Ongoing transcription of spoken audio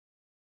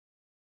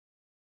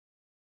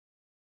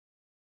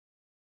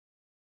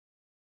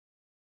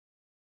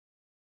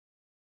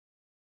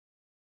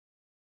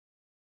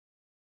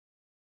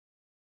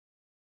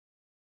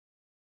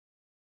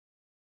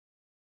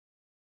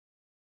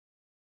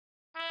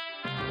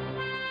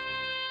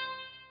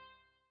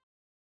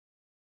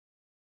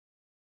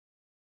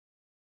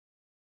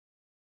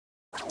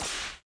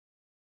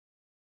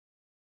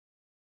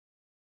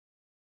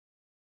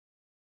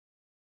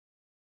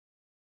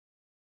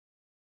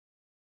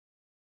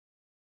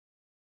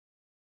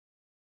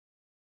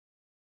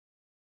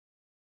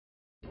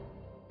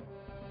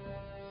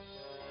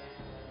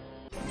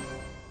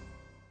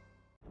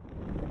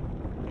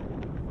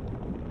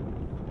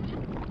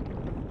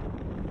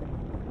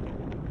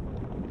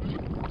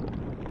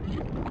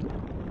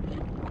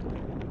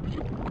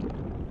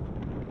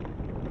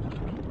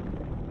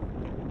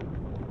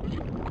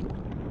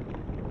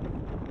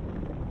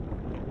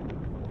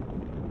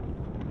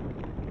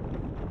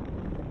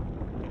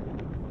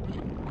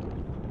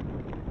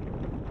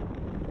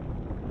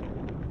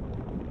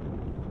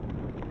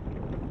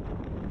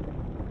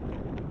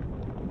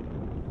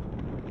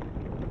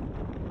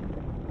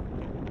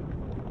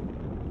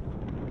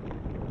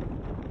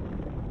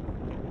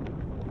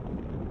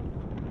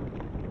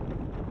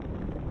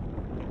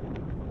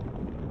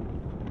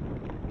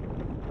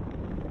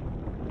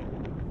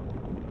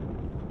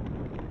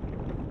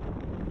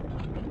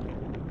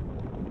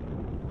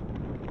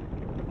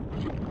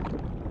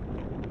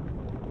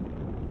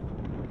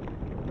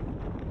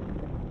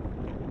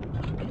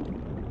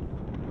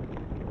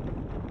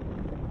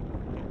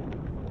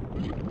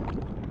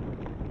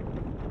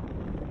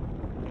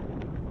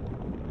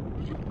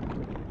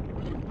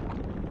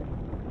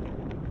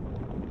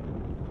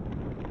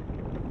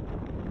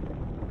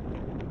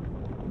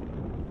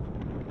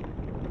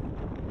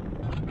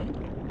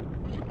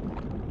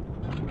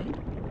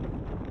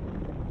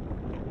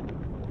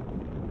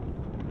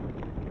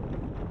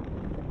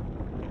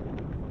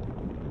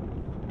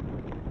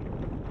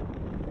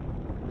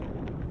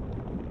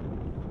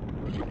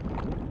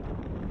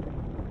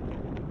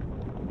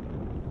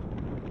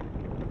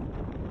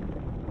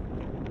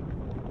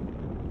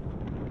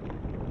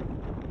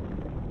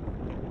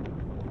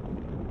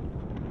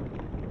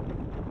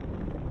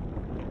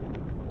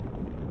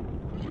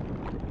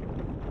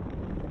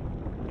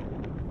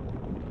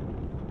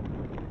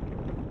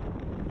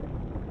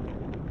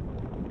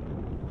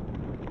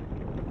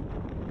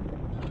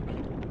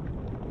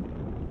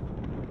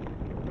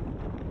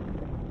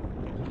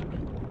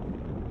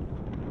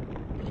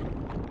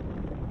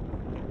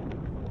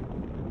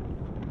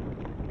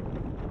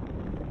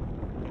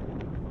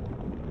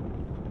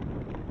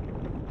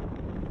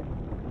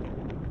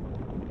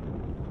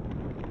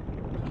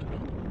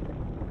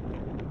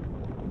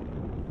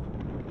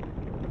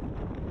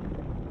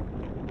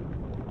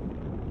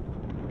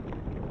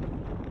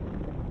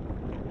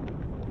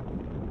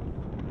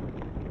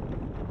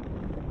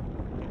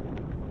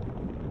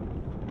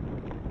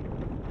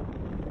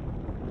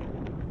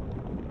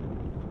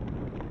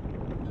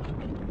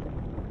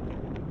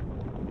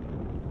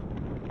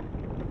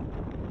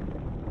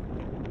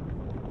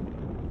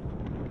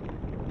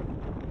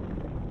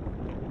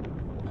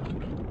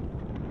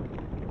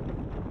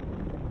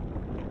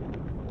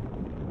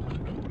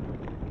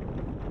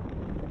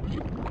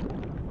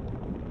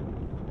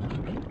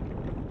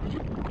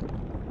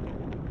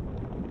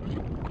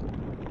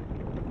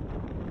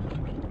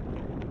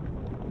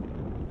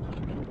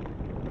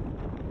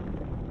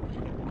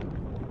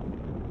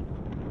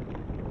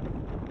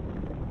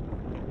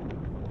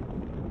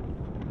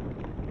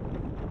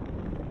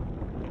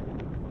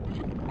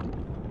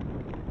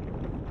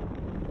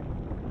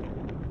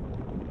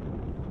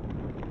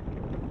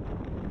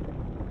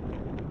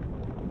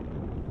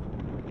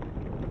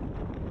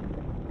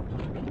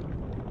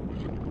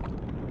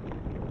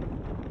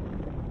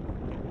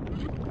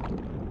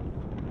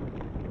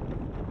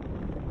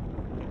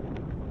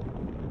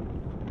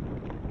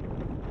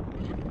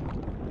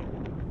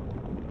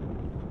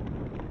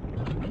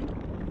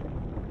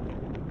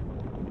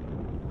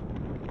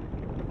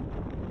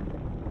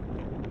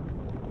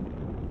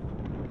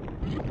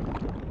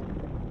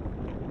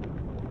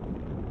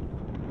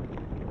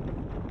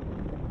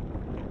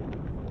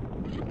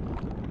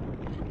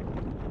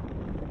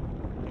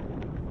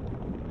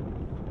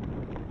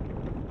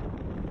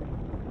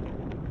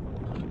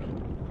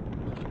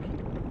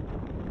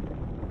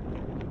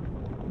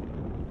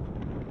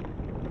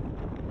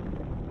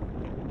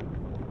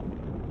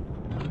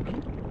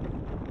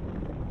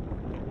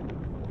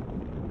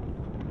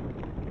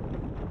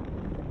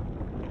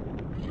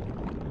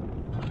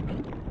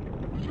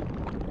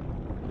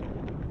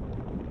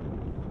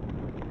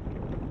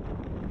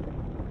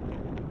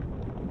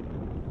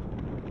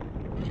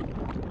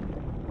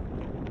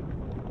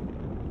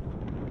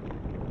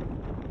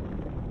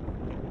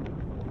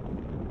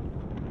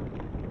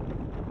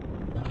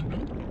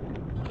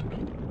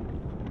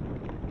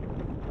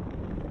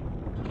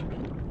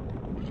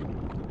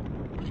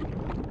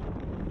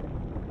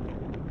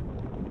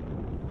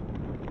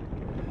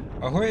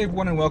Ahoy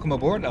everyone and welcome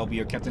aboard. I'll be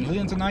your Captain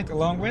Hillyan tonight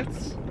along with...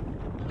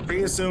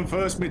 Fearsome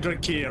First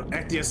Midrick here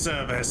at your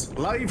service,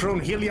 live from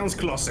Hillyan's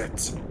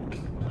closet.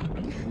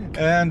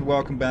 And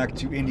welcome back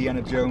to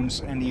Indiana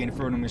Jones and the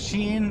Infernal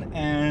Machine.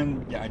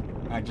 And yeah,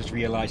 I just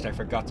realized I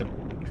forgot to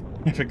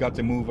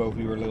move over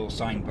your little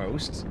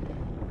signpost.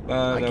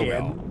 But oh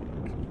well.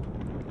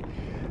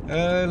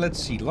 Let's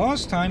see.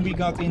 Last time we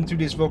got into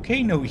this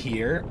volcano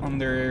here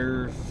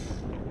under...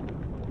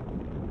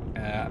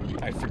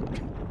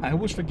 I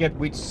always forget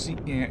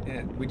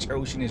which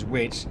ocean is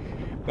which,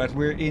 but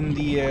we're in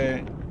the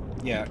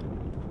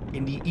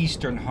in the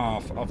eastern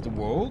half of the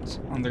world,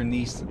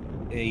 underneath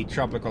a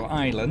tropical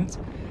island,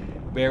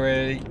 where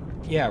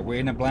we're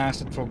in a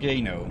blasted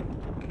volcano.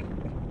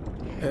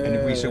 And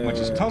if we so much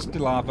as touch the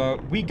lava,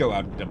 we go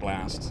out of the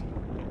blast.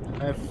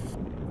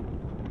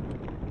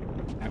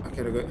 I'm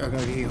gonna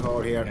get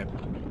hard here.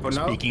 For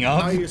Speaking now,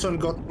 of, Tyson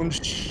got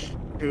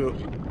to...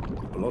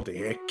 Bloody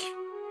heck.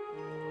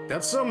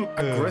 That's some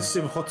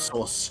aggressive hot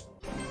sauce.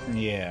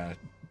 yeah.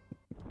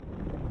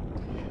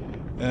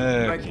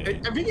 Like, I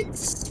think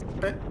it's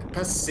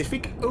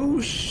Pacific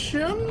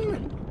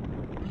Ocean?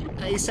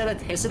 I said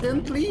it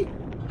hesitantly.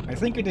 I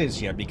think it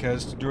is, yeah,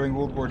 because during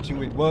World War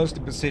II it was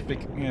the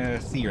Pacific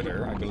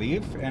Theater, I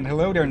believe. And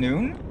hello there,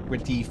 Noon,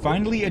 with the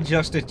finally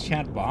adjusted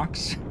chat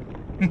box.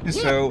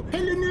 So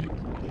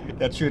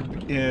that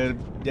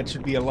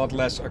should be a lot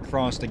less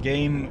across the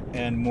game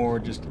and more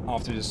just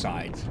off to the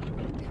side.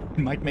 It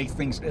might make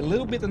things a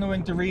little bit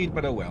annoying to read,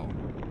 but oh well.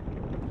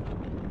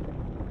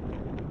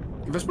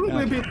 It was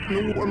probably a bit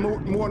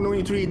more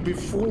annoying to read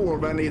before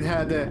when it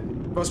had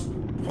was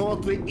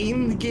partly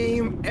in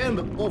game and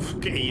off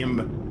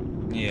game.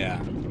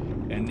 Yeah,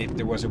 and if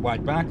there was a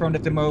white background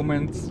at the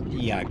moment,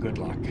 yeah, good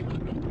luck.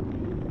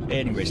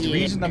 Anyways, the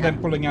reason that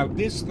I'm pulling out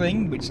this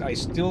thing, which I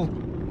still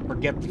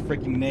forget the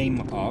freaking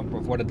name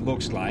of what it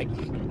looks like.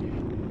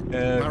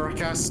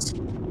 Maracas.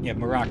 Yeah,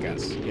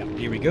 maracas. Yeah,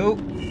 here we go.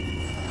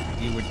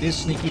 Deal with this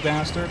sneaky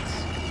bastard.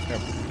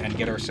 And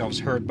get ourselves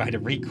hurt by the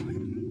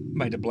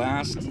by the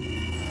blast.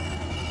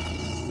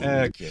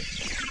 Okay.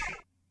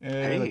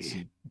 Let's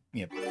see.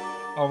 Yep.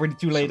 Already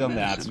too late on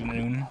that.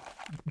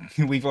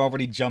 We've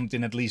already jumped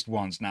in at least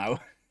once now.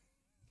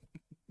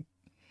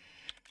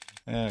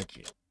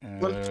 Okay.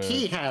 Well,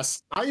 he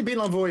has. I've been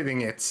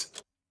avoiding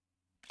it.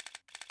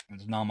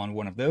 Let's nom on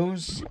one of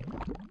those.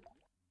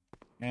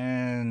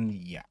 And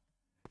yeah.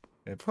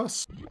 For a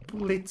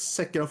split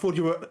second, I thought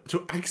you were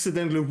to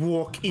accidentally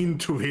walk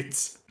into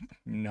it.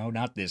 No,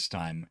 not this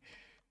time.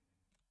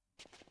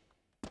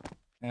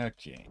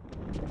 Okay.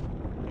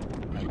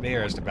 Now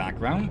there's the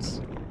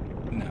background.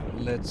 Now,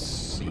 let's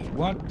see.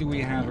 What do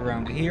we have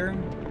around here?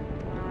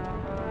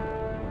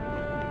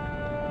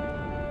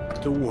 A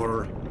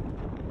door.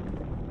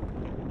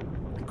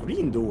 A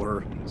green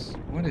door.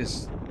 What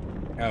is...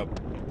 Oh,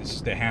 this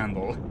is the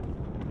handle.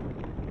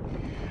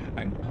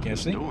 I'm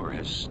guessing. The door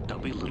has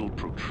stubby little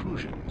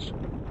protrusions.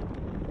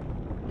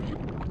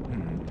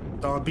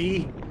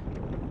 Darby.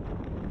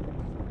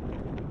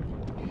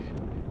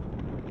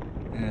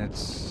 Let's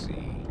see.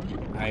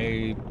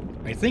 I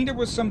think there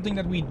was something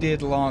that we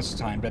did last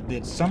time that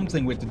did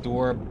something with the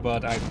door,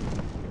 but I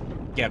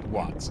get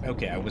what.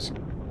 Okay, I was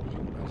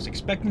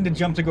expecting the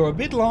jump to go a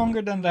bit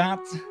longer than that.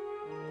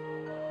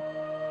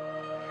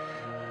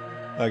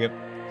 Okay.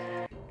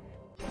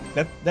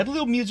 That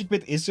little music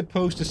bit is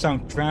supposed to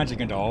sound tragic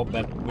and all,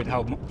 but with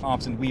how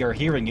often we are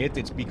hearing it,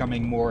 it's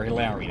becoming more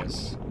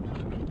hilarious.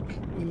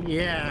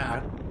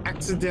 Yeah,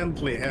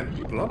 accidentally,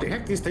 and bloody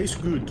heck, this tastes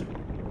good.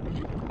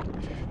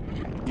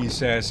 He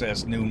says,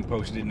 as Noon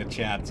posted in the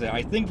chat,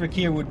 I think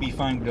Rakir would be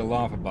fine with a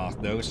lava bath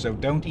though, so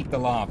don't eat the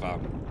lava.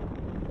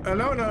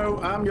 No,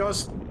 I'm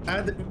just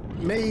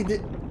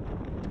made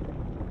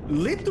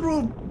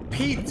literal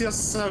pizza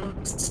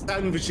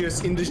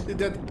sandwiches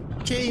that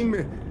came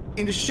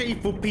in the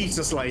shape of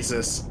pizza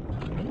slices.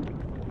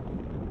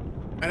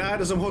 And I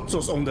added some hot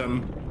sauce on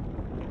them.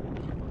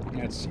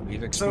 Let's see,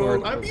 we've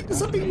explored... So I'm eating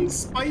something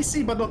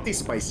spicy, but not this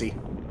spicy.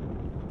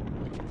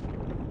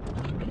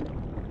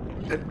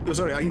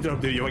 Sorry, I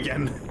interrupted you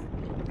again.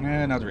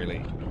 Not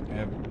really.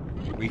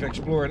 We've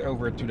explored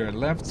over to the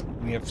left.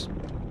 We have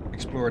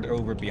explored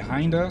over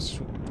behind us.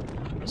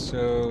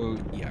 So,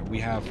 yeah, we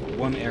have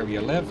one area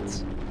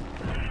left.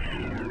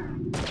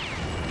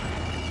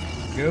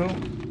 Go.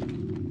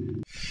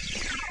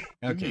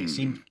 Okay,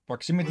 seems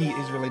proximity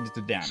is related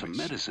to damage. Some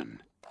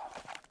medicine.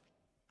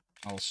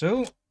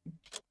 Also,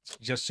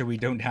 just so we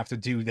don't have to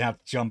do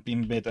that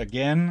jumping bit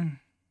again.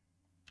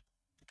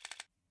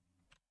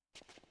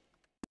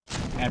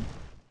 And...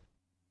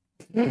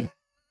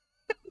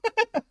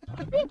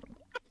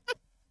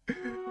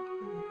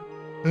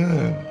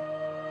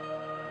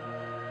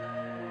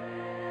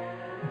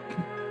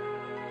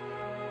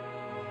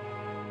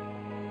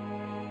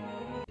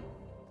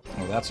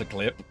 Well, that's a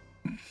clip.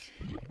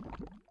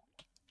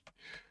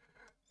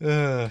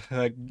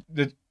 Like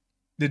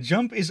the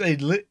jump is a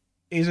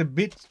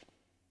bit.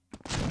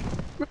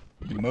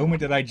 The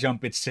moment that I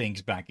jump, it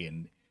sinks back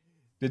in.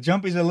 The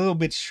jump is a little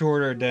bit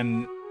shorter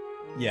than,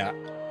 yeah,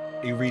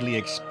 it really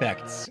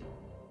expects.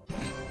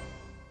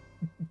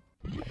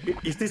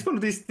 Is this one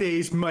of these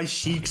days my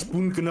cheeks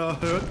gonna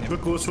hurt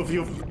because of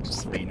your...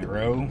 3 in a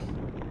row.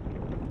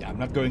 Yeah, I'm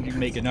not going to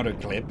make another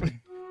clip.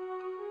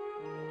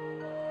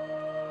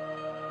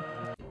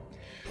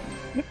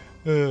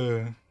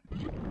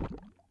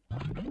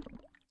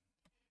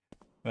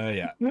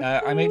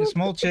 Yeah, I made a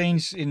small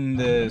change in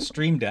the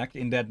Stream Deck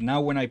in that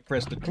now when I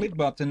press the click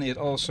button, it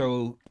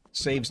also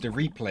saves the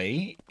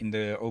replay in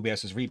the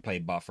OBS's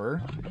replay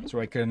buffer, so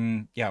I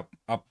can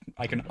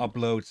I can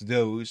upload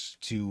those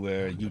to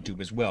YouTube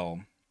as well,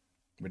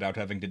 without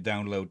having to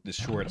download the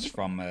shorts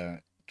from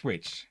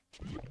Twitch.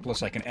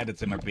 Plus, I can edit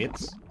them a bit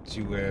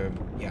to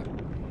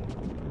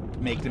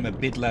make them a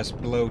bit less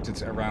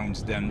bloated around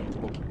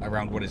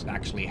what is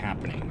actually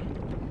happening.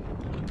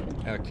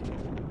 Okay.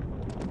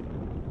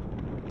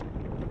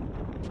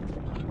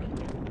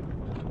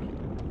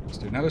 Is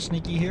there another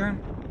sneaky here?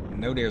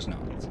 No, there's not.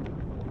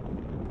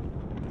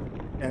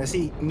 And I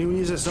see New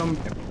uses some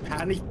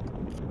panic.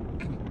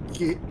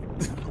 I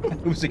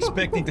was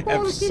expecting to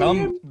have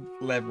some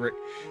leverage.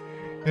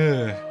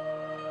 Fail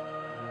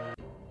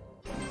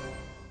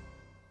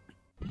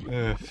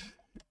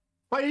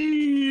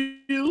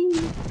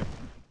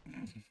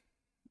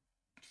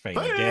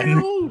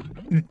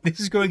again. This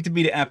is going to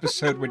be the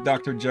episode where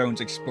Dr.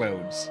 Jones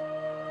explodes.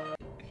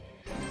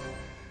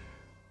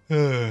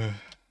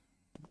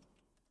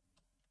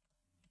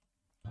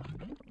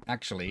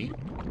 Actually,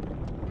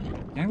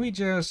 can we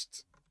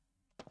just...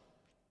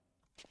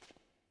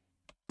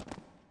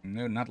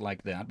 No, not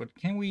like that, but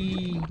can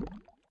we...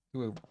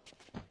 do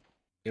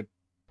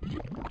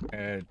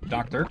a...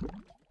 Doctor?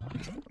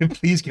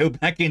 Please go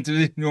back into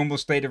the normal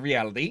state of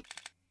reality.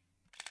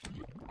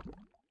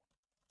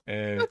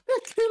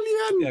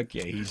 Hillyan!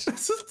 Okay, he's...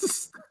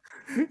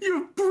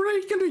 You're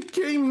breaking the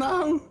game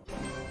now!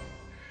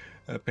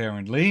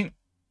 Apparently.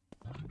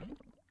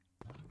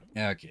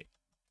 Okay.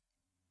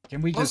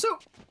 Can we just Also,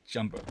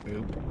 jump up?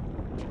 Oop.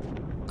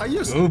 I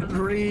just Oop.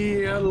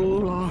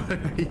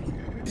 realized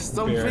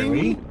something.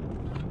 Barely.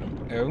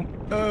 Oh.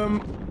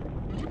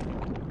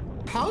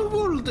 How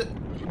would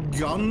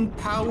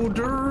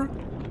gunpowder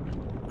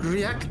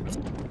react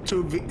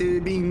to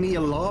being near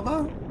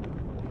lava?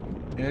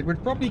 It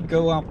would probably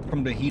go up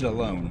from the heat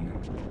alone.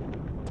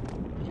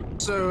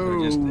 So... Or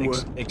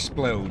just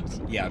explode.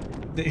 Yeah.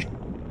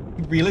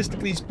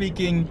 Realistically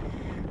speaking,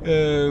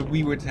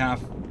 we would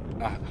have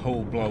a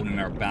hole blown in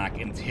our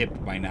back and hip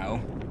by now.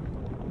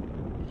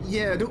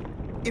 Yeah,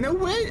 in a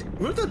way,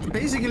 would that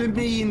basically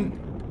mean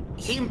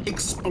him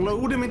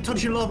exploding and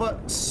touching lava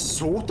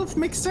sort of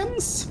makes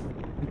sense?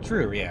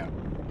 True, yeah.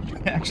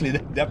 Actually,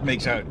 that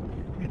makes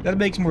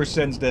more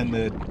sense than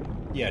the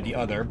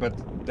other,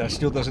 but that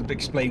still doesn't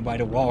explain why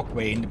the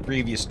walkway in the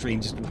previous stream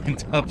just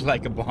went up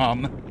like a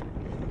bomb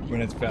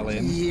when it fell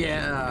in.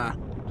 Yeah.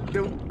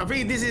 I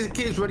think this is a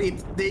case where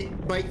they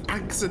by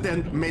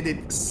accident made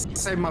it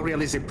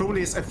semi-realistic.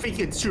 Probably is, I think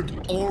it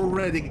should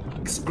already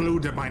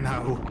explode by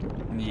now.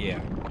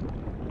 Yeah.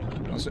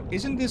 Also,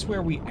 isn't this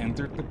where we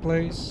entered the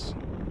place?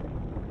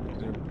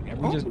 Have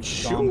we just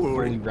gone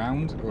fully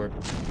round, or?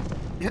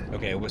 Yeah.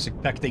 Okay, I was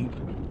expecting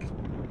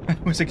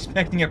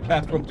a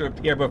platform to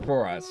appear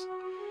before us.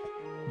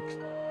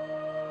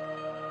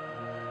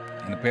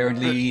 And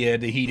apparently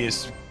the heat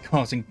is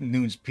causing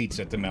Noon's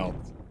pizza to melt.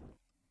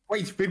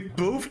 Wait, we're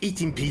both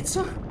eating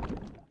pizza?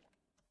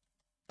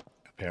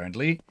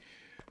 Apparently.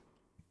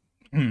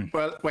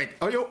 Well, wait,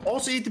 are you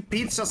also eating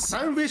pizza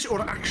sandwich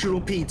or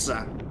actual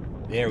pizza?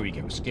 There we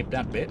go. Skip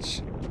that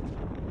bitch.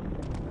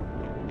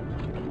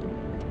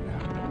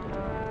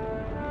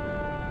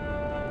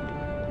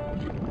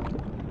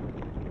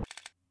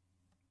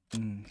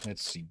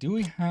 Let's see. Do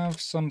we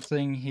have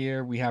something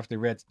here? We have the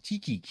red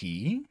tiki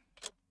key.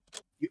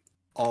 You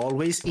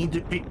always eat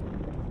the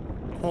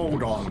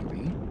Hold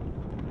on.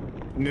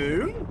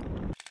 Noon?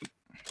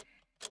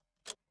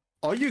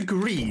 Are you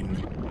green?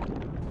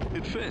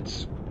 It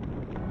fits.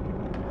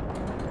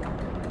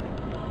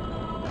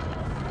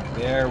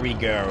 There we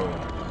go.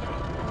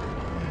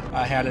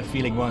 I had a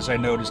feeling once I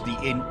noticed the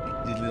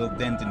little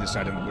dent in the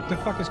side of it. What the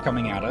fuck is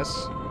coming at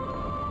us?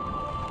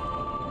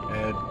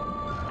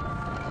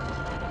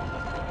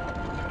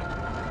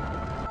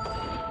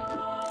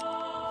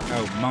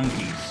 Oh,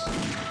 monkeys.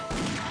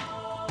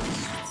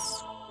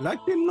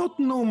 Like they're not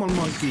normal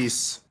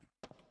monkeys.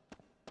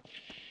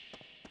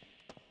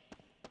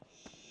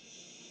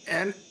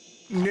 And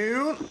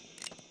Noon,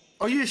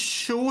 are you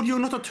sure you're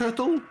not a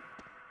turtle?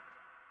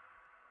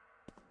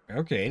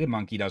 Okay, the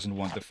monkey doesn't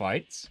want to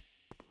fight.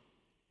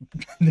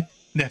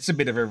 That's a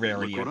bit of a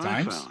rarity at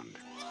times.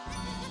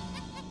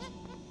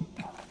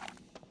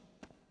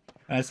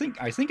 I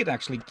think it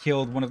actually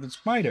killed one of the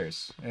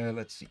spiders.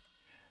 Let's see.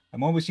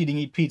 I'm always eating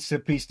a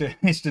pizza. It's the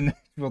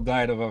natural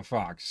diet of a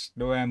fox,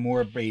 though I'm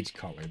more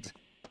beige-colored.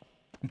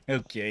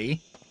 Okay.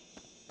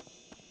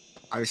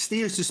 I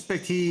still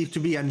suspect he to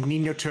be a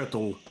ninja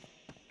turtle.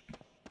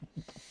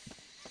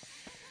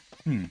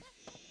 I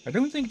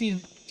don't think the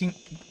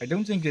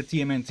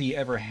TMNT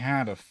ever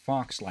had a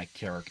fox-like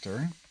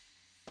character.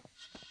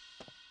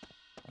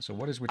 So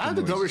what is with the I had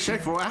to double noises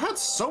check here? for. I had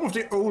some of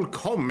the old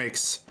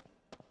comics.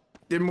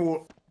 The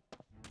more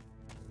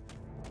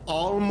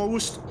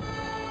almost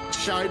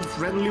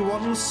child-friendly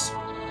ones,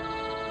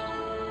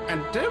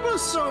 and there were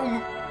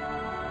some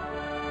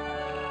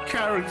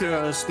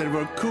characters that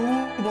were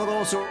cool, but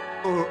also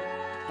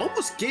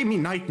almost gave me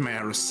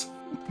nightmares.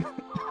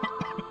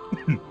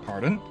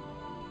 Pardon?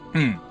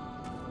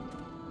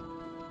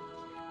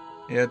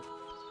 Yeah,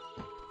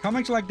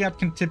 comics like that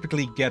can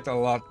typically get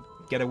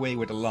away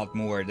with a lot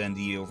more than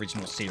the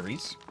original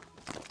series.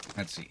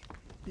 Let's see.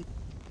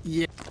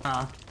 Yeah.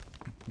 At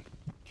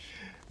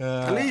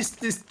Uh, least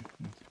this.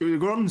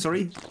 Go on,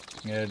 sorry.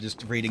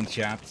 just reading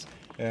chat.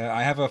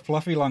 I have a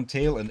fluffy long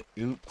tail and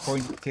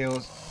pointy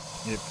tails.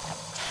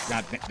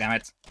 God damn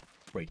it.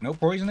 Wait, no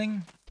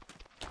poisoning?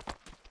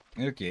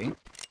 Okay.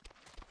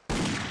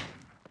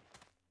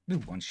 Ooh,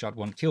 one shot,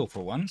 one kill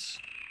for once.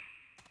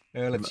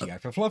 Let's see. I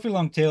have a fluffy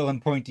long tail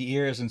and pointy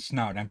ears and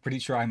snout. I'm pretty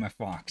sure I'm a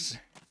fox.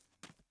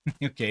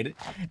 Okay,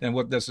 then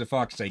what does the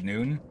fox say,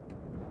 Noon?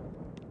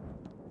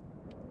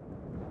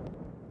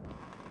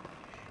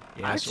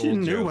 Yes, I actually old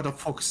knew joke. what a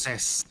fox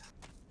says.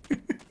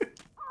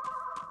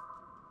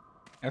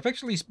 I've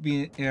actually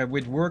been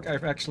with work.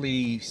 I've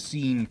actually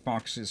seen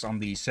foxes on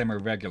the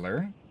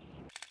semi-regular.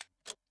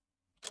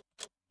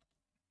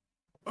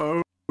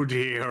 Oh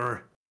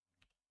dear.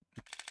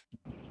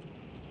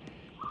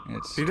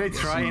 Did they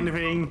try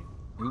anything?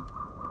 Oop.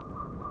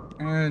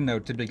 No,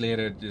 typically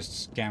they're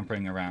just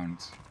scampering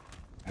around.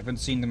 I haven't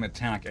seen them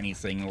attack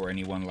anything or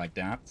anyone like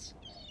that.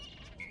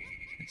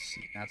 Let's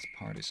see, that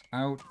part is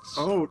out.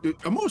 Oh,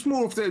 almost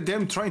more of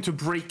them trying to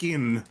break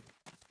in.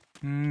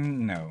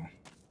 No.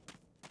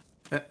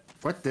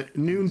 What the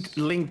Noon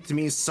linked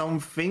me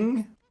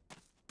something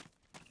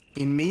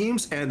in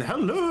memes and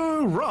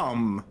hello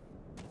Rom.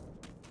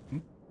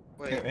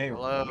 Wait, Hey,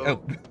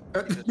 hello?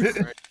 Oh.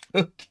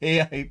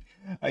 Okay,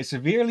 I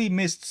severely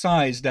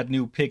missized that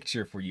new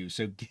picture for you,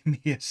 so give me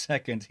a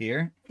second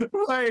here.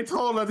 Wait,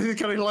 hold on, this is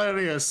kind of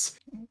hilarious.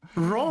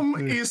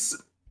 Rom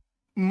is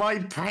my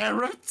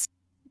parrot.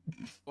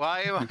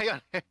 Why am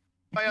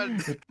I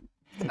on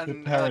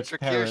an Parrot's Trakir's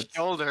parrot.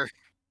 shoulder?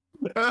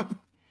 I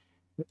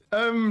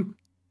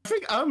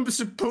think I'm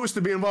supposed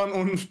to be one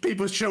on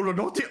people's shoulder,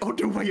 not the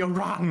other way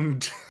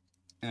around.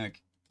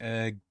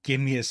 Okay.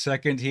 Give me a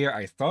second here.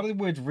 I thought it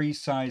would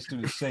resize to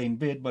the same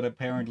bit, but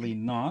apparently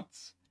not.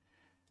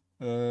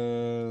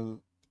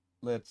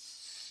 Let's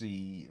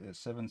see.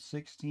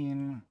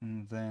 716,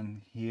 and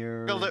then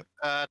here.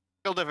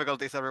 Skill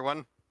difficulties,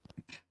 everyone.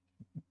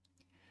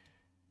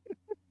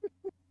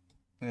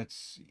 Let's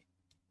see.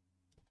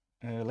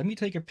 Let me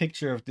take a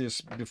picture of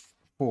this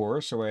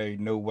before, so I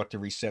know what to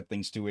reset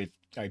things to if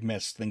I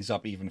mess things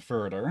up even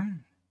further.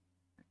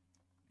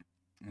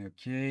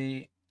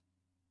 Okay.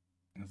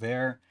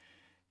 There.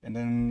 And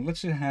then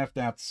let's just have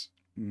that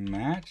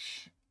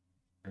match.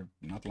 Or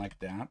not like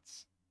that.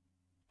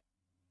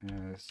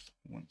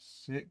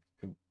 1-6.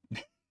 Oh.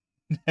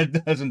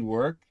 That doesn't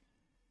work.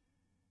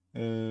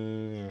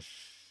 Let's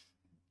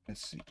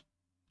see.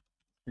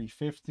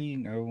 350.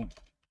 No.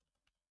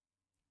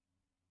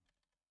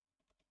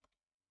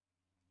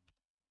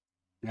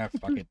 Yeah,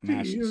 fuck it.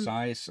 Match the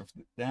size of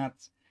that.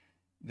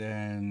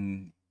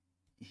 Then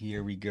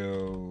here we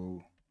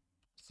go.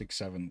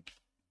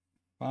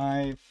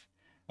 675.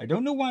 I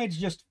don't know why it's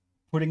just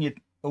putting it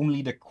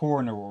only the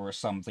corner or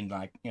something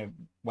like.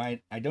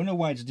 Why? I don't know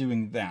why it's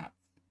doing that.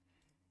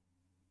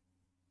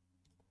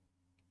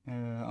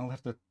 I'll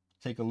have to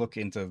take a look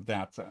into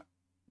that,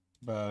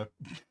 but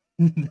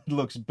it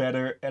looks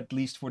better at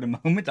least for the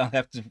moment. I'll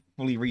have to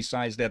fully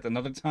resize that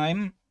another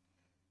time.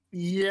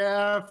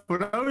 Yeah,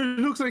 but now it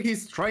looks like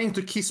he's trying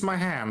to kiss my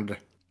hand.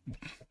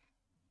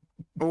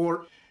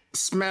 Or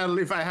smell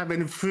if I have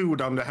any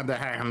food on the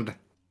hand.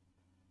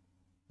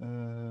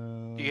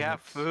 Do you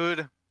have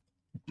food?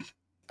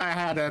 I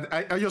had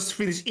I just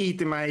finished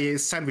eating my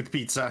sandwich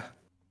pizza.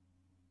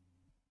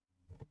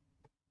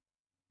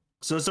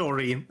 So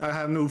sorry, I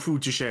have no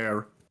food to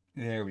share.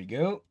 There we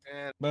go.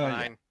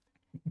 Fine.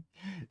 Yeah.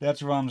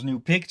 That's Rom's new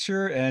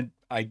picture, and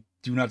I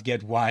do not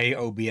get why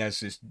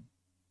OBS is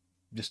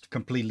just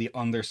completely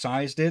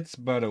undersized it,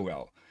 but oh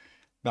well.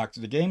 Back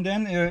to the game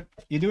then.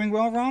 You doing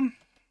well, Rom?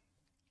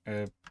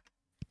 I'm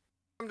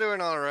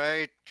doing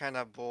alright. Kind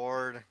of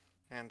bored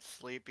and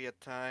sleepy at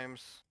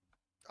times.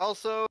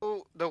 Also,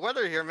 the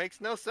weather here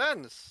makes no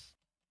sense.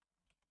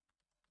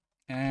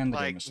 And the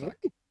game is stuck.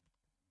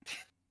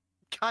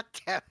 God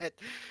damn it.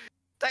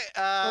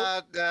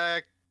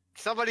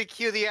 Somebody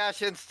cue the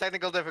Ashen's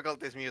technical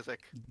difficulties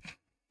music.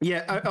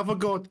 Yeah, I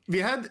forgot. We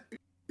had...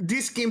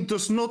 This game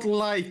does not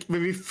like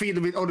when we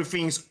fiddle with other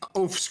things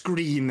off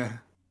screen.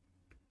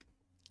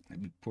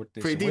 Let me put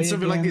this We away did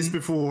something like this again,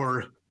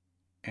 before.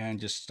 and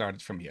just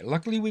started from here.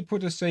 Luckily, we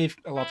put the save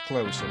a lot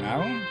closer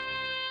now.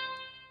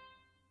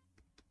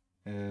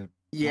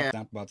 Yeah. Not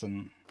that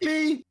button.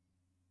 Okay.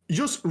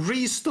 Just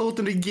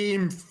restarting the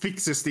game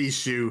fixes the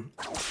issue.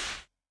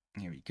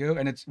 Here we go,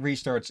 and it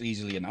restarts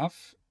easily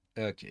enough.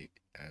 Okay,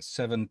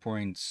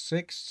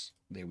 7.6.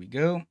 There we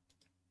go.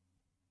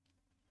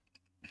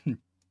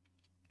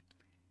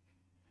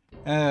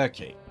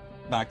 Okay,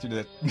 back to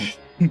the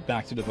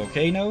back to the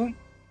volcano.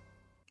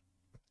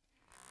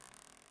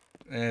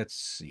 Let's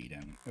see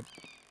then.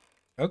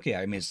 Okay,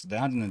 I missed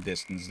that in the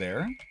distance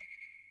there.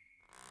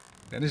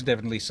 That is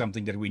definitely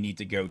something that we need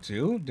to go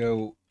to,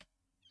 though.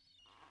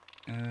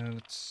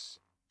 Let's.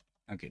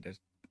 Okay,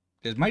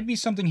 There might be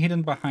something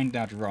hidden behind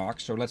that rock,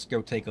 so let's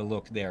go take a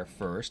look there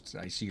first.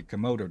 I see a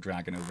Komodo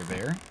dragon over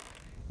there.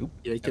 Oop,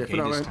 Yeah, okay,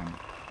 careful this now.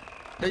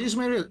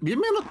 time. We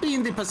may not be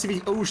in the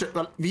Pacific Ocean.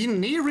 Well, we're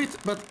near it,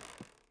 but...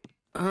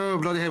 Oh,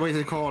 bloody hell, what is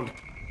it called?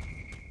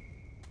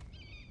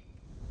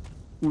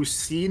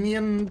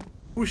 Oceanian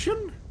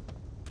Ocean?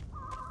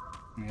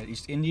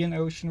 East Indian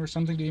Ocean or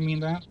something, do you mean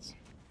that?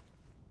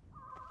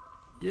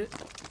 Yeah,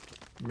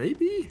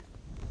 maybe?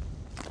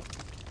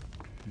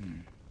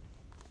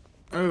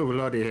 Oh,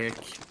 bloody heck.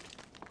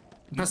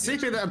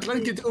 Pacific and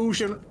Atlantic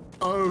Ocean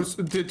are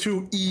the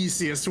two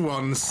easiest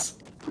ones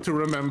to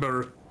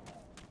remember.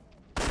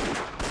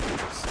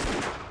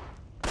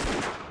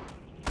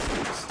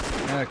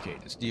 Okay,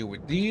 let's deal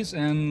with these,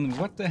 and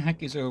what the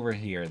heck is over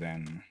here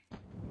then?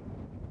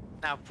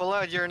 Now pull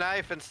out your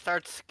knife and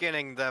start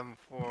skinning them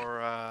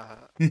for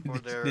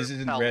their This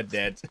isn't pelts. Red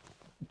Dead.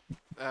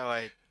 Oh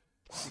wait.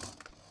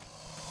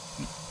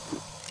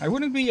 I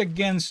wouldn't be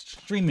against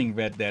streaming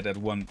Red Dead at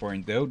one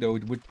point though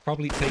it would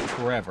probably take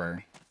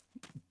forever.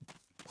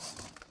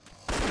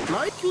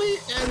 Likely,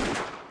 and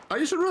I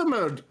just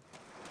remembered.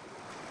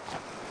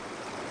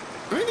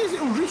 When is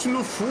the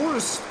original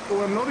Forest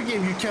or another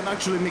game you can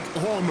actually make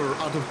armor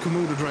out of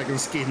Komodo dragon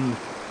skin?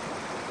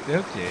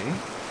 Okay.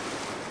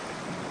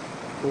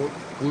 Or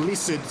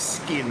lizard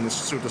skin,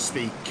 so to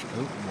speak.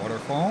 Oh,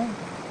 waterfall.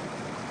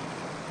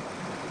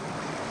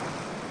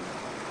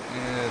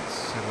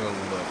 Let's have a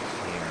look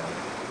here.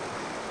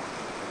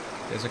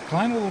 There's a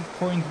climbable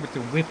point with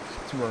the whip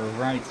to our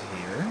right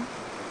here.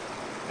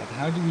 But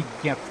how do we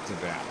get to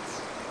that?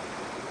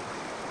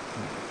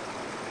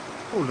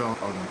 Hold on.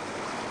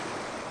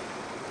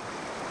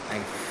 I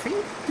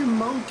think the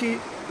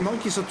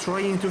monkeys are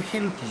trying to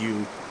help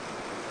you.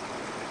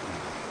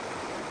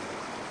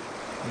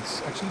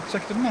 Let's actually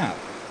check the map.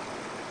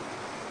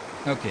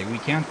 Okay, we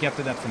can't get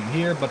to that from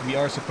here, but we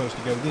are supposed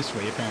to go this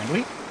way,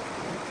 apparently.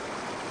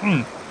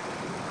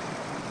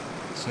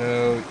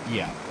 So,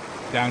 yeah.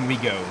 Down we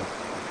go.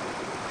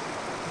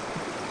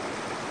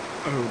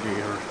 Oh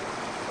dear.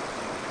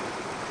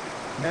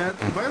 And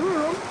where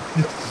we're on?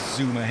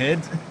 Zoom ahead.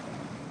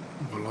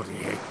 Bloody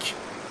heck.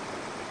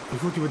 I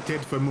thought you were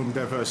dead for a moment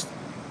there first.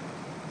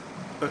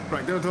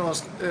 Right, that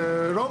was...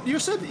 Rob, you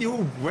said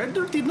your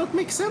weather did not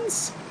make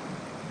sense?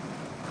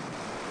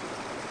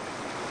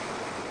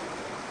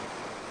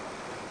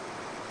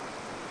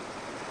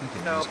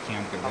 Okay, So, just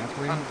can't go that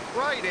way. on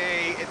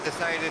Friday, it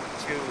decided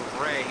to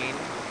rain,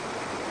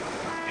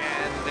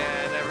 and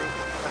then every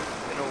once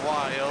in a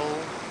while,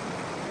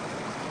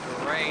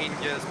 the rain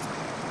just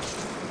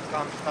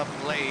comes up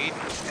late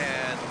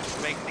and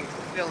makes things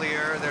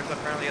sillier. There's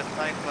apparently a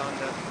cyclone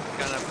that's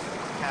gonna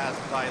pass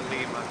by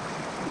Lima.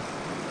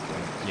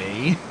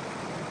 Yay.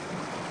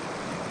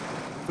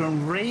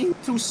 From rain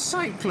to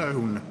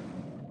cyclone.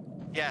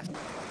 Yes.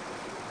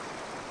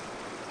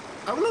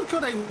 I will not call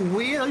that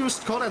weird, I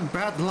just call that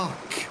bad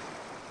luck.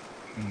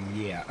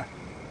 Yeah.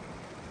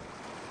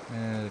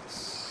 Let's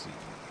see.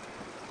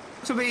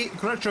 To be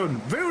correction,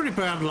 very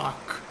bad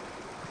luck.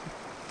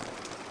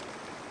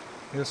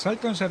 The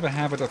cyclones have a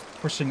habit of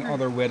pushing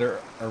other weather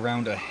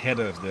around ahead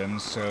of them,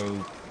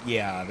 so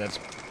yeah, that's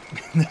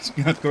that's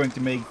not going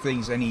to make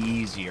things any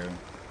easier.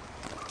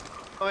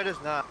 No, it is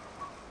not.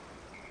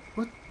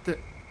 What the...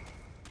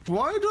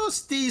 Why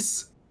does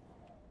these...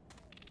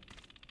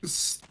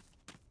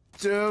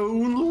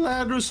 stone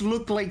ladders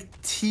look like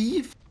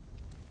teeth?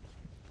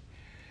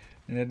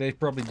 They've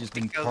probably just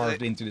been Because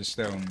carved into the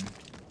stone.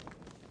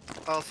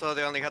 Also,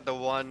 they only had the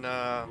one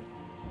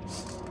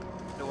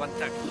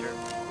texture.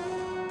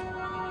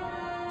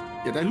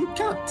 Yeah, they look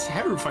kind of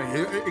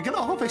terrifying. I kind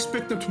of half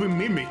expect them to be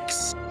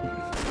mimics.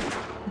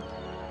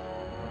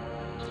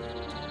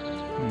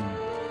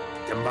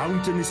 The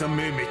mountain is a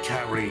mimic,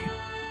 Harry.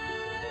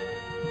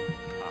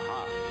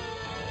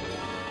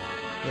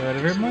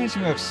 It reminds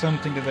me of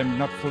something that I'm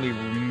not fully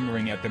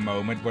remembering at the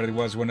moment, but it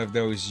was one of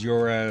those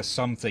 "you're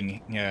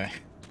something"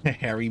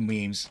 Harry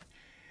memes.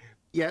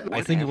 Yeah,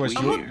 I think it was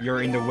have we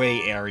you're in the way,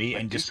 Harry,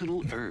 and just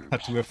Medicinal herbs.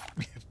 cut to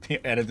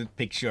a edited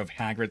picture of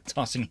Hagrid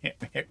tossing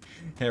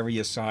Harry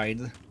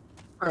aside.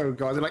 oh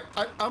god, like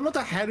I'm not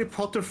a Harry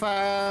Potter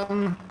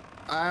fan.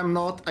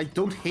 I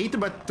don't hate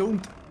them, but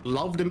don't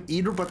love them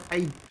either. But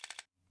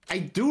I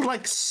do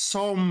like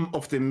some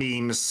of the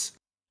memes,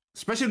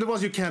 especially the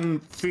ones you can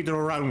fiddle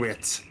around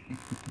with.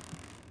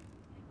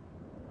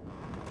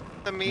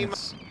 The meme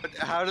Yes. about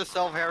how to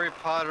solve Harry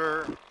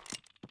Potter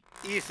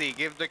easy.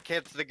 Give the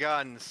kids the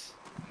guns.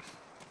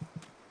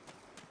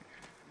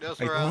 Those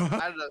Like were what?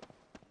 I don't know.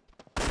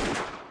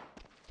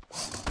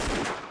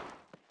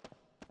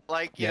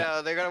 Like, you Yeah.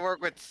 know, they're gonna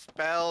work with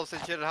spells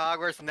and shit at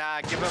Hogwarts.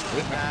 Nah, give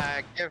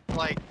them, give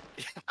like.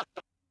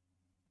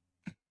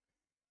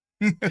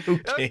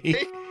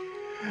 Okay.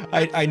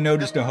 I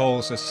noticed the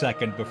holes a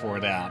second before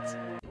that.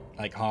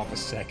 Like half a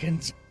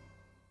second.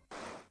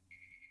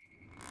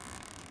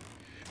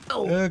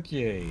 Oh,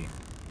 Okay.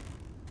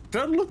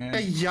 that look Yeah.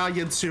 a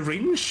giant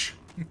syringe.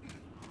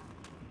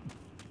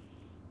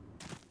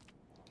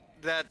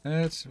 That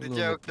That's a the little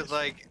joke bit is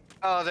like,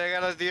 oh, they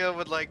gotta deal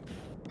with like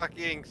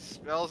fucking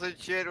spells and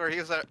shit where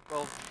he's a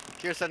well,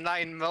 here's a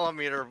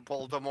 9mm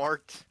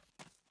Voldemort.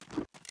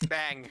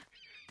 Bang.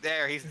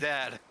 There, he's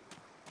dead.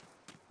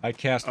 I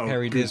cast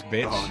parry good this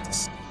bitch.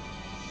 gods.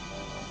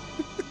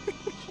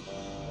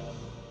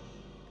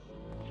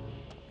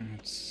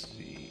 Let's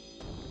see.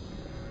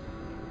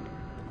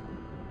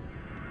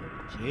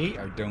 Okay,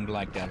 I don't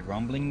like that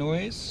rumbling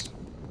noise.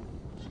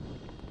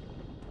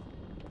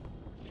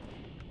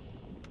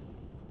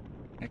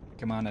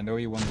 Come on, I know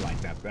you won't like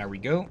that. There we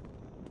go.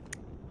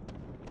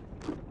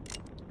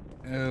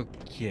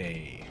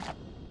 Okay.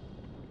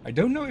 I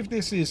don't know if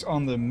this is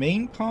on the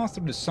main path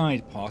or the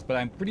side path, but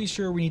I'm pretty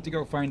sure we need to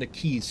go find a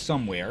key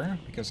somewhere,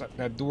 because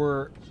that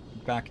door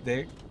back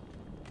there,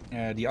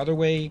 the other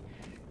way,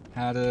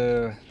 had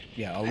a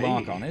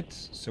lock on it,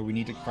 so we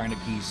need to find a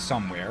key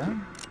somewhere.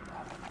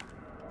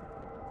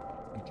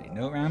 Okay,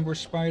 no ambush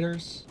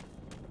spiders.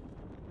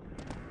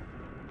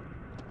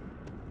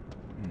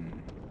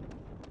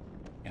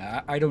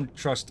 Yeah, I don't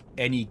trust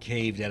any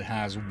cave that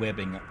has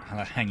webbing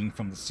hanging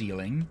from the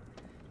ceiling.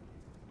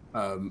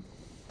 I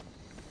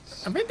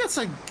think that's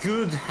a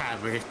good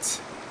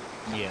habit.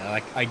 Yeah,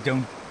 like I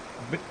don't.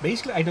 But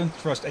basically, I don't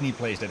trust any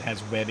place that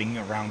has webbing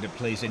around the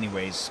place,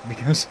 anyways.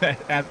 Because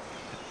I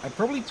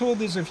probably told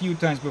this a few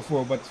times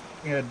before, but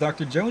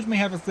Dr. Jones may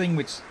have a thing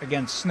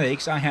against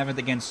snakes. I have it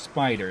against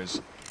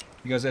spiders.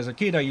 Because as a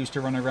kid, I used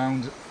to run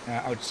around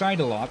outside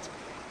a lot,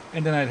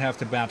 and then I'd have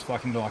the bad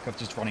fucking luck of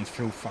just running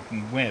through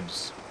fucking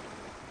webs.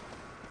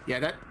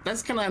 Yeah,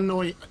 that's kind of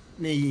annoying.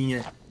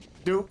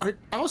 Dude, I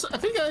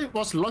think I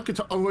was lucky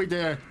to avoid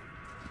the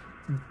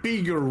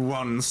bigger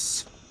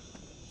ones.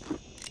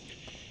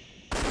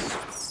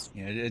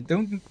 Yeah, I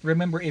don't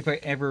remember if I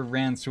ever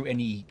ran through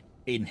any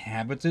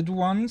inhabited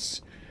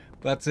ones,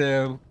 but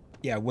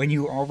yeah, when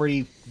you're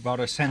already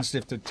rather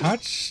sensitive to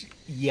touch,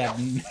 yeah,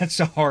 that's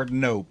a hard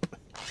nope.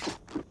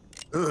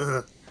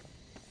 Ugh.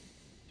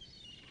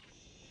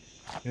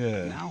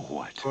 Now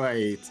what?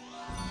 Wait.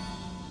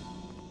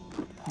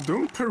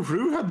 Don't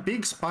Peru have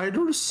big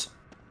spiders?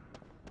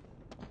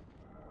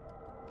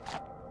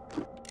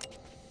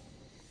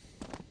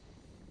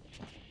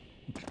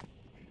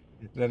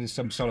 That is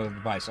some sort of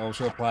advice.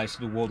 Also applies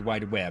to the World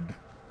Wide Web.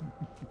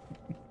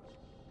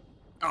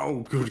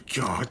 Oh, good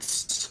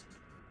gods.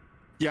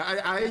 Yeah,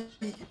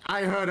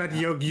 I heard that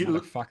you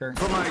Motherfucker.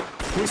 from my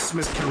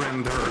Christmas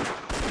calendar.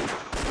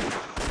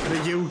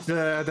 They used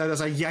that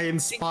as a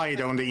giant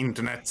spider on the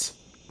internet.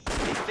 I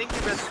think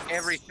you missed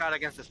every shot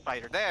against the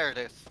spider. There it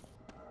is.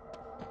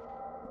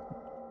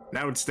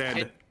 Now it's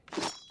dead.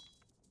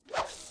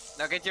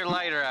 Now get your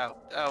lighter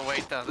out. Oh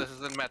wait, no, this is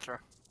in Metro.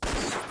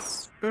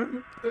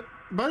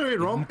 By the way,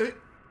 Rob,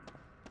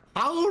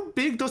 how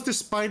big does the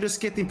spiders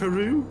get in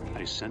Peru?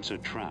 I sense a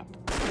trap.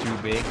 Too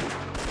big.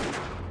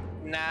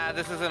 Nah,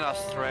 this is in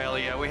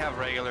Australia. We have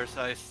regular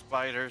sized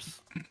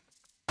spiders.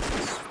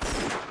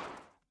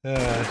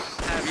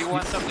 If you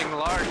want something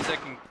large that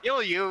can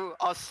kill you,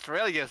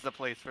 Australia's the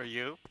place for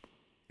you.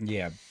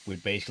 Yeah,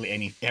 with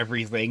basically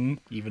everything,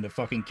 even the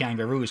fucking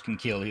kangaroos can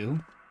kill you.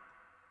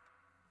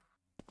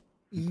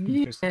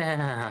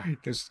 Yeah.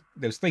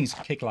 Those things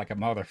kick like a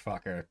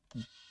motherfucker,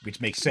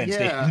 which makes sense.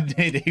 Yeah.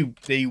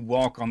 They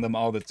walk on them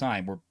all the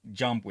time, or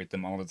jump with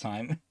them all the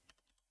time.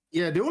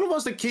 Yeah, the only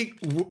ones that kick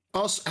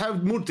us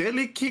have more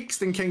deadly kicks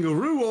than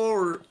kangaroo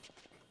or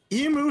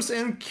emus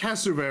and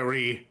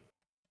cassowary.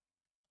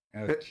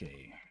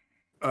 Okay.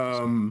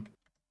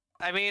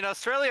 I mean,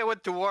 Australia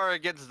went to war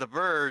against the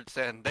birds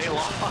and they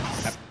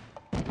lost.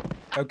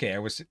 Okay, I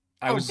was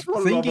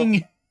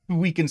thinking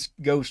we can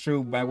go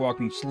through by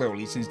walking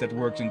slowly, since that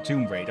works in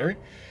Tomb Raider.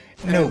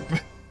 Nope.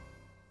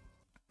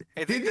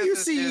 I Did think you this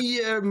is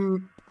see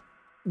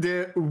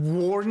the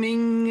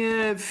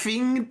warning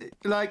thing?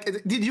 Like,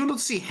 did you not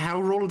see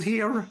Harold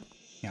here?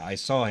 Yeah, I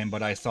saw him,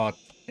 but I thought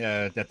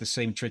that the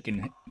same trick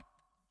in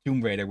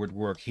Tomb Raider would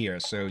work here.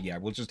 So yeah,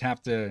 we'll just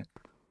have to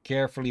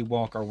carefully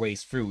walk our way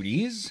through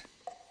these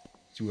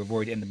to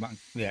avoid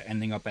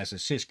ending up as a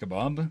Siska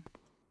Bob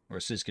or a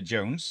Siska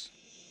Jones.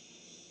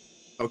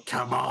 Oh,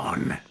 come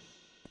on.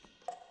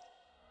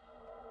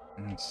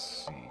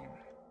 Let's see.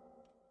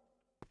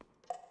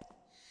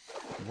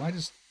 Why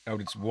does... Oh,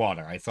 it's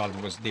water. I thought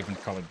it was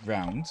different colored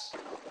grounds.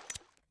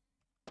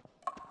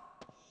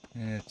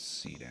 Let's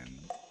see then.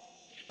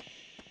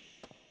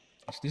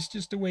 Is this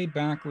just a way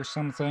back or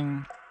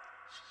something?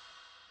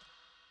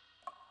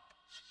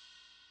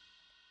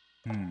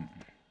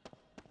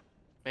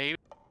 maybe.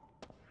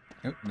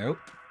 Nope, nope.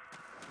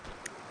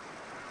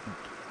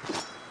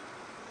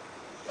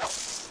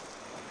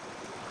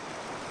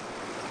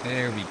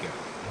 There we go.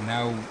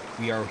 Now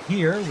we are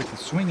here with the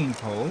swinging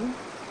pole.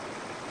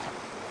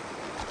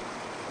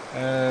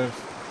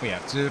 Yeah,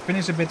 to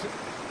finish a bit.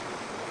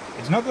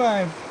 It's not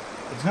that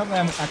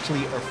I'm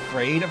actually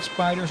afraid of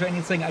spiders or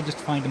anything. I just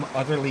find them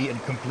utterly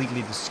and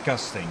completely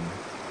disgusting.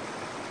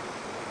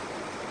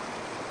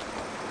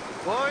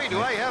 Boy, do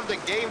I have the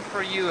game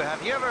for you.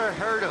 Have you ever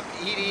heard of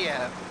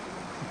EDF?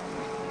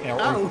 Yeah,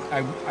 Ow.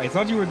 I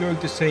thought you were going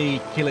to say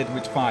kill it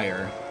with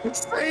fire.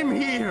 Same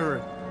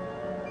here.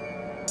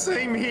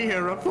 Same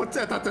here. I put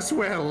that at as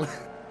well.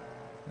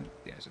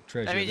 There's a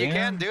treasure I mean, there. you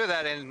can't do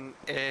that in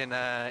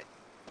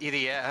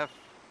EDF.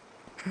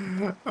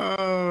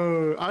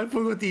 Oh, I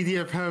forgot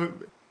EDF have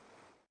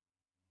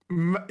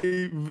some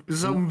Ooh,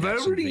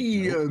 that's a big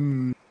very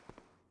note.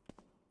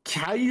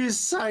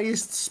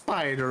 Caillou-sized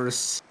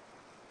spiders.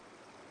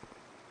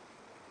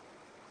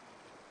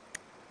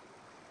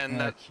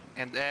 And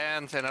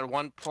ants, and at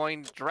one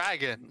point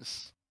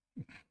dragons.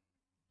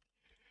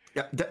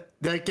 Yeah,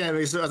 that game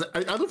is. I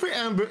don't think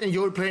I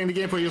enjoy playing the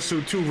game for just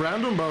too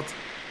random, but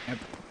Yep.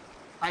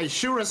 I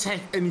sure as heck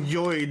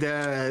enjoy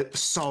the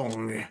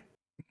song.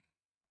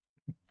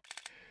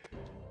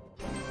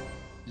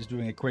 Just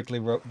doing a quickly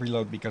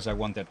reload because I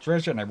want that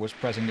treasure and I was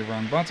pressing the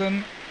wrong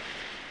button.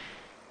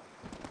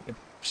 Yep,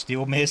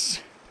 still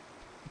miss.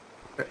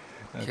 Okay.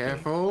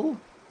 Careful.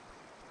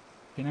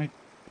 Can I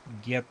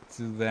get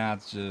to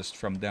that just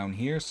from down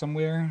here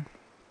somewhere?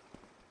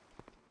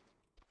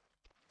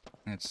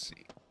 Let's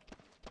see.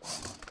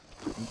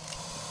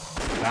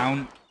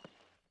 Down.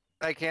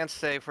 I can't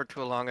stay for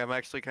too long. I'm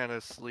actually kind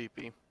of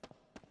sleepy.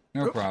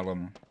 No Oh.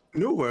 problem.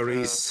 No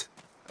worries.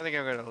 I think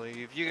I'm gonna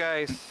leave. You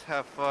guys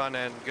have fun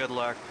and good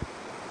luck.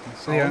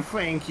 See ya. Oh,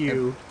 thank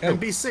you. Oh. And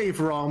be safe,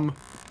 Rom.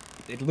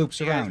 It loops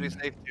You guys around. be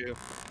safe too.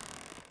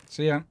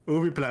 See ya.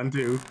 Oh, we plan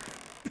to.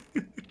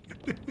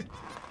 Okay.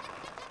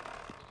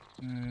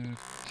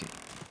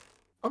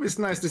 Oh, it's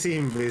nice to see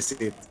him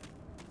visit.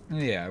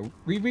 Yeah,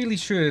 we really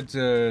should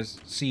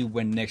see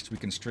when next we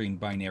can stream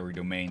Binary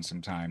Domain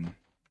sometime.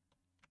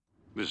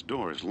 This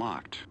door is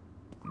locked.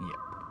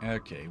 Yeah.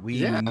 Okay, we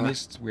Yeah.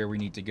 missed where we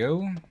need to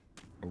go.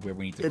 Or where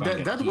we need to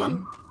find That key.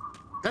 one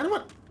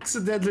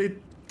accidentally.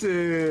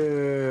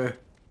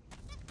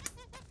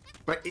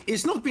 But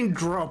it's not been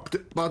dropped,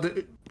 but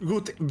it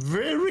got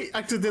very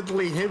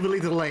accidentally heavily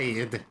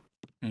delayed.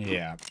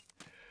 Yeah.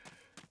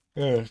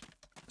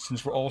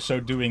 Since we're also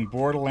doing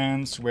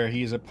Borderlands, where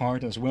he is a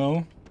part as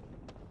well.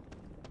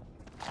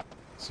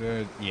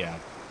 So, yeah.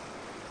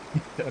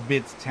 A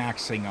bit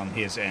taxing on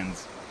his end,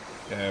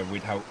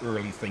 with how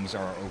early things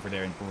are over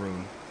there in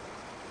Peru.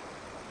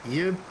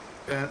 Yep.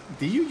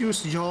 Do you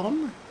use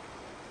John?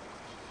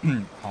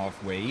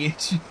 Halfway.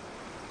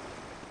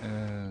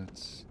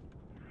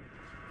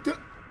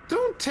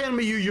 Don't tell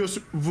me you just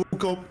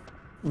woke up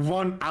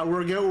 1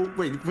 hour ago.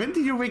 Wait, when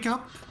did you wake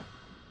up?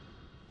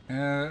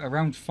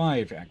 Around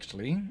 5,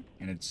 actually.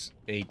 And it's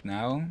 8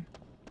 now.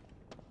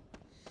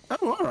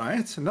 Oh,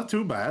 alright. Not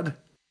too bad.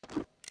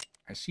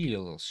 I see a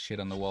little shit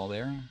on the wall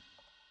there.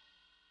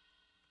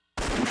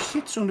 Who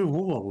shits on the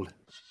wall?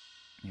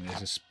 Yeah,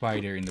 there's a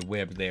spider in the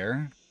web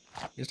there.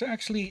 Is there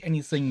actually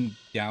anything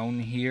down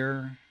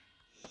here?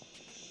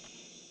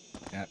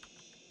 Yeah,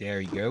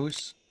 there he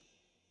goes.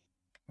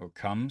 Or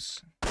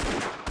comes.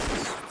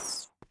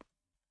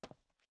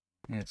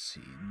 Let's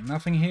see.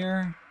 Nothing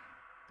here?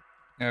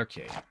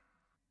 Okay.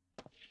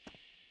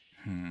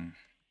 Okay,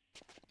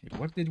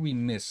 what did we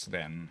miss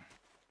then?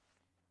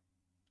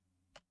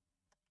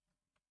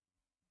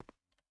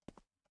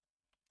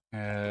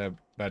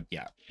 But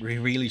yeah, we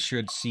really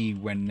should see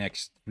when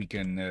next we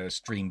can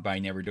stream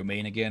Binary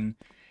Domain again.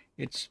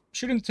 It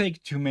shouldn't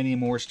take too many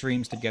more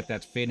streams to get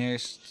that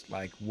finished,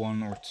 like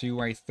 1 or 2,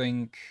 I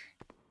think.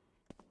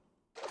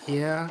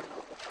 Yeah.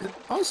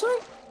 Also,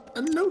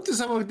 I noticed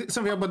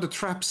something about the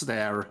traps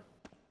there.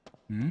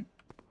 Hmm?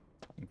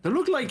 They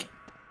look like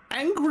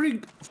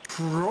angry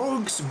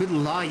frogs with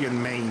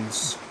lion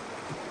manes.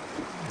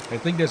 I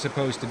think they're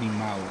supposed to be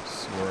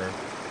mouths, or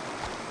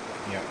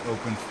yeah,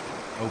 open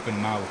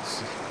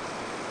mouths.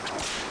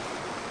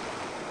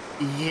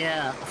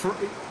 Yeah.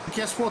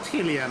 Guess what,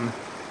 Hillyan?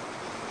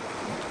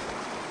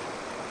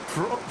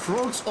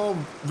 Frogs are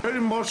very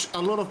much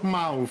a lot of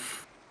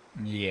mouth.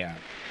 Yeah.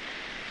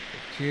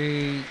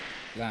 Okay,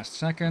 last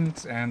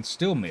second, and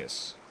still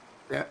miss.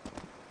 Yeah.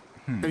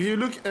 If you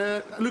look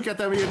at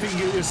them, you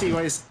think you see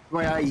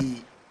why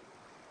I.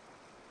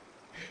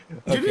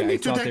 Okay, I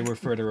need to thought they take- were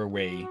further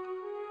away.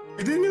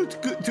 You didn't need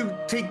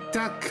to take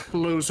that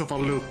close of a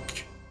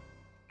look.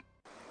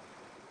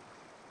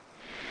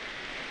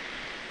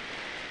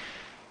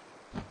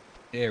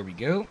 There we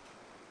go.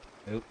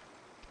 Oh.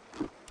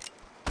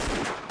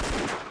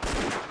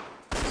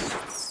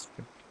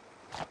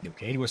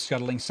 Okay, he was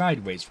scuttling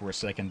sideways for a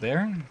second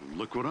there.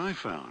 Look what I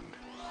found.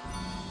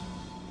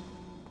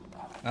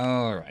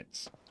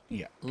 Alright.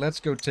 Yeah, let's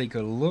go take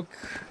a look.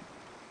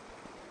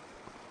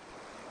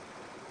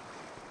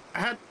 I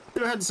had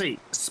to say,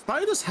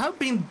 spiders have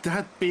been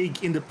that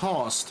big in the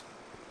past,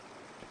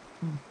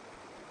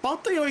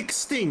 but they are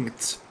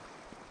extinct.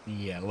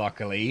 Yeah,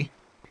 luckily.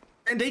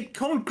 And they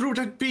can't grow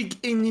that big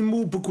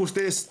anymore because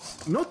there's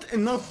not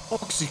enough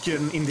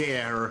oxygen in the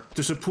air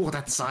to support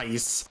that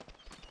size.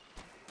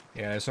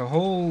 Yeah, there's a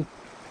whole...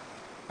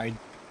 I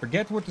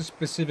forget what the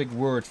specific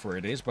word for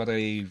it is, but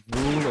a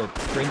rule or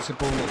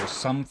principle or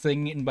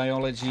something in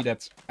biology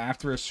that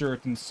after a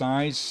certain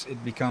size,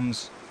 it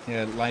becomes...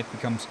 life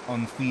becomes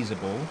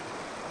unfeasible.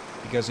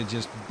 Because it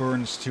just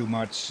burns too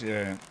much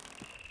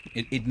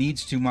It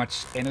needs too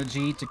much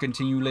energy to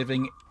continue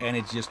living, and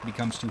it just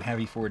becomes too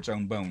heavy for its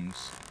own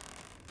bones.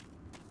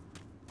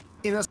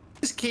 In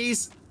this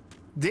case,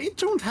 they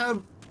don't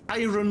have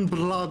iron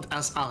blood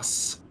as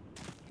us.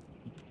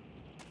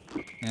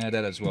 Yeah,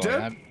 that as well.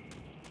 Yeah.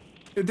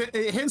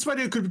 Hence why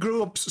they could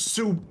grow up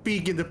so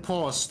big in the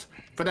past.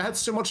 But they had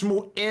so much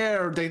more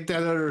air that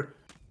are...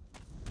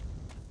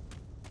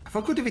 I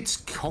forgot if it's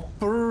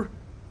copper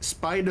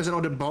spiders and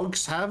other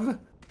bugs have.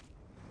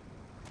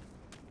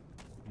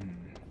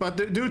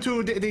 But due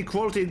to the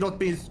quality not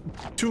being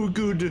too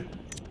good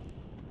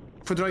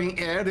for drawing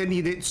air, they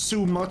needed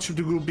so much to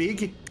grow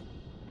big.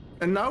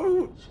 And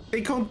now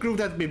they can't grow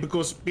that big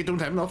because we don't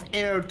have enough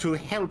air to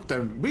help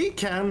them. We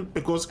can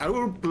because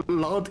our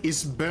blood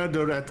is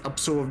better at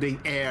absorbing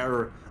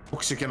air,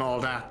 oxygen,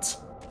 all that.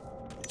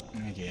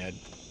 Yeah.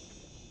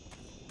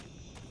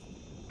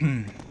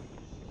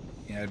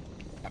 Yeah.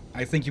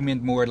 I think you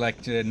meant more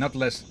like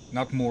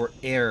not more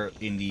air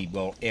in the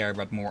air,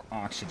 but more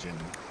oxygen.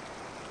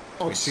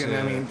 Oxygen, Which,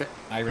 I mean,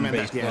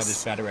 iron-based blood yes.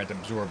 is better at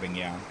absorbing.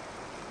 Yeah.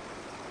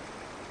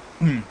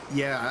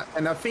 Yeah,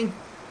 and I think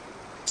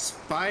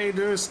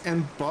spiders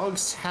and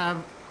bugs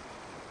have.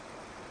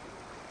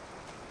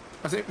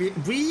 I think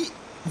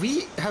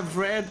we have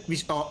red,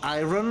 which are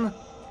iron,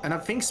 and I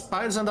think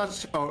spiders and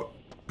that are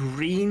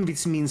green,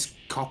 which means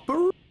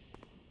copper.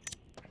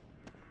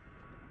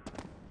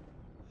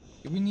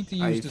 Do we need to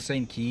use the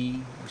same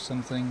key or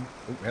something?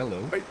 Oh,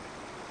 hello.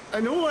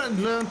 I know I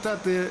learned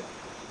that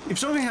if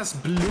something has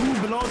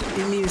blue blood,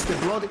 it means the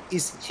blood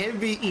is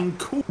heavy in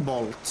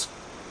cobalt.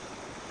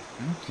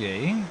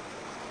 Okay.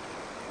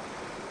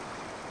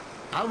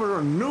 However, I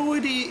have no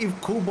idea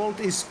if cobalt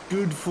is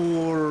good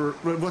for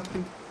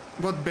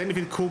what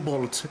benefit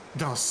cobalt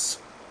does.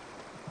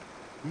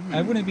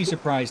 I wouldn't be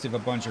surprised if a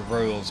bunch of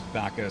royals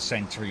back a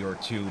century or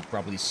two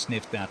probably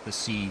sniffed at the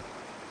sea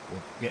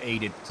or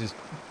ate it just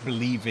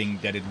believing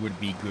that it would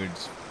be good.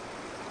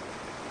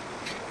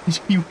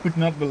 You would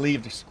not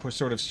believe the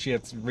sort of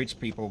shit rich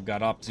people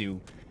got up to,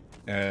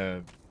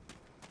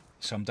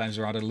 sometimes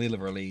rather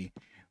literally,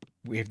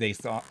 if they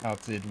thought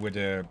it would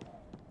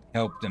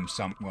help them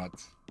somewhat.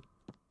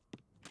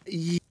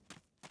 Yeah,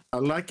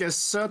 like a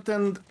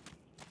certain,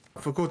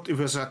 I forgot if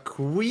it was a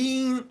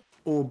queen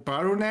or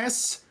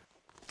baroness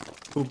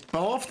who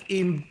bathed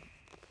in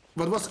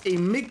what was a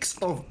mix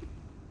of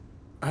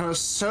her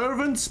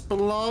servant's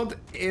blood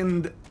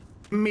and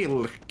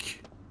milk.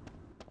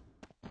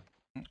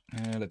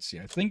 Let's see.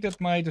 I think that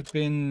might have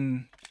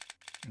been.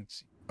 Let's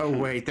see. Oh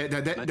wait, That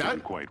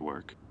didn't quite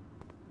work.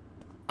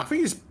 I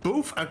think it's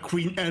both a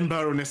queen and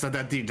baroness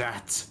that did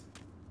that.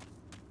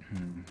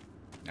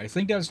 I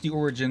think that's the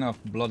origin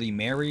of Bloody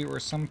Mary or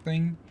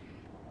something.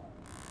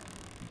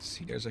 Let's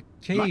see. There's a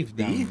cave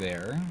down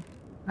there.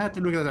 I had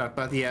to look at that,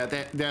 but yeah,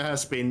 there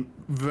has been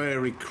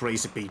very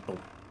crazy people.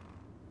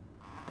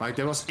 Like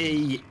there was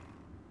I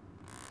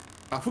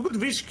forgot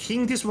which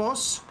king this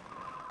was,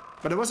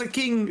 but there was a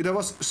king that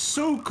was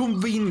so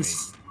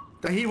convinced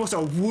that he was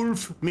a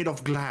wolf made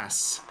of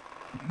glass.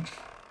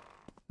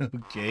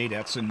 Okay,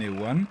 that's a new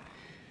one.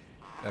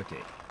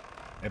 Okay.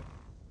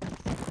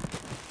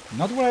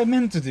 Not what I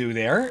meant to do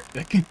there.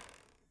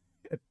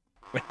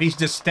 He's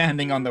just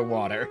standing on the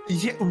water.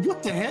 Yeah,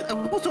 what the hell?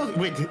 What was,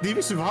 wait, did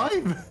we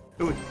survive?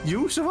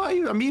 You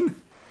survived? I mean...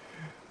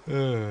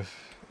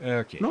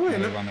 Okay, no,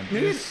 another one of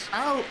this.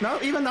 Now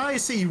even I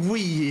see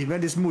we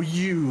when it's more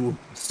you.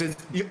 So,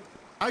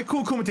 I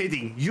call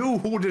commentating. You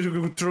hold the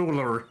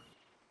controller.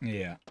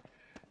 Yeah.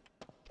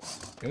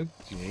 Okay,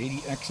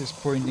 the X is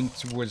pointing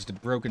towards the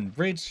broken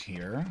bridge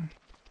here.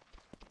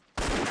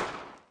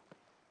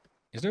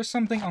 Is there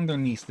something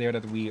underneath there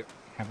that we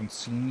haven't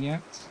seen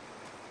yet?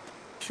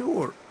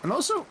 Sure. And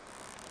also,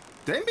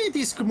 they made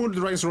these commodity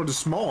dragons rather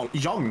small,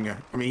 young.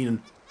 I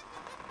mean,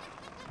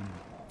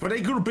 but they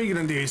grew bigger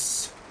than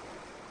this.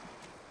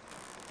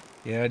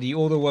 Yeah, the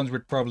older ones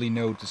would probably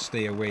know to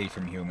stay away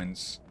from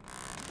humans.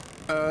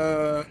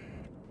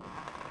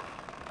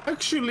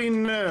 Actually,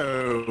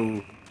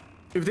 no.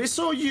 If they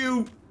saw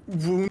you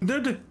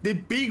wounded, the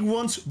big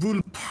ones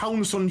will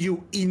pounce on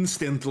you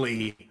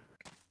instantly.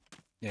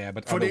 Yeah,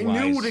 but For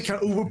otherwise... they know they can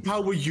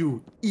overpower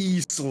you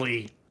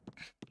easily.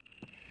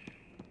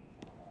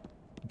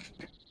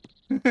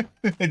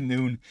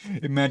 Noon,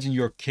 imagine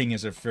your king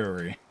is a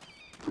furry.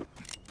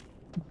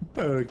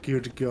 Oh,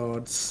 good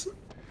gods.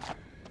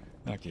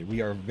 Okay,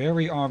 we are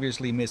very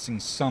obviously missing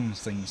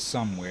something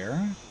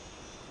somewhere.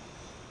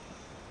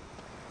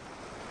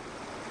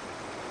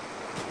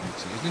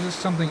 Let's see, is there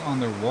something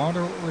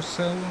underwater or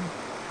so?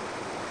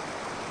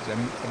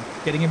 I'm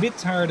getting a bit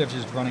tired of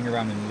just running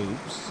around in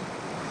loops.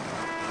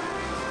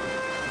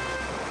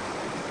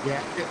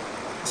 Yeah,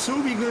 so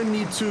we're gonna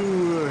need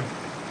to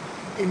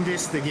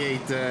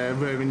investigate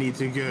where we need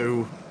to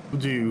go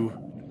do.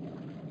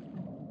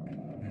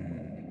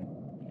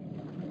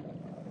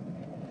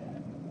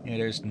 Yeah,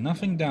 there's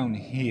nothing down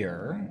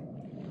here.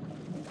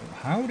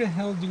 How the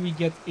hell do we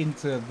get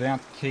into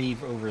that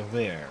cave over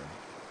there?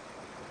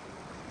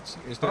 Let's see,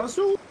 is there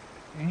Also,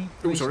 any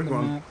place sorry, on the go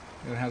on. map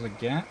that has a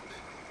gap?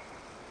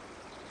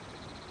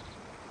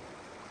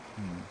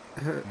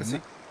 Let's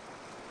see.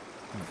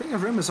 I think I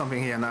remember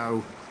something here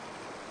now.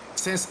 It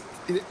says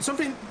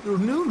something.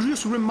 No,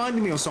 just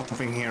reminded me of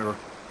something here.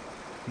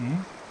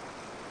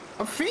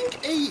 I think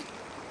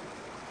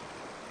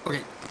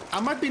Okay, I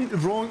might be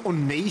wrong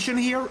on nation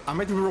here. I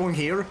might be wrong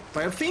here,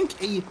 but I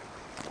think a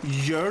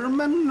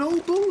German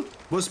noble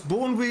was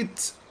born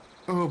with.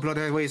 Oh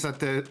bloody! What is that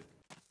the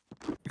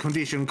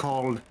condition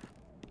called?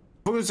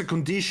 What is a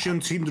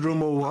condition,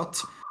 syndrome, or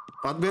what?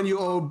 But when you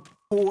are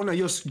born, I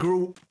just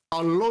grow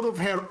a lot of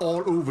hair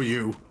all over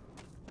you.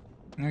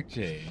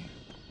 Okay.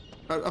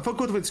 I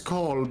forgot what it's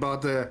called,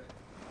 but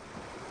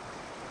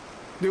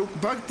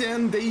back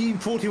then they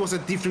thought he was a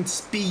different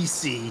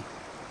species.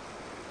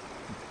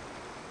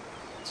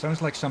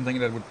 Sounds like something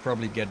that would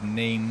probably get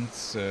named,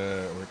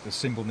 or the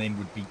simple name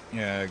would be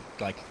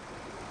like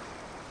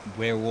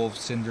werewolf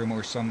syndrome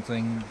or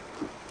something.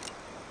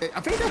 I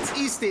think that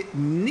is the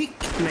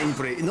nickname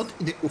for it, not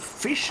the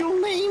official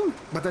name,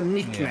 but a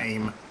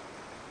nickname. Yeah.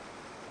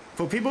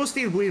 For people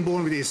still being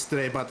born with this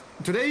today, but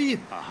today,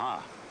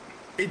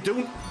 they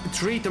don't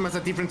treat them as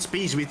a different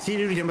species, we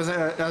treat them as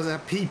a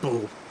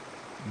people.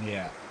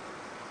 Yeah.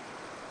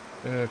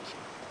 And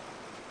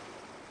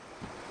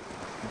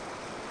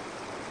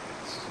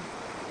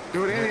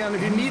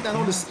if you meet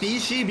another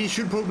species, we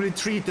should probably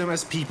treat them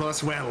as people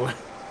as well.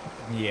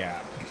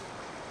 Yeah.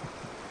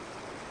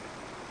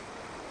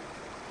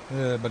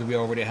 But we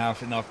already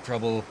have enough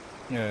trouble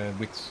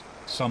with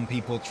some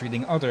people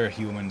treating other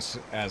humans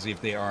as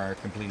if they are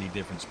completely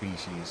different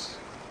species.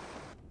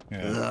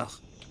 Ugh.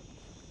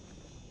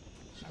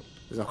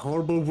 It's a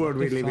horrible world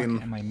we live in.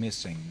 What am I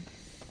missing?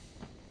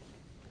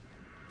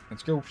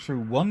 Let's go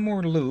through one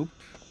more loop,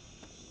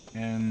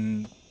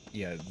 and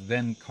yeah,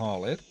 then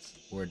call it,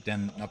 or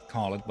then not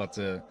call it, but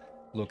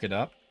look it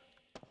up.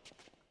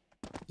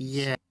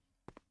 Yeah.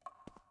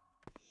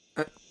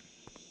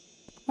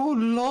 Oh,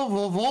 love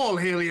of all,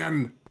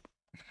 Hillyan!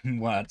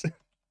 What?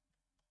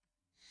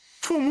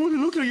 From what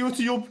look like you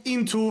to jump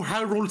into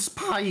Harold's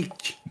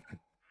Pike.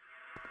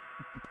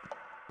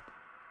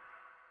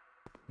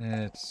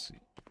 Let's see.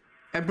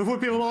 And before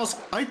people ask,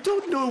 I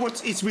don't know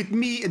what is with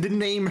me and the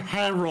name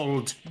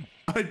Harold.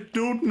 I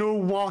don't know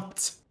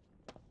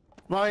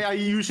why I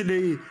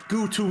usually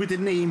go to with the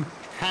name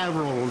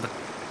Harold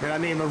when I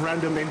name a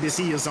random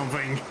NPC or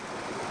something.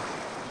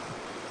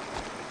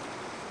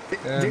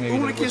 Maybe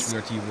that was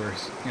what you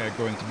were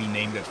going to be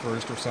named at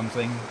first or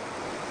something.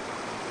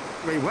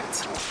 Wait,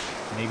 what?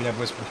 Maybe that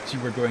was what you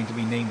were going to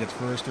be named at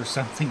first or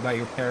something by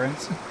your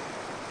parents.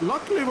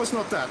 Luckily it was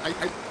not that. I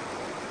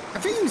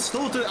think it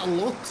started a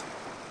lot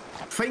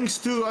thanks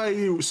to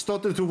I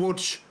started to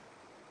watch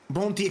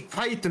Monty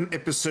Python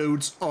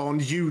episodes on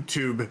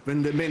YouTube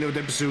when many of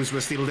the episodes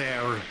were still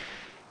there.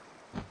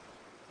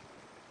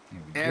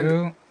 There we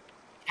go.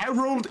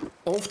 Harold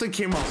often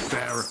came up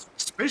there,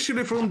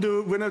 especially from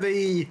when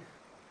they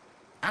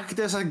act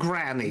as a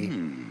granny.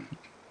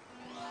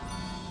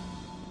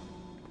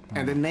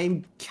 And the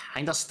name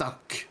kinda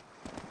stuck.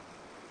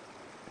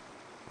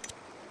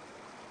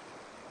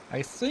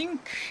 I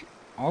think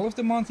all of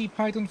the Monty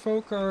Python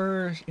folk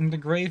are in the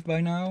grave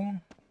by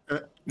now.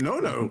 No.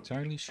 Not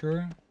entirely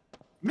sure.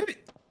 Maybe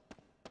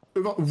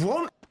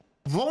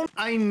one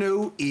I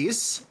know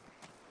is,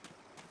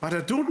 but I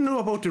don't know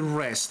about the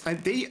rest.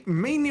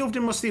 Many of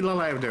them are still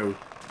alive though.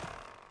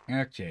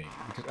 Okay,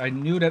 because I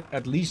knew that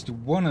at least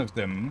one of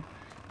them,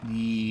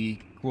 the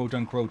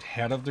quote-unquote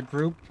head of the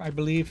group, I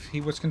believe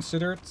he was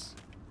considered.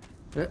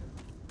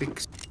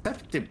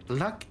 Except the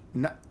Black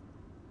Knight.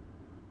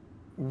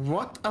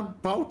 What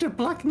about the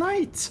Black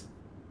Knight?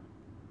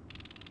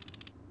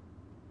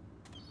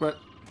 But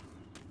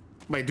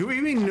wait, do we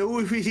even know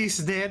if he's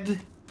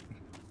dead?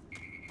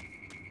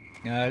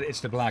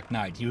 It's the Black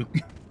Knight.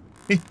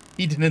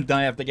 He didn't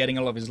die after getting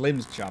all of his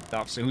limbs chopped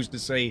off, so who's to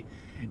say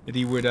that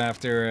he would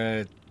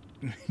after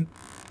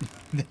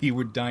that he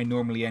would die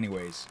normally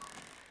anyways?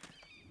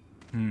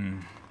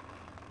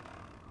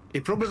 He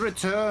probably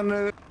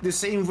return the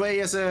same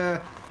way as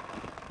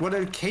what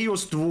the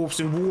Chaos Dwarfs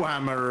in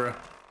Warhammer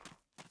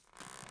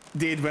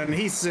did when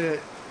his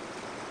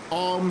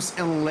arms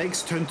and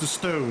legs turned to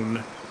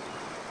stone.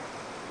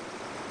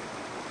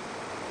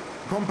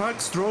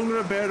 Compact,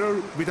 stronger,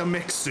 better with a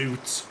mech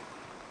suit.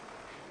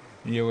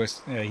 Here I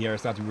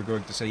thought you were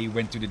going to say he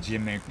went to the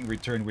gym and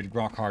returned with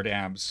rock hard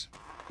abs.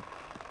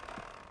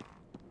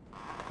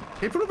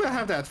 He probably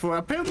have that for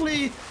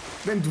apparently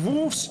when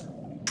dwarves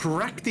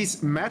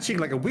practice magic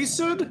like a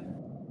wizard,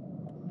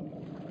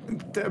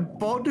 the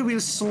body will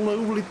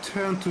slowly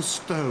turn to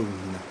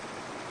stone.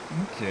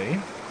 Okay.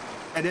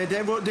 And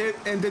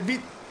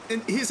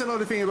here's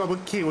another thing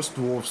about Chaos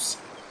Dwarfs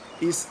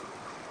is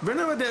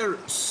whenever their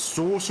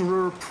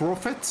sorcerer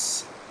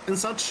prophets and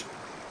such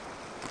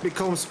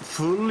becomes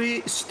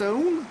fully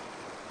stone,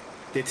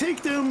 they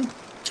take them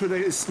to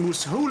the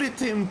most holy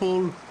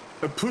temple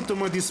and put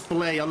them on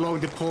display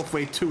along the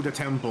pathway to the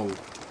temple.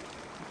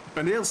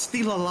 And they're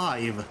still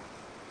alive.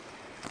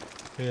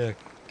 Yeah,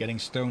 getting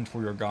stoned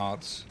for your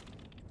gods.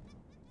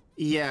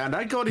 Yeah,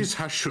 that god is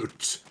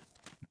Hashut.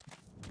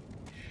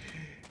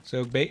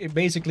 So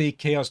basically,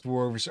 Chaos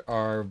Dwarves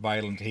are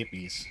violent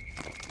hippies.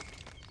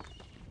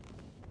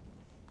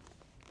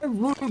 I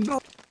would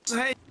not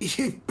say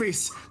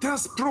hippies.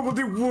 That's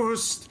probably the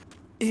worst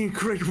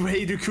incorrect way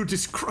you could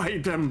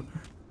describe them.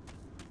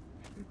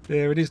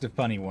 There it is, the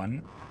funny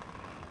one.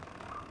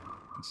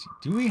 Let's see.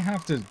 Do we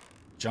have to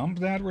jump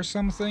that or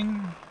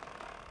something?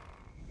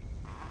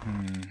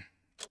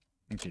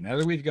 Okay, now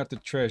that we've got the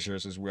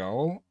treasures as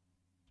well.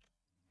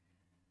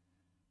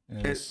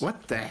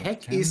 What the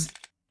heck is...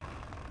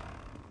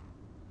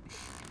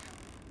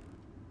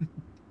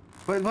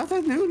 But what I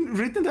do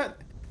written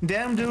that...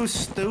 Damn those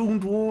stone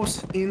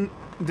dwarves in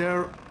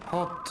their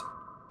hot...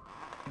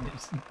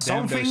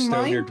 Damn those something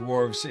stoner mine?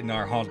 dwarves in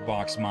our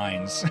hotbox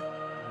mines.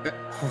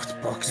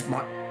 Hotbox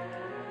mine...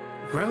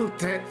 Well,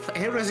 the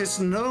area is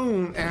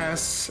known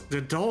as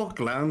the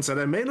Darklands,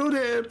 and many of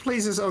the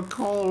places are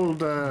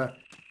called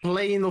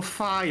Plane of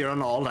Fire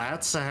and all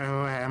that, so,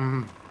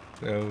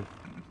 So,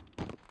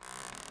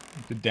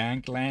 the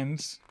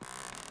Danklands.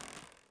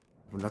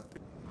 Not...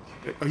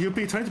 Are you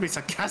being trying to be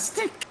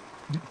sarcastic?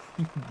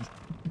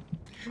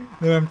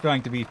 No, I'm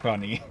trying to be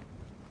funny.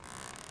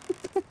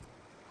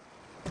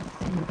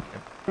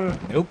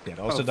 Nope, that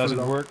also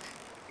doesn't work.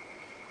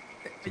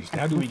 Jeez,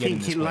 how do we get in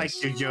this he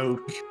place? liked your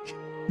joke.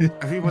 I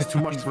think it was too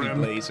much for him.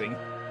 Blazing.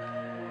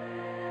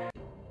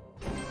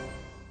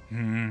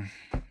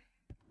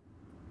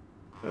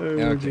 Oh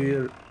Okay.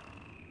 dear.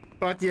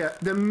 But yeah,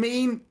 the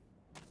main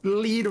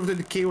lead of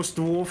the Chaos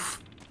Dwarf,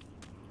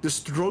 the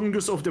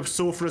strongest of the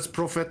Sorcerer's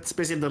Prophet,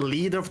 especially the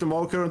leader of them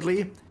all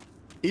currently,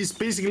 is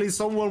basically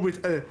someone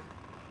with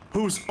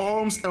whose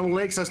arms and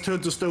legs has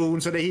turned to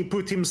stone, so that he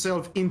put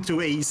himself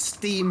into a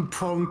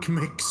steampunk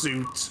mech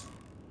suit.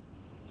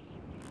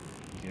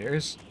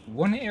 There's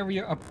one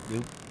area up.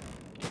 Oop.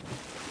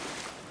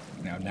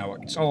 Now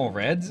it's all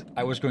red.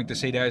 I was going to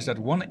say there's that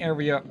one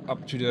area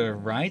up to the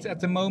right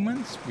at the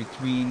moment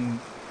between.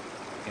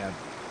 Yeah.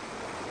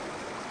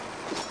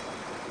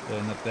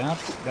 Not that.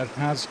 That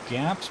has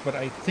gaps, but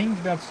I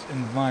think that's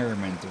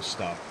environmental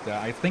stuff.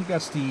 I think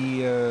that's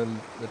the.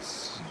 Let's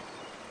see.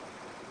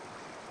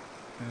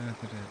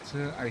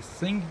 I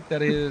think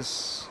that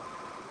is.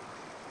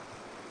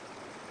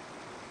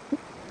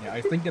 Yeah,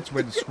 I think that's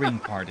where the screen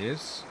part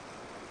is.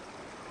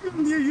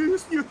 You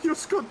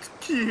just got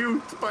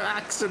cute by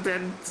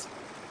accident.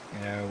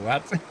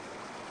 What?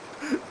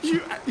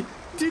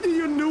 Didn't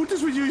you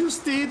notice what you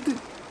just did?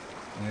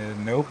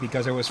 Nope,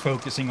 because I was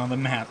focusing on the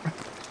map.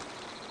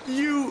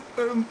 You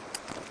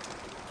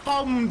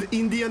hummed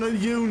Indiana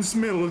Jones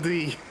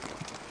melody.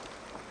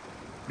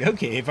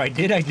 Okay, if I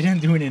did, I didn't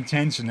do it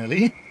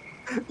intentionally.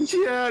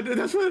 Yeah,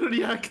 that's why I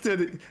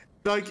reacted.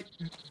 Like,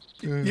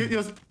 you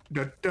just...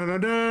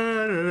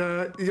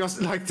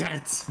 just like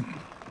that.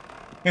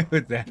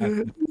 With that.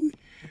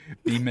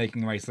 Be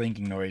making my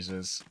thinking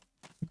noises.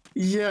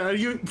 Yeah,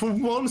 you for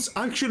once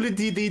actually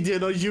did the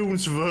Indiana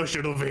Jones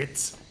version of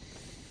it.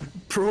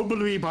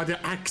 Probably by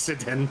the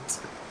accident.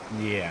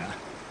 Yeah.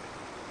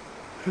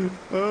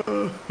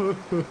 Oh,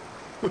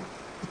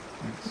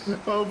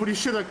 but you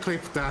should have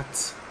clipped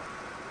that.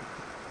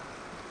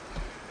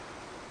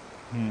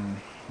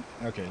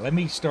 Okay, let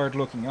me start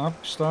looking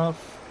up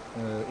stuff.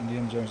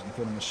 Indiana Jones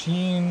Infernal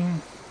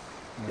Machine.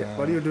 Yeah,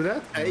 why do you do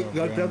that? I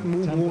got that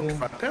move Temple.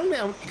 walk. Apparently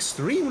I'm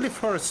extremely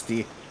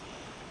thirsty.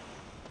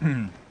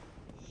 Do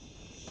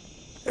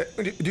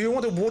you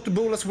want a water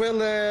bowl as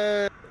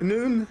well,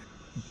 Noon?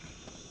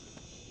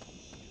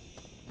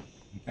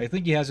 I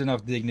think he has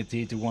enough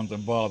dignity to want a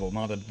bottle,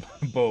 not a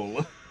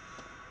bowl.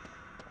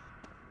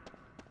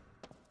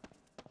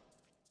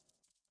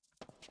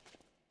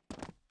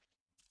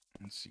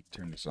 Let's see,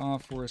 turn this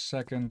off for a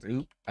second.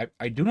 Oop.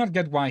 I do not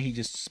get why he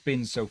just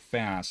spins so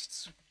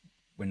fast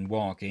when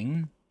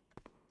walking.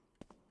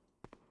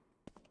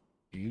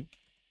 Oop.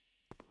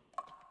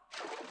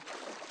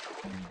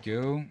 There we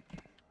go.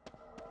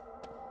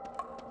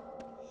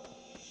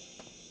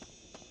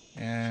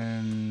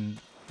 And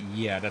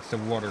yeah, that's the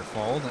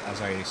waterfall,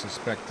 as I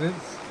suspected.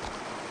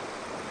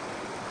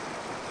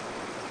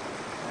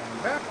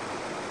 And back.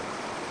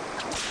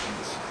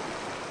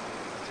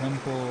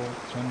 Temple.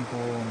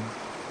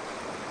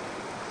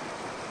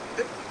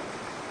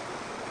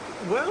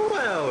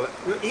 Well.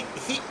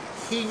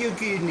 Here you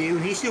go, Noon.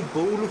 Here's your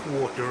bowl of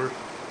water.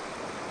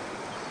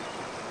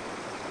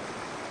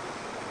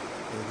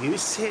 You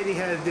said he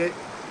had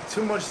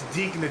too much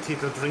dignity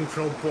to drink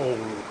from a bowl.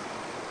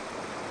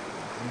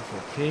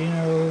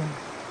 Volcano.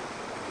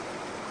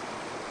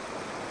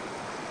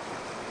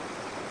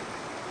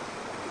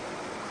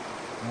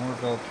 More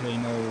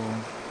volcano.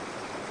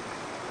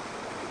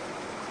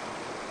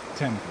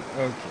 Temple.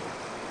 Okay.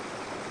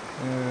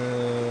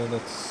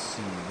 Let's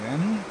see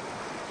then.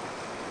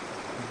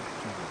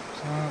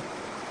 Top.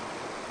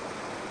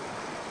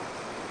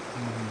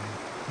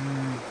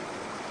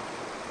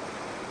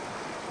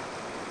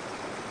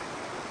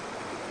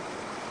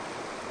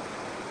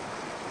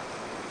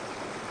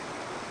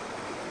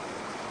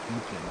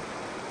 Okay.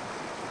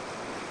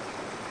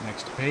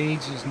 Next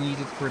page is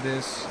needed for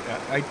this.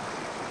 I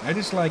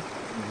just like...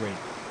 Wait.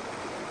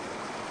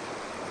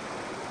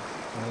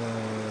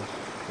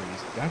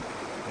 Wait, that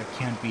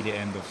can't be the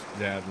end of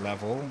that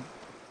level.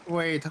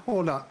 Wait,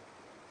 hold on.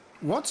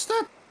 What's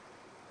that?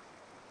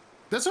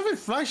 There's something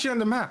flashy on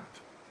the map.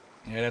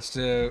 Yeah, that's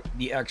the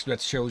X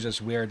that shows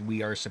us where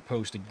we are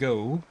supposed to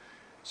go,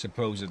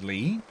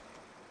 supposedly.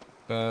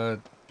 But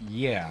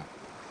yeah.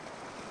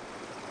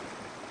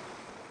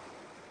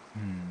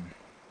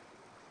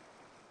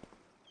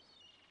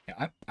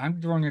 Yeah, I'm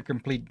drawing a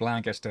complete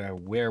blank as to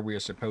where we're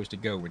supposed to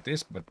go with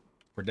this, but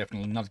we're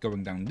definitely not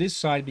going down this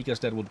side because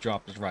that will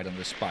drop us right on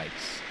the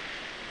spikes.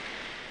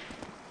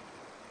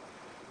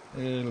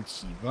 Let's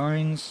see,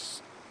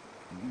 vines.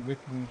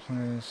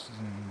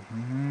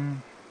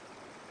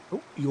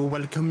 Oh, you're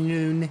welcome,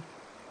 Noon.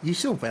 You're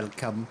so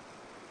welcome.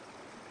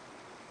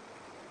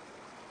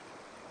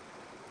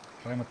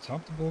 Climb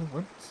atop the board.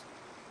 What?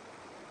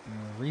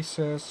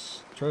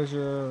 Recess,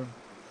 treasure,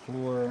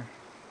 floor.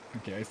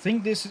 Okay, I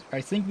think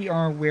we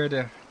are where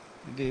it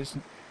is.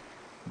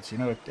 Let's see,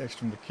 another text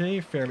from the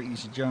cave. Fairly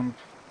easy jump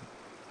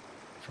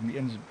from the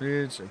end of the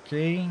bridge.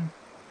 Okay.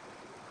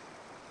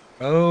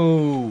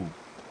 Oh.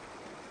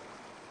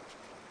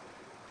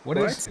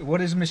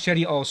 What is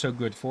machete also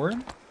good for?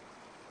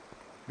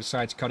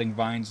 Besides cutting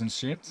vines and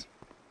shit?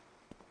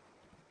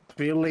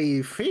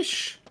 Really,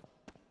 fish?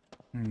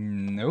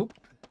 Nope.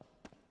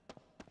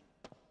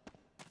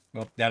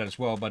 Well, that as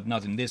well, but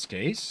not in this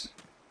case.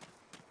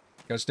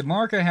 Because the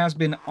marker has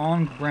been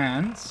on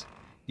brand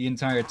the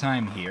entire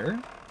time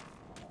here.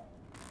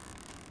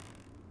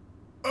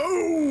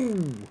 Oh!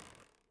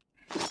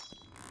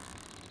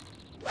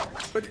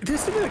 But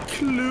there's still a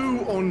clue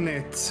on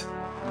it.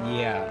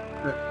 Yeah.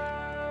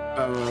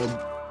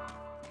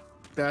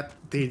 That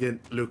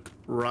didn't look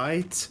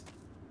right.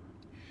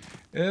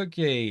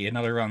 Okay,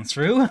 another run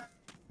through.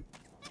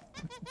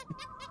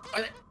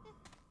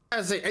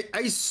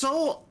 I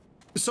saw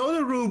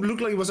the rope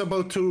look like it was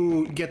about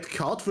to get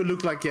cut. It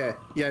looked like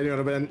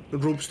when the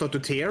rope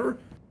started to tear.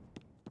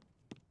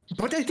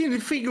 But I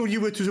didn't figure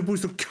you were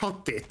supposed to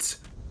cut it.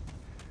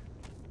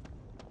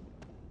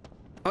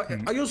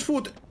 I just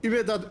thought you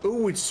meant that,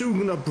 oh, it's soon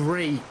gonna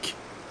break.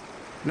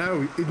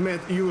 No, it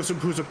meant you were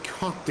supposed to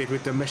cut it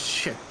with the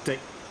machete.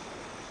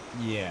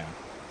 Yeah.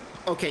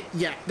 Okay,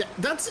 yeah,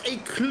 that's a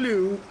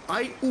clue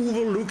I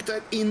overlooked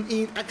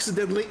and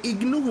accidentally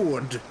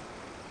ignored.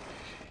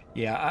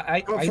 Yeah,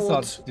 I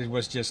thought it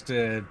was just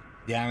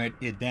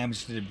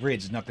damage to the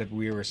bridge, not that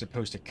we were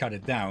supposed to cut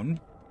it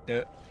down.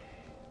 That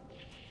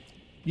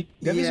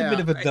is a bit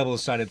of a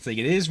double-sided thing.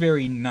 It is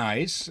very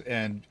nice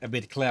and a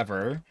bit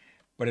clever,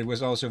 but it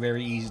was also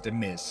very easy to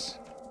miss.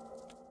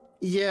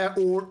 Yeah,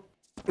 or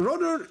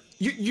rather,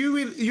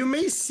 you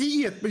may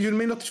see it, but you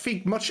may not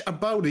think much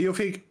about it. You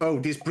think, oh,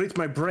 this bridge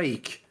might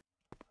break.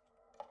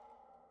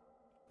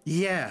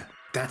 Yeah,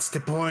 that's the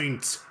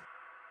point.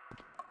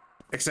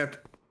 Except,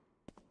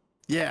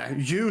 yeah,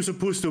 you're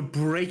supposed to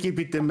break it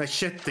with the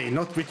machete,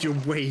 not with your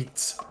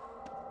weight.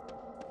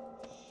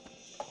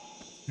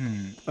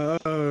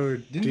 Oh,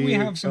 Didn't we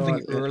have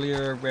something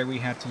earlier where we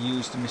had to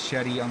use the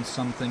machete on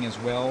something as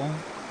well?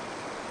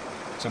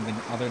 Something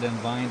other than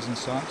vines and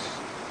such?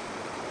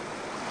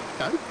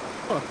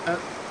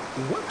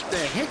 What the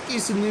heck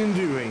is Noon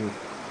doing?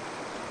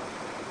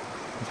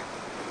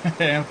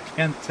 I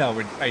can't tell.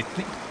 I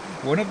think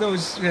one of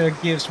those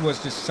gifts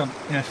was just some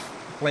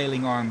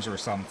flailing arms or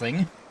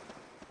something.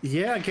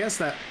 Yeah, I guess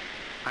that.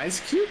 Ice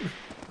cube?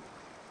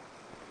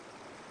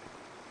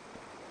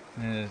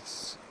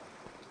 Let's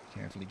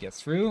carefully get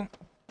through.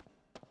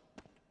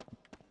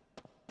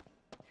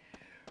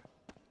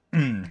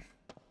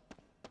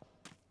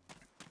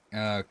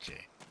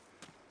 Okay.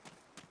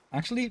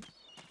 Actually,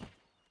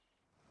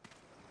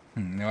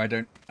 no, I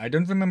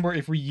don't remember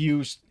if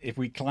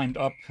we climbed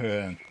up.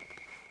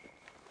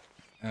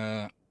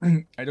 I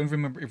don't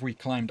remember if we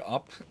climbed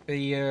up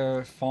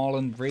a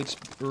fallen bridge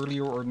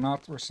earlier or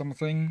not, or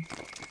something.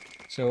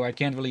 So I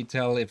can't really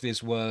tell if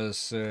this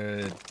was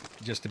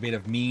just a bit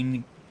of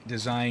mean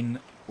design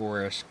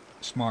or a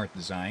smart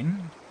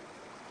design.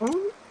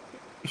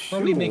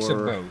 Probably a mix of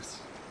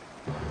both.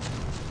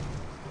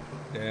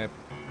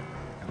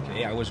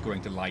 Okay, I was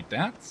going to light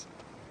that.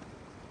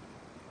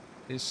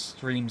 This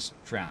stream's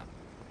trap.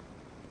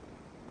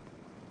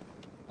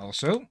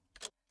 Also,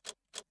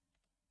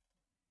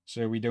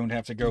 so we don't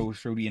have to go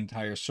through the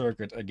entire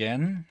circuit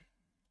again.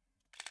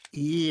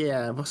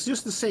 Yeah, I was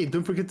just to say,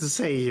 don't forget to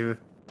save.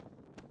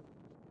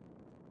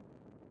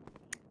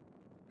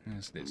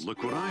 What's this?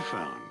 Look what I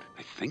found.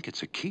 I think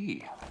it's a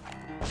key.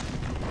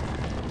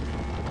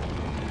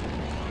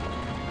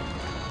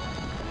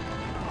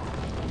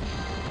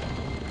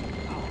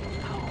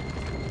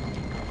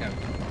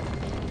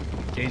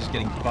 Jay's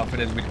getting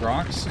buffeted with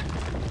rocks.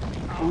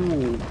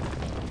 Ooh.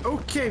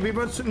 Okay, we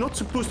were not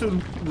supposed to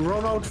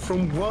run out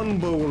from one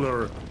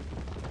boulder.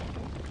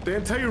 The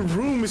entire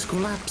room is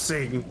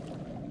collapsing.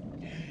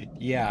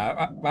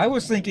 Yeah, I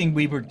was thinking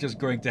we were just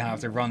going to have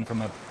to run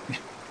from a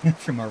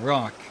from a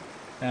rock.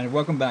 And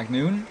welcome back,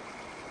 Noon.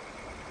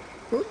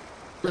 Oh,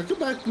 welcome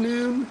back,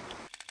 Noon.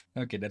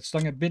 Okay, that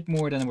stung a bit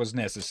more than was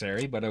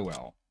necessary, but oh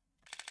well.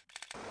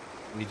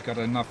 We've got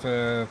enough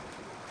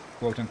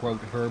quote-unquote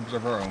herbs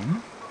of our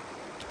own.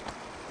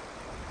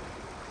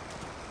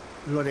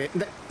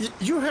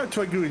 You have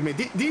to agree with me.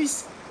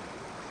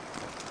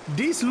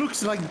 These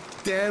looks like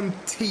damn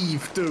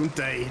teeth, don't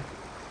they?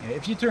 Yeah,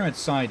 if you turn it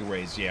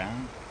sideways, yeah.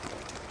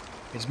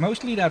 It's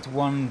mostly that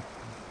one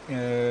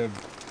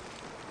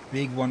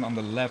big one on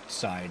the left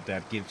side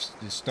that gives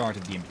the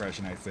started the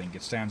impression, I think.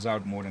 It stands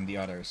out more than the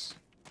others.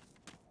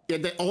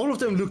 Yeah, all of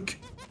them look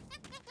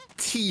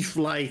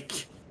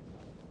teeth-like.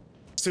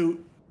 So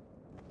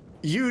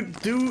you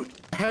do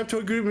have to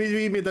agree with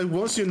me that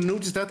once you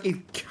notice that,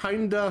 it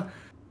kinda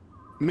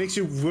makes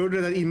you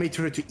worried that it may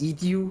try to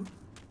eat you.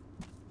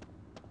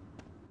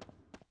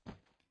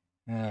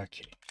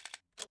 Okay.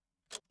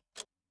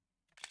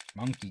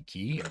 Monkey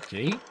key,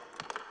 okay.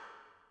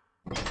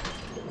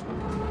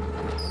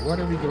 What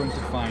are we going to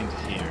find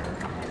here?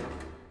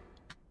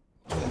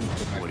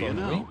 What do you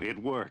know?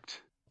 It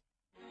worked.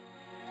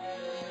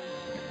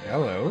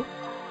 Hello.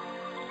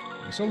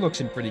 This all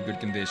looks in pretty good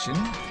condition.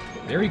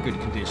 Very good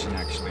condition,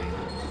 actually.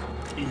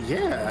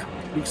 Yeah,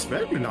 looks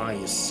very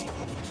nice.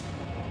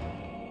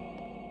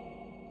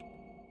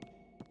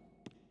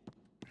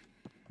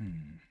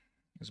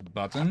 There's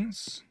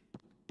buttons.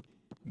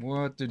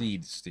 What do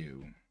these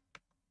do?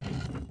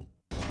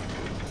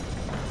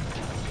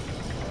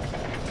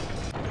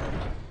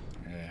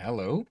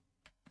 Hello.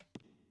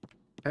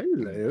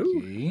 Hello.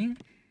 Okay.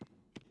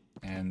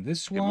 And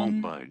this It one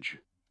won't budge.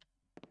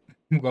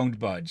 won't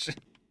budge.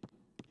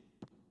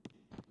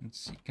 Let's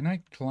see. Can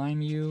I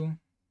climb you?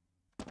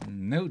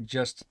 No,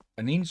 just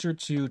an inch or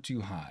two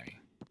too high.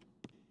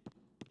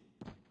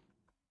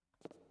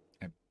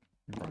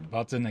 Wrong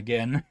button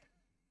again.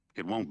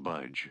 It won't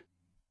budge.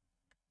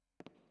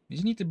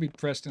 These need to be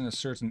pressed in a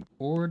certain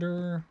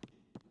order.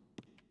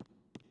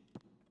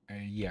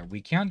 Yeah,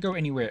 we can't go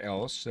anywhere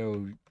else,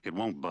 so... It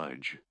won't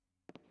budge.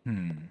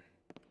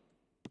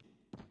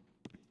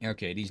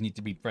 Okay, these need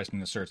to be pressed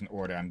in a certain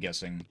order, I'm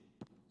guessing.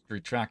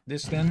 Retract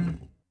this,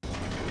 then.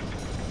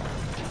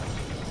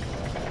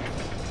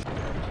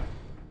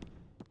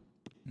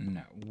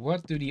 Now,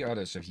 what do the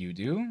others of you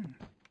do?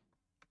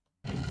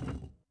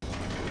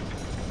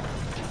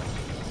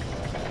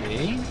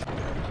 Okay.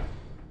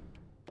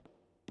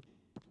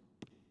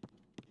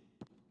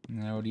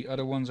 No, the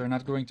other ones are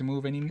not going to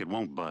move anymore. It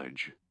won't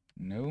budge.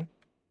 No.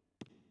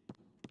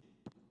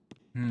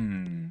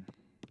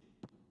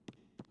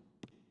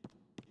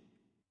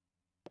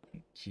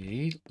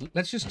 Okay,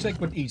 let's just check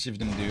what each of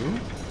them do.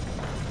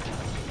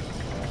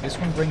 This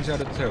one brings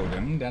out a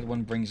totem. That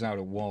one brings out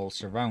a wall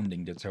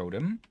surrounding the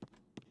totem.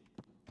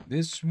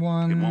 This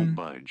one... It won't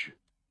budge.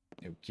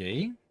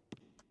 Okay.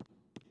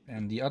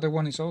 And the other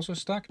one is also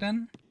stuck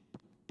then?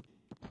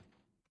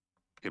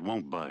 It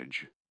won't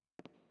budge.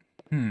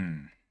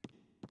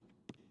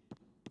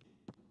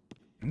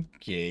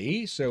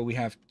 Okay, so we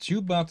have two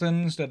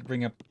buttons that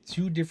bring up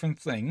two different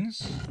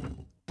things.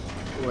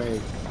 Wait,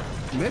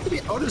 maybe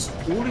the others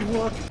only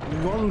work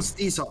once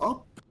these are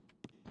up?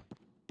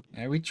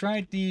 We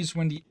tried these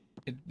when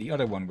the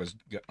other one was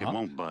up. It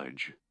won't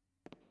budge.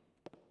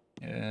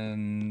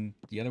 And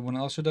the other one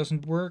also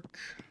doesn't work,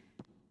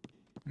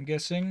 I'm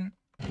guessing.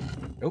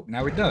 Oh,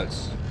 now it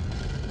does.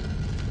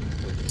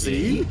 Okay.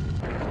 See?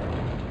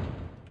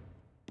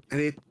 And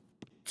it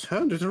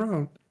turned it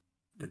around.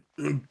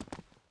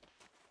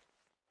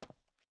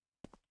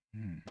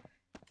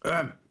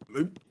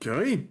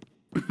 Okay.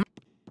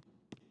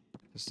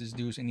 Does this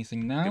do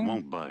anything now? It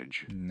won't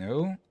budge.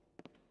 No.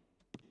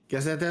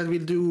 Guess that will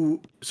do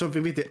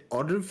something with the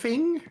other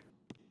thing?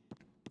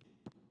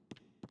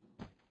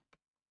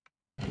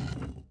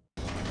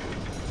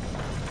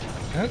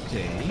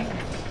 Okay.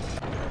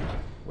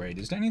 Wait,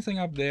 is there anything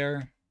up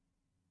there?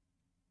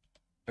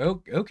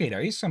 Oh, okay,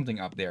 there is something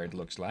up there, it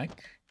looks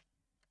like.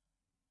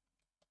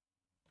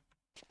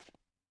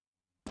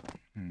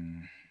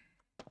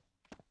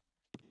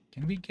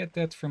 Can we get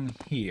that from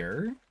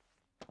here?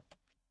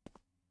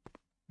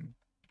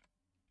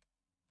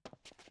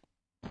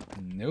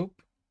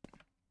 Nope.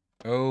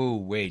 Oh,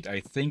 wait,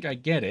 I think I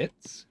get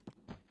it.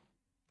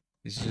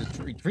 This is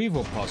a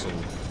retrieval puzzle.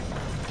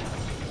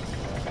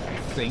 I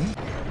think.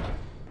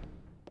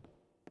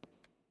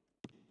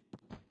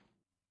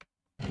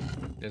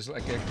 There's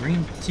like a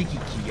green tiki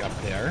key up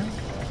there.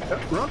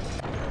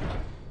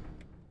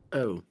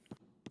 Oh.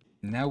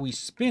 Now we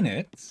spin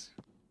it.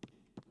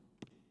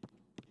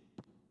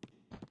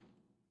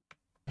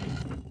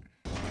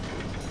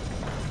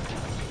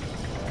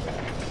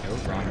 Oh,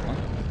 wrong one.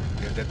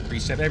 We have that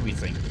reset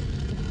everything.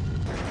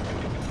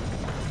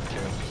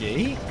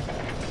 Okay.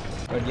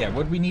 But yeah,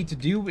 what we need to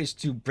do is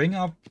to bring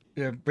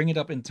it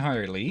up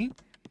entirely.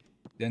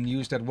 Then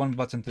use that one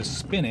button to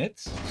spin it,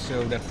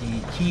 so that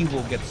the key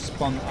will get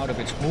spun out of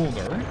its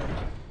holder.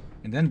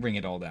 And then bring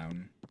it all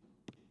down.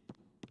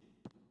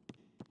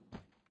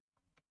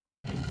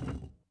 There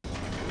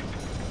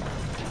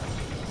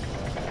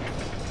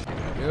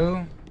we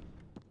go.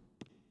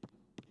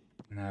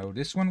 Now,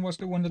 this one was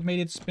the one that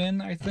made it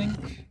spin, I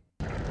think.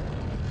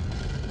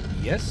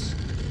 Yes.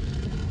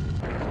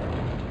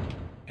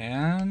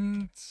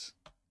 And...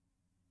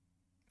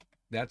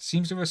 That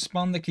seems to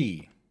respond the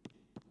key.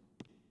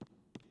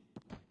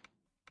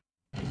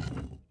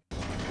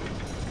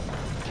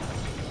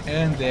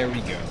 And there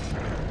we go.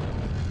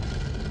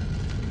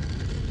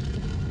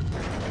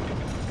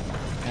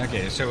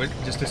 Okay, so it's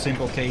just a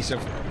simple case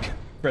of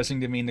pressing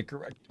them in the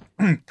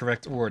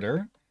correct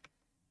order.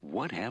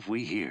 What have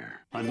we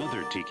here?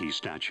 Another tiki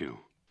statue,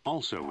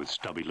 also with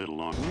stubby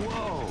little arms.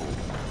 Whoa!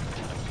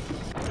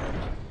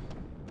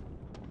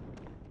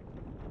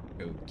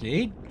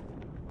 Okay.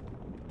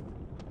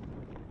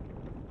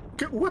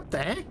 What the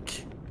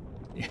heck?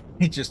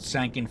 It just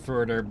sank in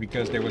further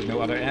because there was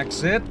no other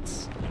exit.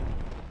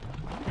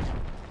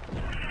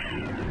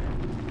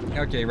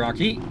 Okay,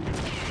 Rocky.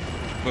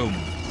 Boom.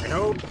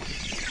 Hello.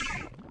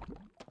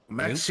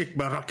 Magic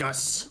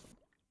maracas.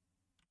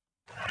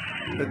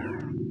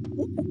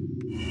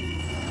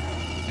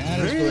 That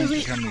is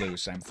going to come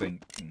loose, I'm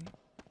thinking.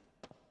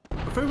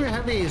 Very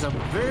heavy is a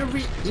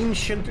very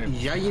ancient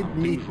giant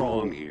Something's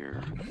wrong meatball.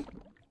 here.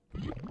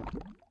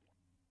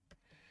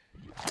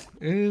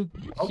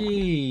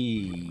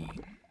 Okay.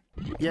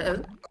 Yeah.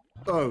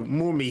 Oh,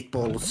 more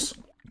meatballs.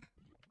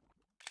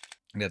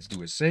 Let's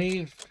do a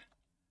save.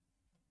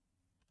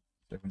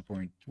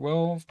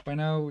 7.12 by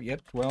now.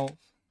 Yep, 12.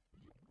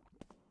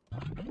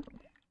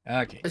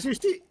 Okay. As you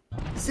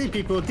see,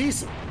 people,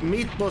 these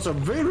meatballs are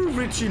very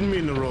rich in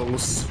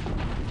minerals.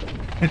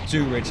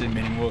 Too rich in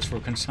minerals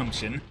for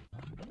consumption.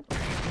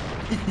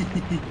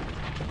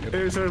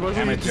 Sorry, what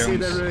Damn did it, you see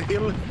Jones. there,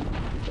 Hill?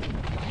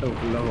 Oh,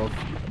 love.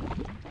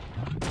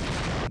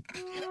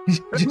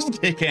 Just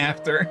take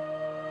after.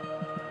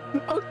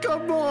 Oh,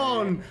 come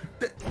on!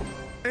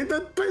 And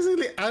that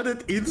basically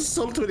added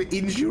insult to the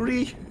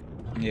injury.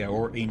 Yeah,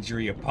 or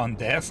injury upon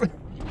death.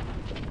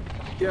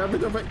 Yeah, a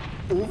bit of an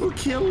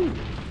overkill.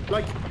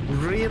 Like,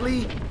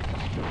 really?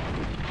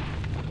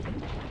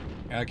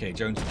 Okay,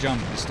 Jones,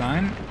 jump this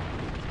time.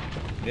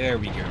 There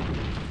we go.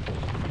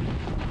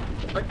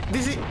 Like,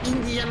 this is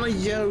Indiana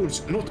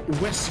Jones, not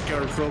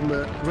Wesker from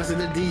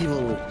Resident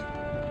Evil.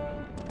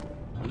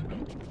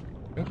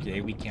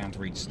 Okay, we can't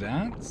reach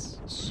that.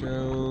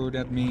 So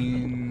that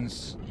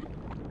means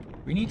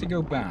we need to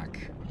go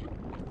back.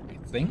 I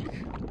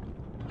think.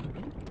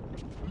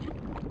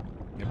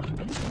 Yep.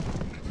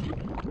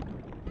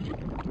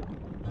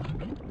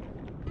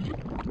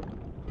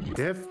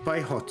 Death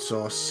by hot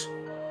sauce.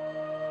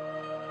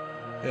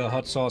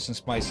 Hot sauce and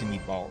spicy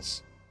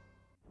meatballs.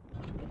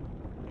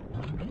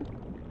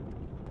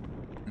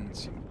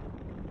 Let's see.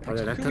 Oh,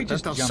 yeah, Could we that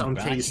just does jump sound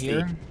back tasty.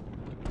 here?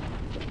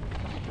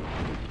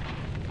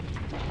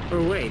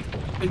 Oh wait,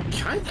 I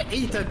kinda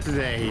ate that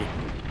today.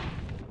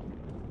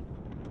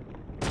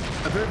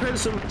 I prepared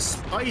some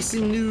spicy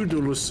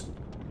noodles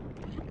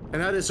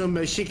and added some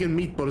chicken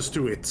meatballs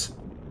to it.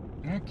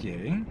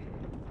 Okay.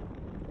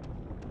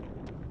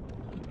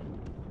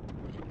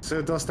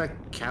 So does that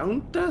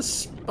count as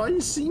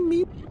spicy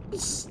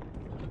meals?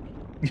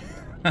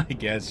 I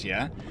guess,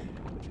 yeah.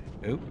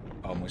 Oh,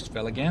 almost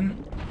fell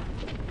again.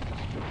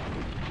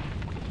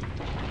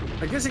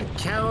 I guess it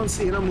counts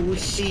in a more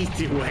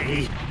cheaty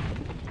way.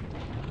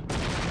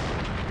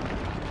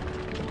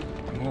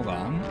 Hold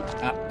on.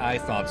 I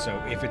thought so.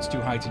 If it's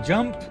too high to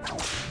jump,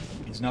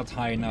 it's not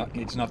high enough.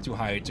 It's not too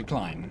high to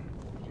climb.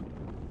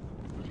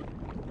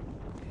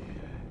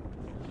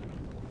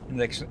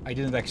 And I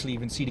didn't actually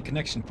even see the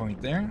connection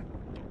point there.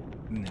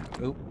 No.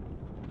 Oh.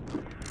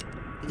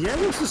 Yeah,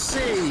 I was to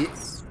say,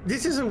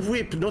 this is a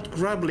whip, not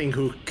grappling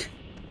hook.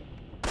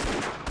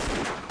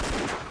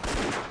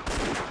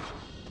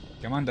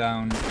 Come on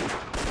down.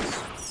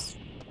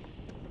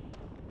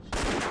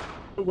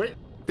 Wait,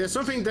 there's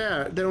something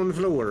there on the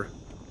floor.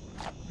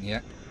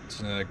 Yeah,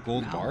 it's a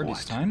gold Now bar this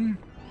what? time.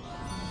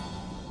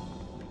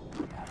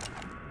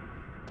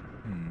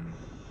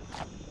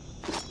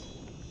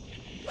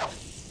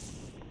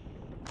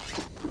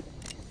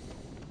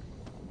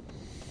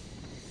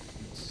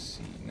 Let's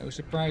see. No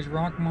surprise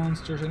rock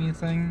monsters,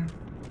 anything?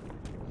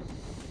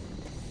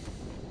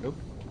 Nope.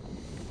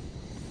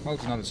 Well,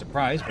 it's not a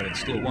surprise, but it's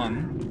still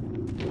one.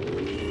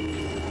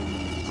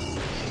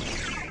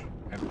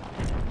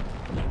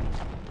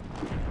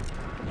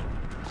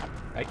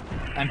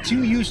 I'm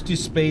too used to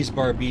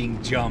spacebar being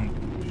jump.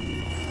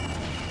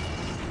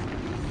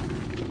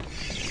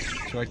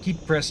 So I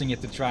keep pressing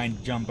it to try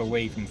and jump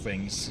away from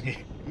things.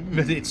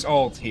 But it's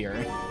alt here.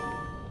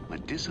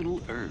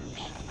 Medicinal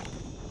herbs.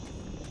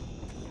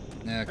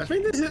 I Okay.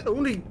 think this is the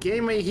only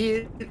game I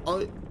hear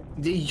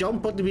the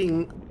jump button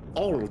being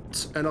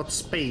alt and not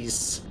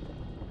space.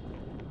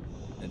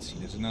 Let's see,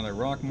 there's another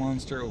rock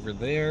monster over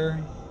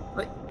there.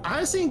 Like,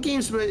 I've seen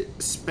games where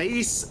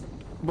space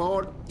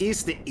bar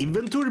is the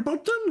inventory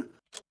button,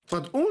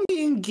 but only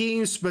in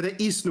games where there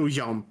is no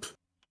jump.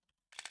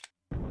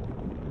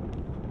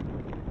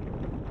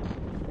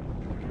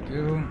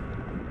 Go.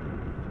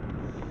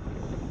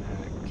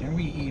 Can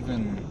we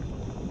even...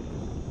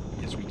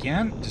 Yes, we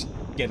can. Just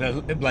get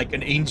like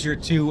an inch or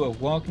two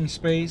of walking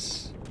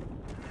space.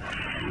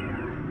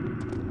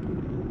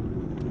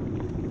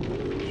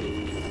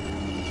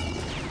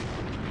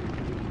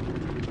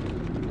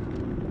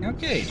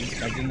 Okay,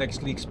 I didn't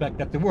actually expect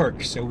that to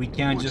work, so we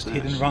can't What's just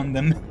hit and this? run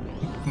them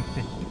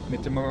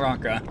with the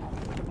maraca.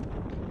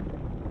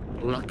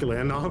 Luckily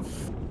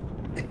enough.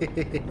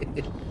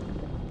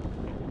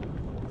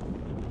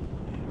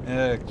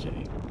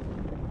 Okay.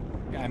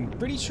 I'm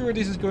pretty sure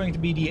this is going to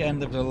be the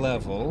end of the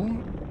level,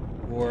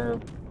 or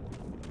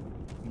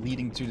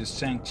leading to the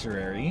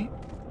sanctuary.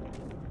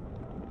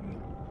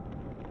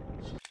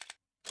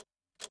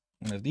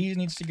 One of these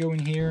needs to go in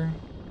here,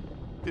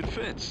 It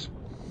fits.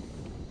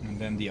 and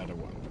then the other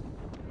one.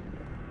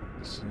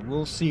 So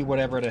we'll see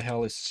whatever the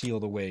hell is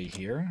sealed away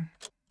here.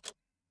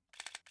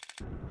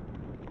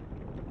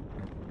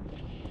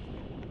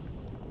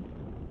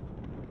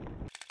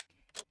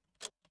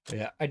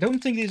 Yeah, I don't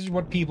think this is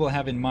what people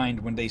have in mind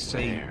when they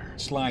say There.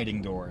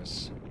 sliding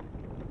doors.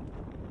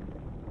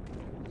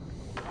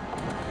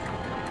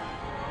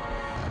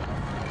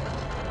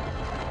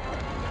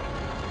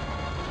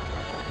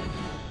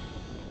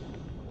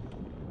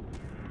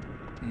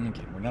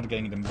 Okay, we're not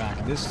getting them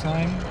back this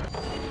time.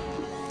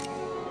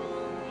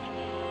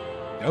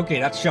 Okay,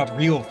 that shot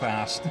real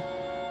fast.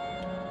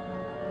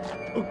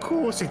 Of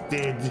course it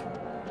did.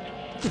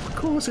 Of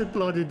course it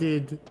bloody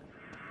did.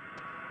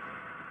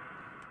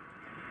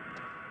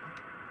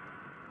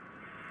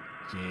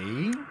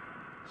 Okay.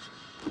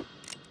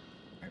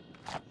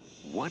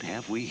 What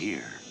have we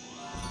here?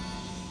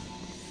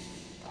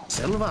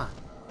 Silva.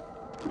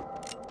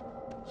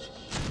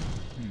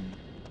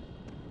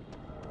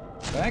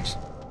 Thanks.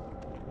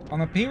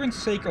 On appearance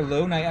sake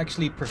alone, I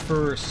actually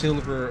prefer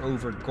silver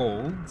over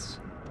gold.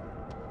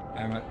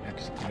 No.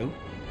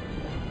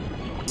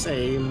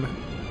 Same.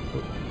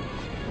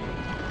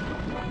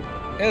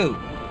 Oh,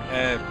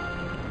 A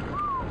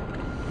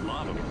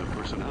lot of the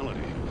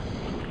personality.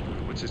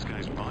 What's this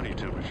guy's body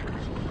temperature?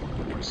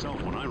 Myself,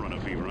 when I run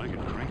a fever, I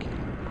get cranky.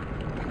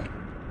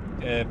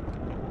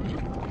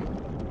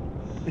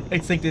 I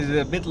think this is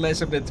a bit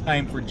less of the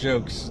time for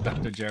jokes,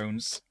 Dr.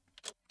 Jones.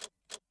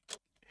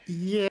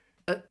 Yeah,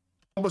 I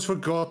almost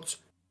forgot.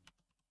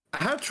 I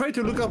have tried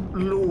to look up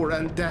lore,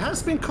 and there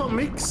has been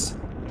comics.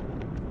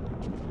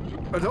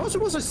 But there also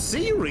was a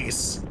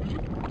series.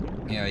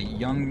 Yeah,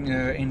 young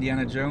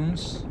Indiana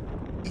Jones.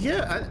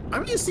 Yeah,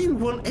 I've just seen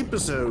one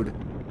episode.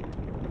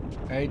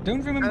 I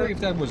don't remember if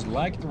that was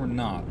liked or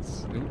not.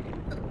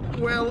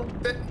 Well,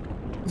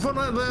 from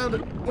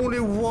that, only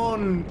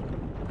one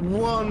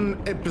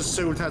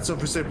episode had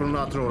some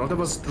supernatural. That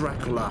was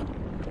Dracula.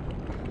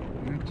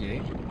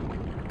 Okay.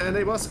 And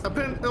it was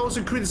apparently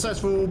also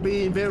criticized for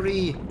being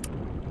very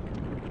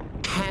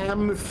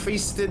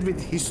ham-fisted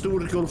with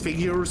historical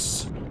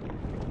figures.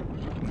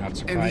 Not And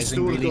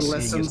surprising, really,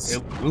 historical seeing as...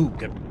 lessons. Oh, ooh,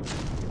 good.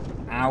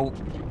 Ow.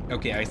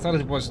 Okay, I thought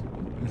it was...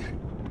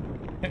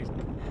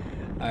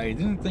 I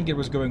didn't think it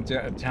was going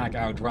to attack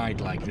outright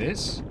like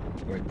this.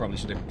 Or I probably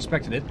should have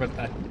expected it, but...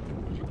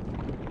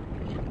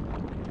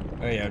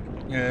 Oh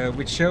yeah,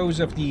 with shows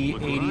of the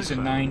Look what I 80s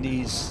and found.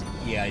 90s,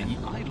 yeah,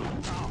 I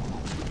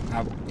don't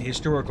know.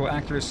 historical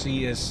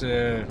accuracy is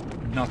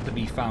not to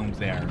be found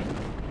there.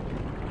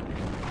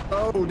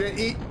 Oh,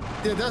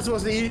 that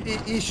was the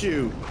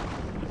issue.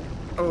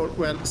 Oh,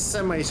 well,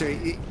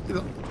 semi-issue.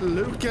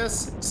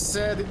 Lucas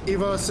said it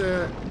was,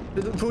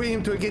 for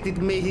him to get it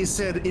made, he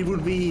said it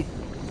would be,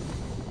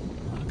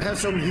 have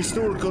some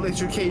historical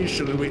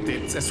education with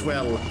it as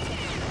well.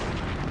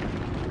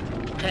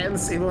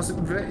 Hence, it was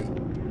very,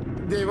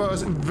 they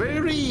was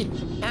very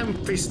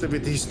ham-fisted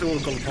with the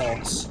historical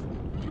parts.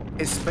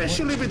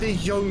 Especially with the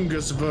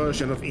youngest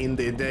version of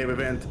Indie, they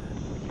went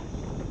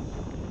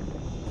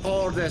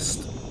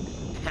hardest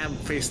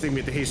ham-fisting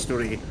with the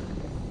history.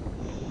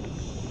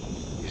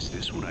 Is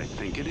this what I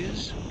think it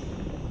is?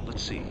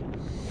 Let's see.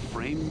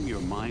 Frame your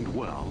mind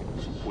well.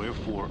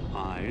 Wherefore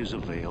eyes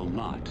avail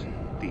not.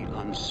 The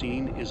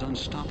unseen is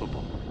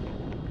unstoppable.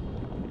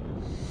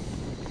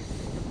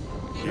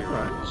 Here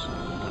Right. is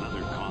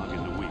another cog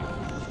in the wheel.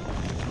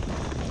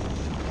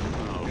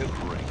 Oh,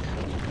 great.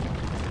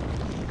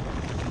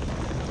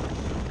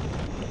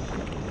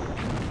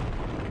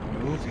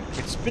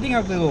 It's spitting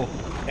out little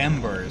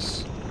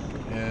embers.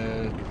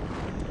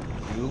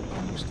 You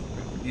almost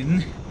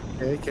in.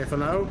 Okay, careful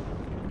now.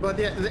 But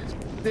yeah,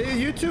 the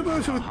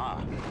YouTubers who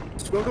Aha.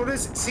 spoke of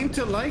this seem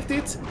to like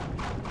it,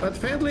 but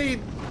apparently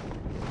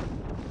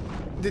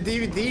the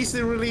DVDs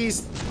they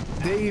released,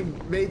 they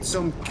made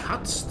some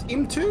cuts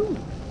into.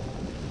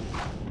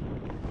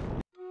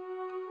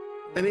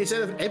 And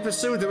instead of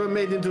episodes, they were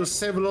made into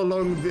several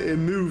long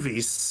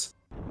movies.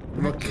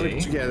 They were clipped Okay.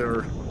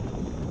 together.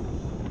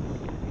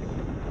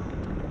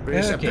 Which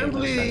Okay, let's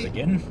apparently try it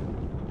again.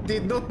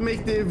 did not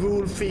make the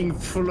whole thing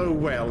flow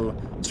well.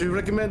 So we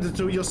recommended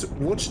to just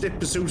watch the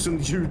episodes on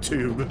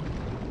YouTube.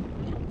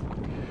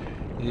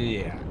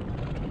 Yeah.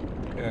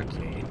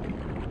 Okay.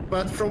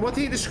 But from what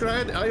he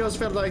described, I just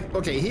felt like,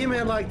 okay, he may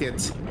have liked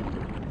it.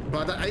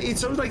 But it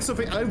sounds like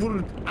something I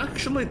would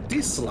actually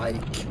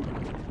dislike.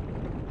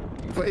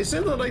 But it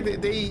sounded like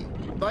they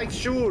like,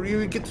 sure,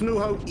 you get to know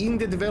how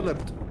indie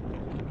developed.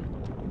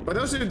 But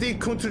also did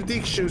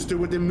contradictions to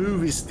what the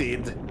movies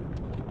did.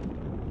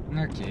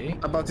 Okay.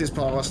 about his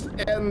past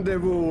and the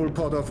whole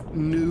part of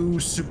new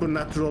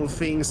supernatural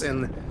things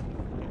and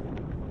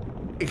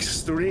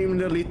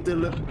extremely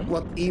little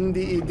what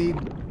indie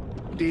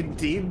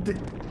did.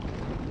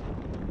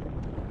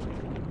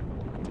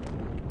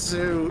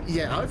 So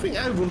yeah, I think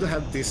I would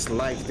have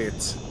disliked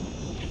it.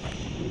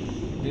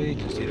 Okay,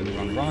 just hit it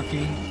on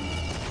Rocky.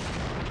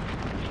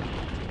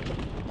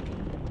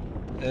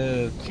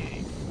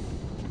 Okay.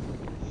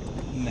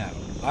 Now,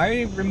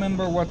 I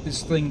remember what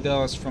this thing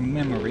does from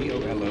memory. Oh,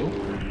 hello.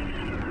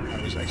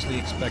 I was actually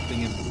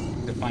expecting it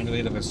to find a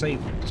bit of a safe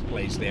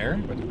place there,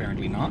 but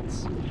apparently not.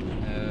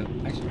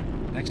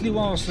 Actually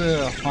whilst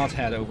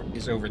Hothead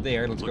is over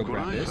there, let's go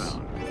grab this.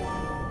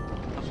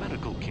 A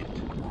medical kit.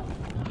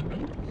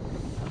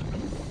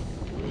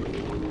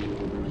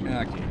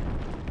 Okay.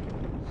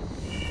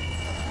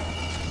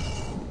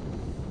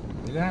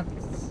 That...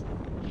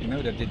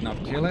 No, that did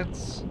not kill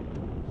it.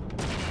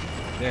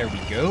 There we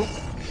go.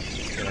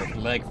 Got a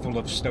leg full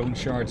of stone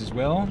shards as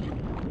well.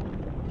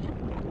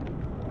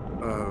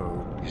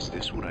 Oh. Is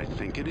this what I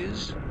think it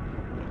is?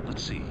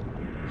 Let's see.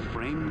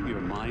 Frame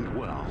your mind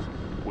well,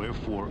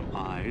 wherefore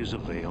eyes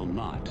avail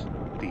not.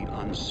 The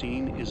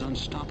unseen is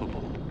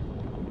unstoppable.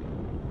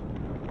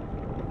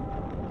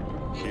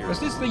 Here Does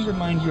this thing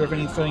remind you of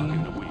anything?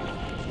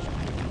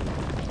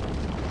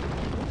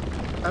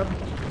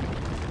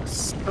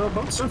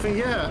 About something,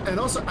 yeah. And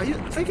also, I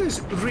think I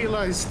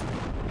realized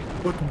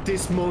what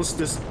this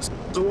monster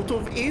sort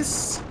of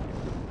is.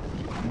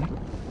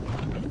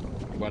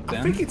 What then?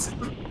 I think it's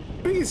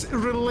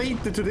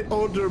related to the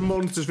other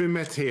monsters we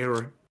met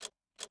here.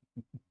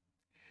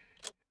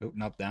 Oh,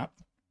 not that.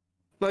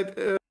 Like,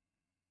 tell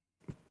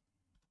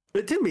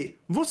me,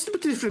 what's the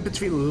difference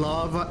between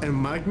lava and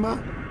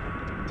magma?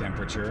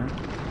 Temperature.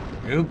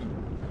 Oop.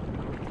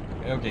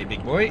 Okay,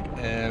 big boy.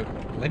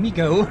 Let me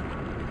go.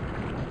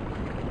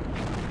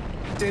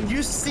 Then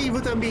you see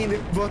what I mean,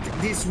 what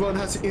this one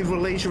has in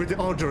relation with the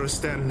others,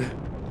 then.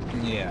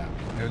 Yeah.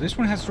 No, this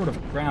one has sort of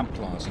crab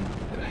claws and...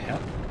 the hell?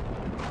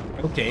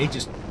 Okay,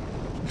 just...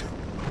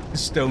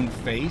 stone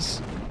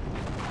face.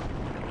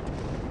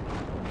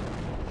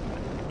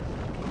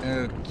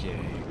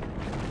 Okay.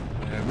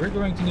 We're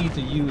going to need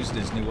to use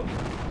this new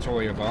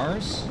toy of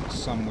ours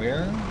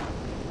somewhere.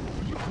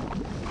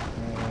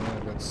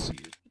 Let's see.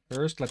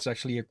 First, let's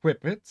actually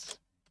equip it.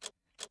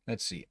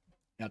 Let's see.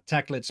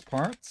 Tackle its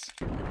parts.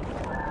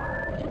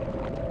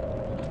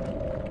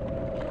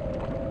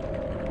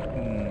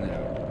 No.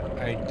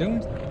 I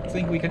don't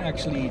think we can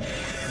actually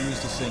use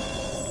this thing.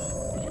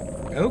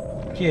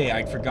 Okay,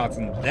 I'd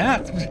forgotten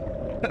that.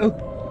 Oh.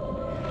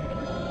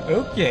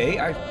 Okay,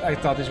 I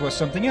thought this was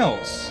something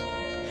else.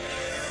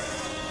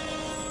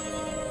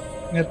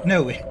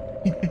 No,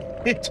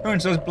 it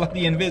turns us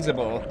bloody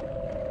invisible.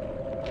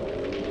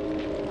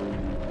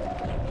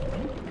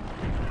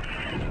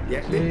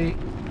 Yeah, Okay.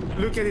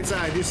 look at its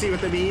eye, do you see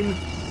what I mean?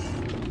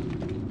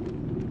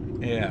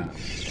 Yeah.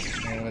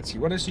 Let's see,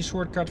 what is the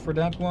shortcut for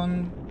that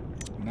one?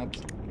 Not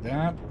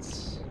that.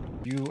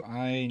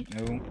 U-I,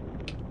 no.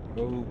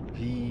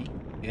 O-P-N-B-V-Z-X.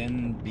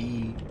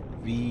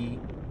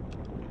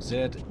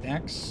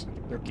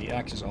 Okay,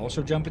 X is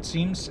also jump, it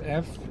seems.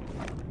 F.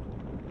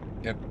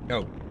 Yep.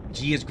 Oh,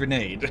 G is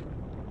grenade.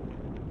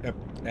 Yep.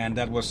 And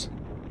that was...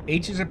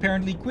 H is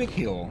apparently quick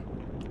heal.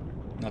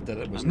 Not that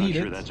it was I'm not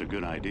needed. sure that's a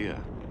good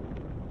idea.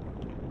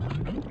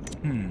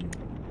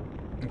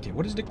 Okay,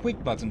 what is the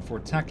quick button for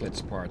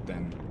Tacklet's part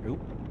then?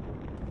 Oop.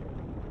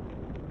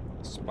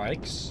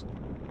 Spikes.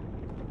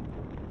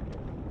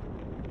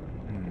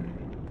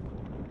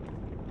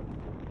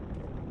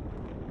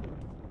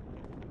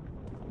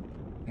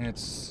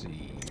 Let's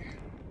see.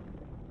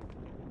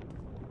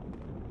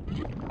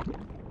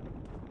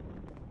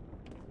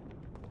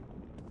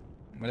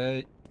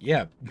 But,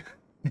 yeah.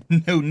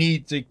 No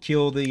need to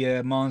kill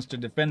the monster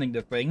defending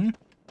the thing.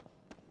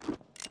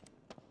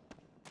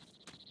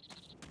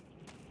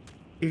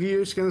 If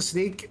you just can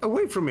sneak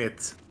away from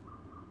it.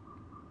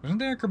 Wasn't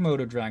there a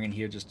Komodo dragon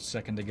here just a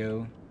second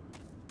ago?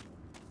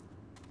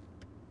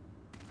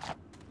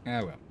 Ah,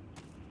 well.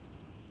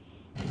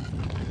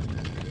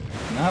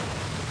 Up.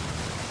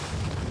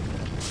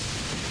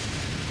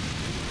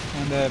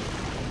 And,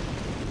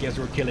 guess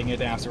we're killing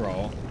it after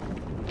all.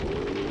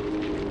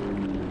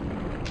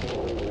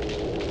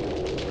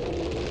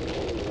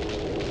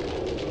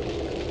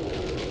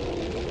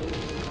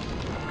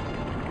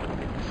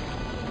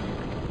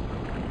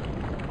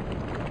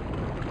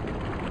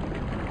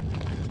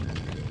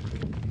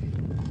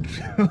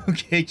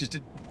 Okay, just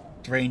to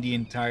drain the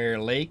entire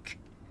lake.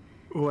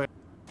 Well,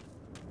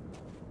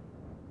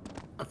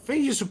 I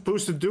think you're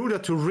supposed to do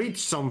that to reach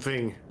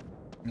something.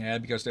 Yeah,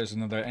 because there's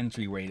another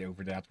entryway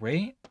over that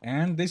way.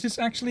 And this is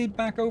actually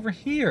back over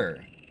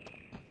here.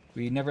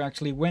 We never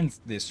actually went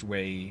this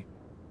way.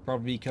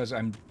 Probably because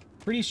I'm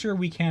pretty sure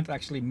we can't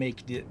actually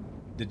make the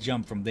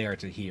jump from there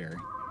to here.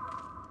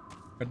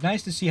 But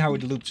nice to see how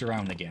it loops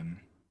around again.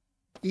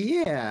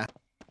 Yeah.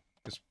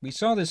 Because we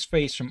saw this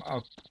face from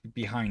up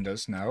behind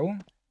us now.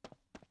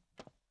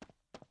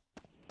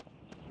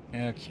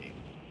 Okay.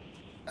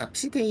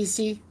 Upsy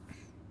daisy.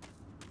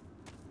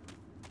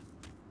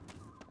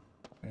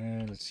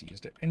 Let's see. Is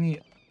there any?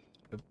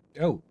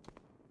 Oh,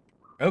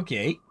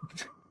 okay.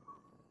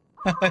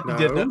 I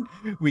did that.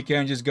 We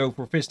can just go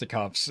for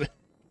fisticuffs.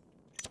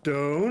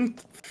 Don't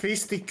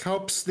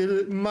fisticuffs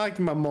the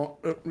magma.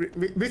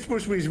 Which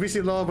was which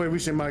is lava?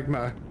 Which is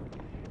magma?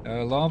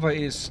 Lava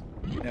is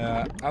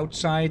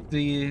outside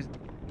the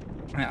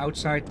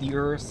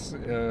Earth.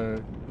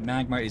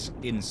 Magma is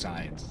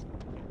inside.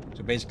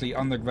 So basically,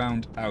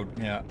 underground,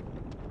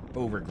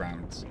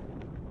 overground.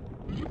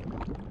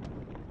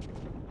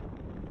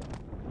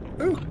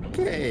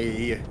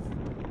 Okay.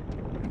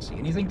 Let's see.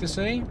 Anything to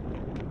say?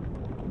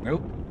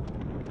 Nope.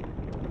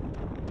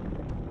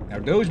 Now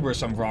those were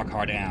some rock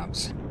hard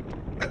abs.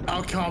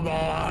 Oh, come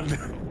on!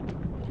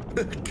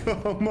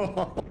 Come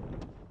on!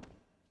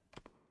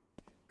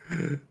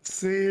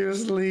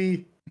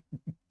 Seriously?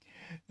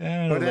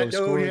 And a low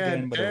score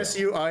again, but there's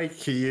your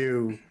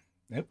IQ.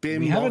 Nope.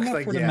 Been We have mocked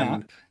enough for the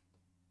again.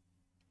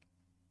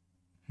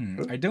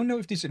 map. I don't know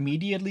if this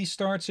immediately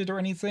starts it or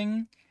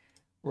anything,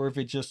 or if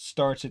it just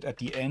starts it at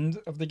the end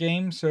of the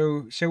game.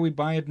 So shall we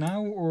buy it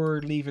now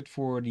or leave it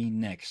for the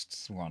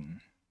next one?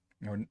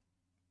 Or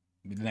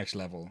the next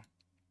level?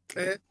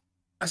 I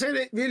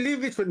said we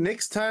leave it for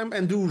next time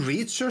and do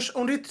research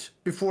on it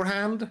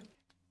beforehand.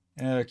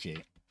 Okay.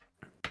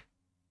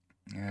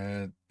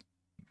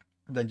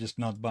 Then just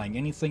not buying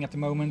anything at the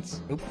moment.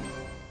 Oop.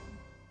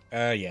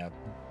 Yeah.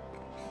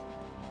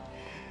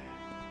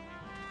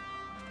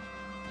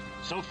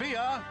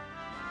 Sophia!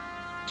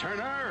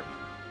 Turner!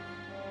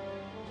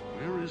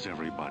 Where is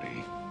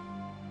everybody?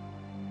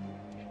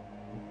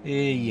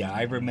 Yeah,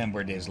 I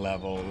remember this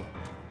level.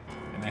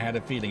 And I had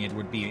a feeling it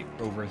would be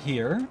over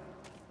here.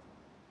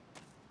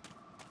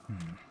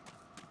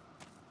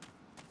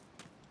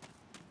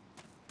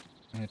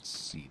 Let's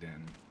see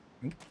then.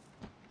 Oop.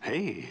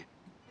 Hey,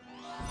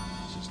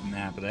 Let's just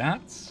nab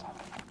that.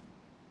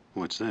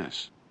 what's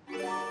this?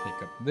 Pick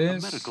up A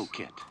this. medical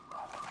kit.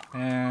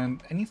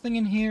 And anything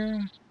in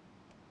here?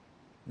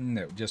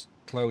 No, just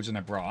clothes and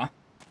a bra.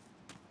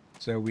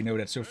 So we know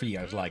that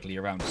Sophia is likely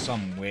around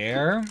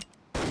somewhere.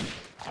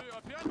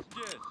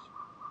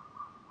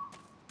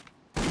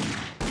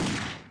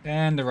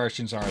 And the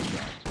Russians are as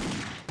well.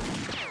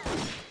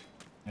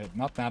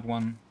 Not that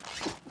one.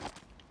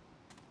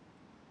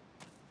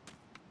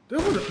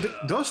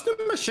 Does the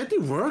machete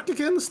work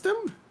against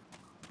them?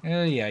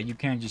 Yeah, you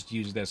can't just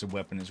use it as a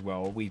weapon as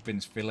well. We've been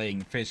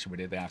filleting fish with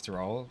it after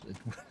all. It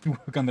would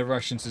work on the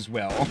Russians as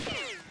well.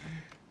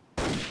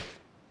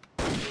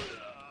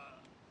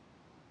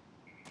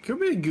 Could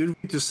be a good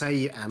way to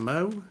say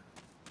ammo.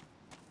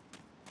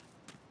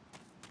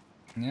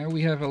 Yeah,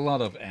 we have a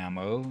lot of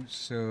ammo,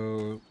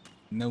 so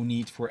no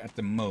need for at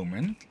the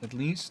moment, at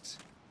least.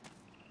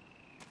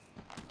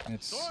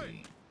 Let's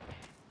see.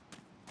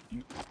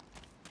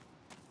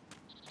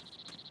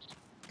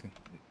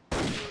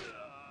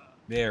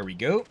 There we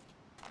go.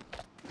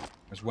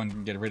 Just one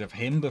can get rid of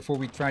him before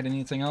we tried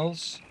anything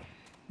else.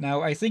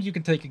 Now, I think you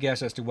can take a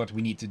guess as to what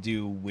we need to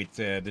do with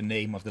the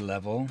name of the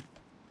level.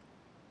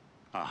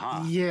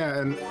 Aha. Yeah,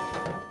 and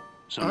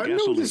Some I gasoline.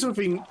 noticed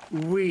something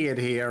weird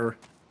here.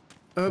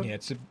 Yeah,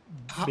 it's a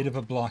bit of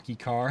a blocky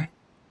car.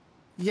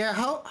 Yeah,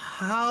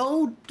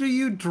 how do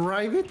you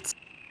drive it?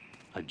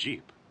 A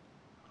Jeep.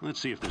 Let's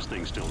see if this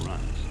thing still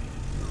runs.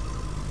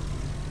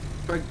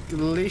 Like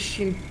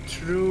glitching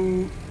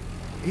through.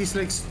 He's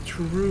like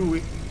through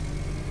it.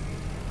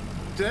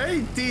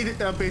 They did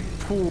a bit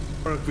poor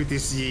work with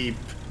this Jeep.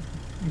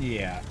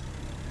 Yeah.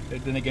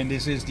 Then again,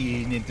 this is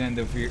the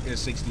Nintendo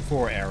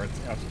 64 era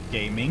of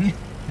gaming.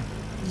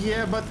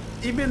 Yeah, but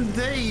even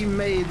they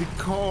made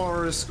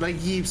cars like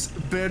Jeeps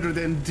better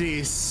than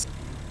this.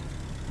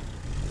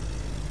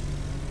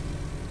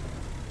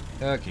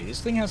 Okay, this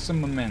thing has some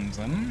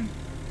momentum.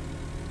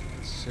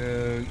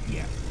 So,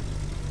 yeah.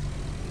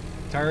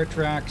 Tire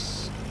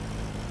tracks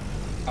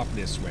up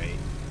this way.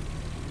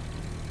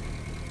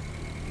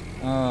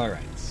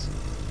 Alright.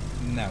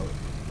 Now,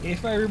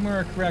 if I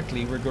remember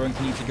correctly, we're going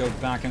to need to go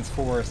back and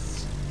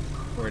forth,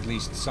 or at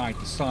least side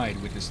to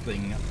side with this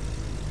thing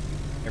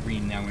every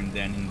now and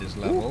then in this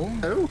level.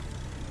 Oh,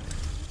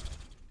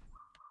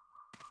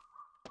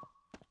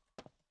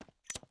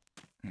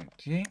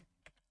 Okay.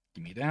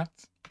 Give me that.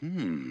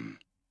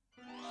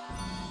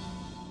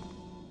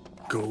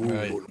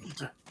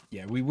 gold.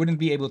 Yeah, we wouldn't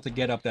be able to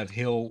get up that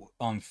hill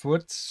on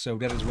foot, so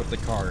that is what the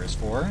car is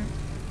for.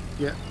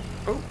 Yeah.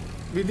 Oh,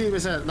 we did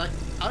was like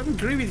I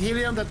agree with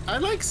Hillyan that I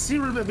like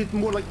Cyril a bit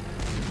more. Like,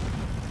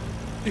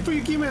 if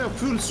you give me a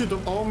full suit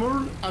of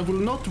armor, I will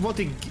not want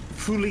it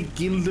fully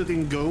gilded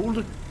in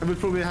gold. I will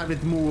probably have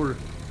it more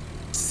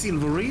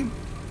silvery.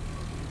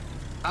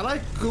 I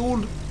like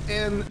gold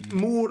and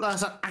more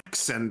as an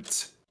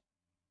accent.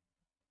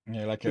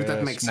 Yeah, like If that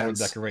a makes small sense.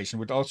 decoration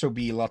would also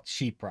be a lot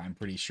cheaper, I'm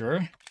pretty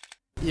sure.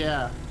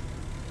 Yeah.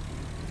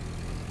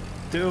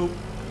 Though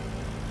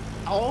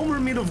armor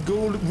made of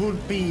gold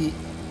would be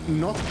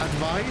not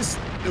advised.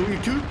 You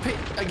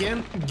could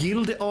again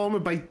gild the armor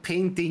by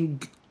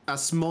painting a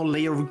small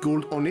layer of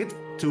gold on it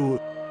to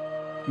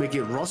make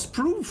it rust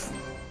proof.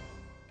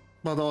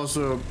 But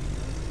also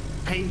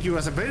paint you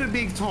as a very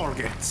big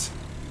target.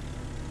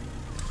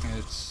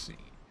 Let's see.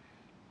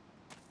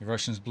 The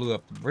Russians blew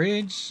up the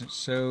bridge,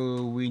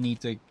 so we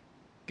need to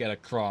get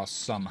across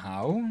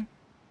somehow.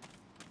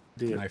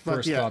 My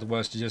first thought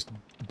was to just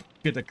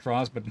get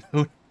across, but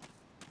no.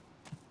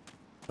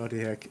 What the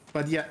heck?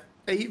 But yeah,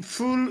 a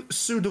full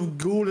suit of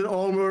golden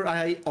armor,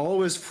 I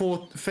always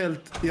felt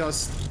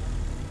just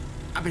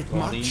a bit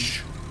Gaudy.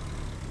 much.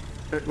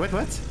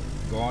 What?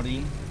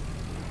 Gaudy.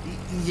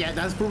 Yeah,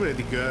 that's probably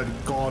the good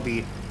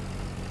gaudy.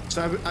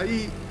 So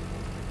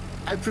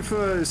I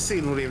prefer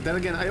silver. Then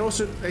again, I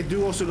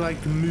do also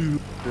like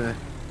moon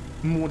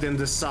more than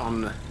the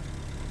sun.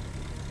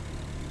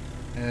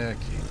 Okay.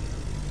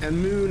 And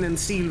moon and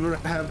silver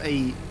have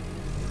a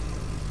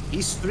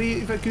history,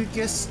 if I could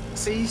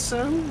say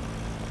so.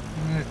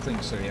 I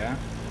think so, yeah.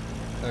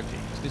 Okay,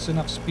 is this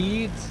enough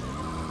speed?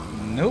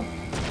 Nope.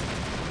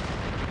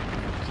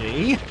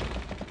 Okay.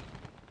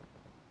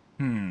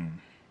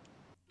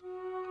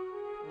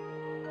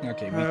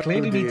 Okay, we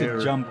clearly need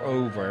to jump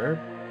over.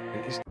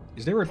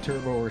 Is there a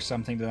turbo or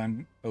something that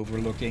I'm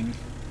overlooking?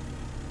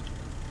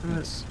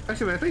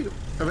 Actually, I think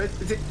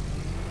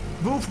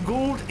both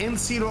gold and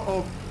silver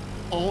are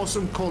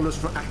awesome colors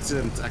for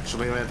accident,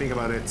 actually, when I think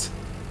about it.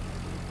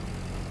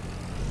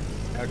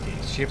 Okay,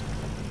 ship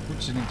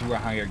puts it into a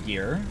higher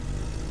gear.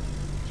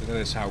 So that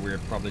is how we're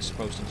probably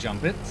supposed to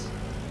jump it.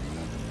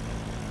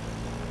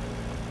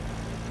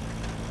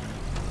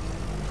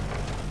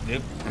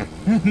 Yep.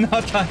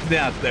 Not like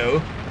that,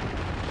 though.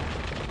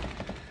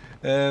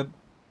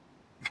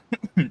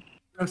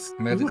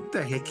 What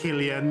the heck,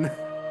 Hillyan?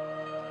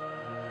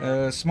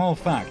 Small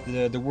fact,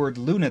 the word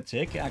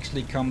lunatic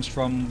actually comes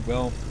from,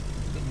 well,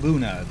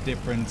 Luna,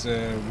 different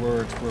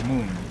word for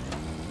moon.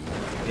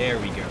 There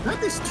we go.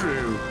 That is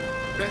true.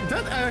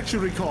 That I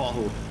actually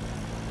recall.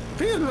 I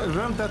think I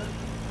learned that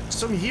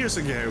some years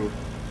ago.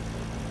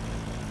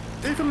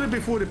 Definitely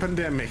before the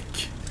pandemic.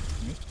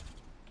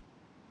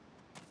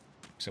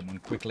 Someone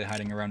quickly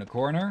hiding around the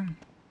corner.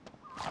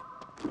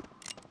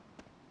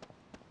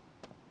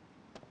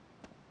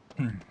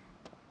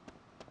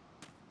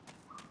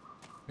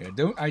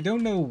 I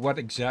don't know what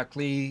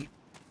exactly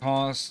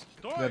caused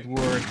that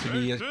word to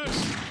be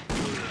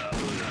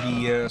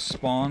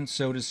spawned,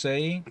 so to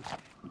say.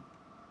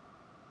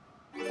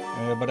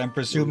 But I'm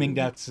presuming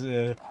that,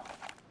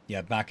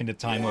 yeah, back in the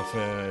time of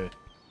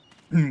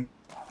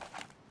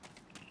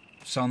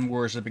sun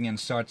worshipping and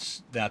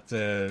such, that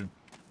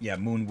yeah,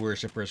 moon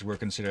worshippers were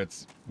considered,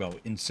 well,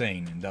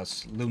 insane and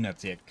thus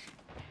lunatic.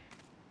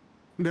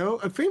 No,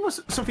 I think it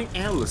was something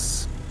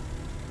else.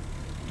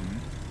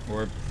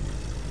 Or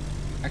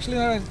actually,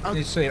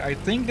 I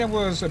think there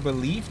was a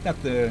belief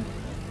that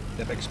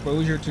that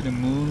exposure to the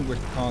moon would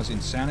cause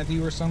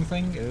insanity or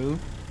something. Oh.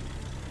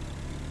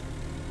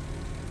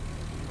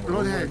 Or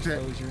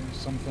overexposure or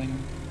something.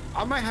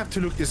 I might have to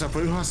look this up.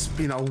 It has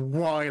been a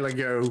while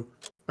ago.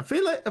 I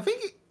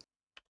think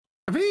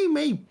it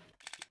may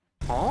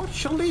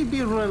partially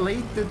be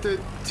related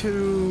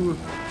to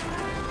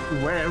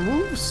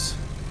werewolves.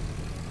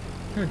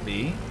 Could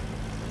be.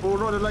 Or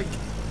rather, like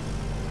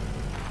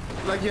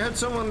you have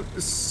someone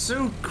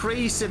so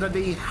crazy that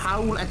they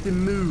howl at the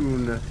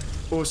moon,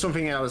 or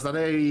something else that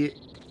they,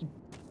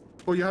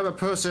 or you have a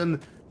person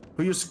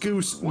who just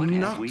goes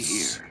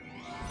nuts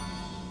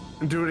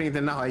during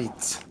the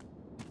night.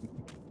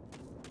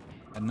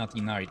 A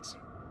nutty night.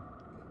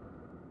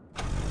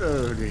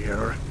 Oh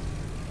dear.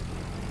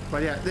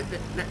 But yeah,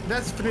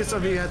 that's for this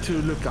we had to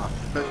look up.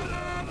 But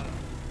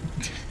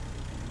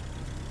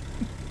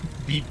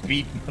Beep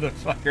beep,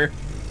 motherfucker.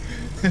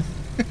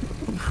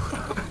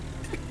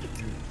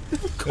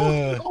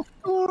 oh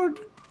God.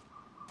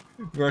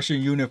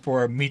 Russian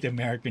uniform, meet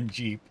American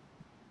Jeep.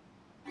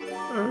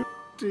 Oh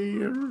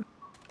dear.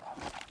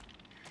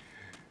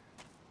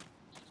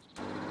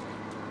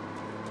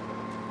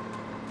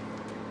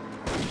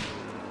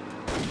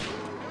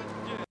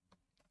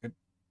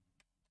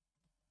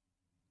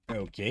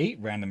 Okay,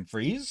 random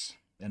freeze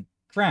and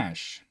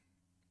crash.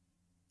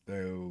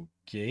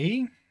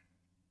 Okay.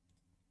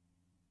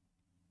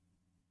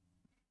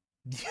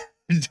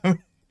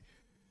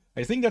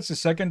 I think that's the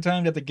second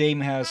time that the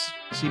game has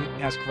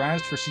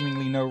crashed for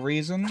seemingly no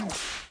reason.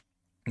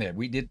 Yeah,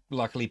 we did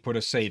luckily put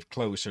a save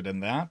closer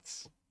than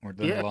that, or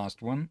than the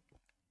last one.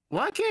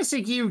 Why can't I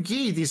say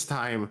GUG this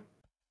time?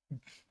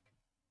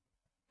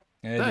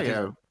 There you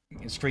go.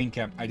 Screen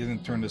cap. I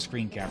didn't turn the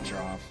screen capture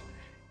off.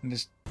 And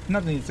there's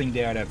not anything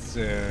there that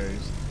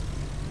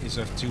is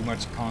of too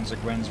much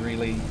consequence,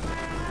 really.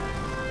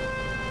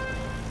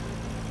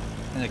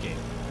 Okay.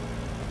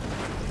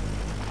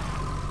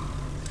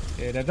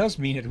 Yeah, that does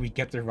mean that we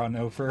get to run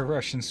over a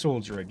Russian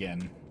soldier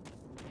again.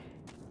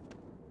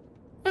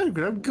 I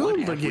grab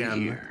gold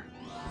again.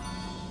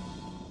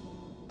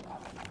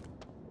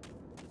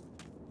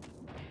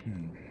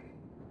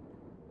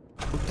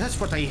 That's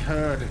what I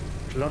heard.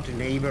 Bloody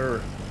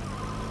neighbor.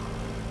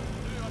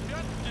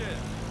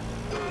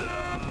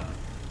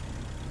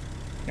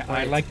 Yeah,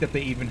 I like that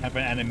they even have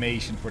an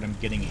animation for them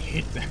getting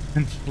hit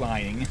and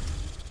flying.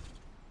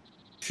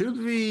 Should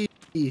we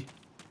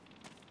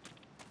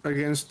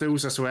against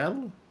those as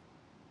well.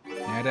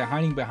 Yeah, they're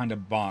hiding behind a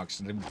box.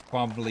 They would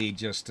probably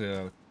just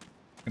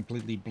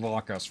completely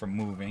block us from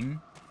moving.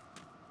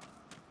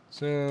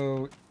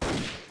 So...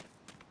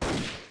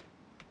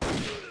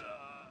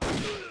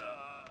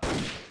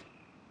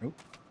 Oh.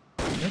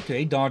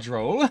 Okay, dodge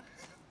roll.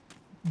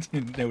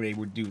 Didn't know they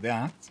would do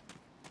that.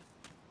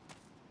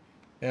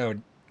 Oh,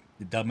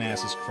 the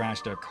dumbasses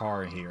crashed their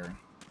car here.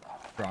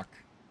 Truck.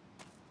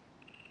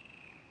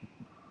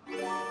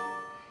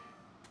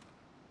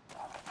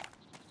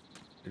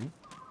 Ooh.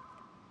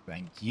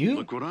 Thank you.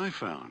 Look what I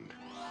found.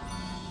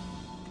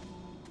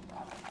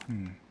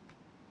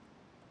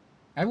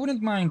 I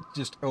wouldn't mind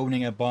just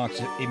owning a box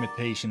of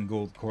imitation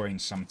gold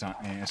coins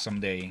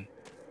someday.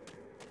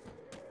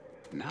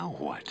 Now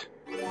what?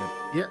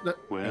 Yeah.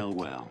 Well,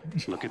 well,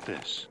 look at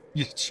this.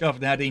 You shove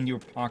that in your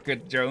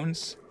pocket,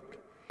 Jones?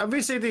 I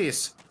will say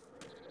this.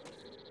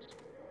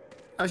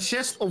 A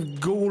chest of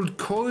gold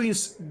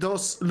coins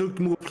does look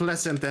more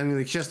pleasant than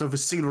a chest of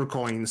silver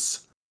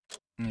coins.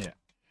 Yeah.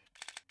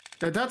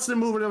 That's the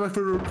move that I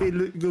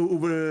go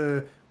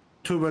over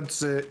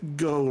towards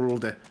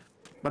gold.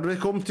 But when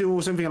it comes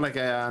to something like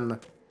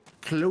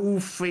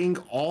clothing,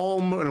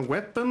 armor, and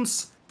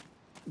weapons,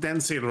 then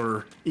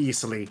silver,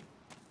 easily.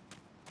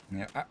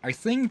 Yeah, I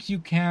think you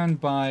can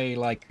buy,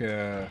 like,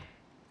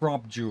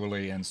 prop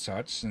jewelry and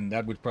such, and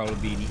that would probably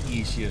be the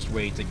easiest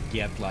way to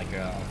get, like,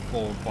 a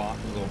full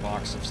little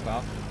box of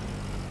stuff.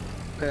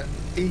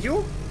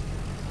 You?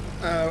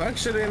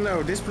 Actually,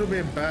 no, this would be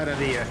a bad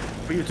idea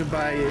for you to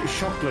buy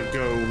chocolate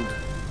gold.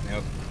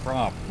 No,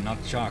 prop,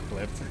 not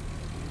chocolate.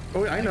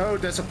 Oh, I know,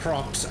 there's a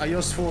props. I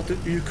just thought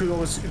that you could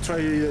always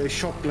try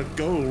chocolate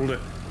gold.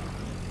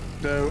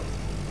 Though,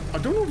 I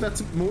don't know if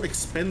that's more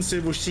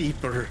expensive or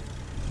cheaper.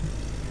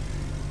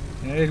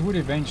 It would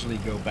eventually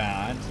go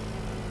bad.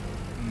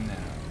 No.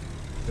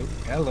 Oh,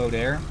 hello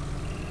there.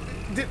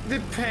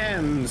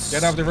 Depends.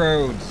 Get off the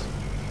road.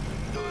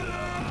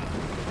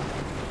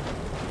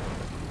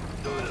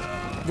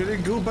 Will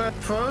it go bad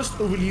first,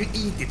 or will you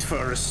eat it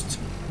first?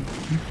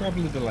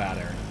 Probably the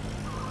latter.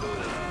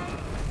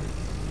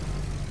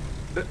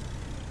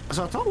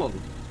 Så tar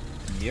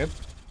Yep.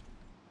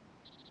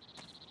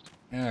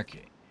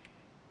 Okay.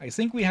 I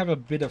think we have a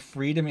bit of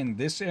freedom in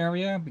this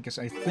area, because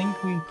I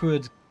think we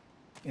could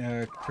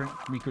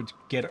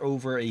get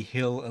over a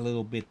hill a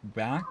little bit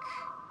back.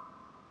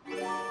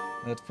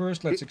 But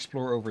first, let's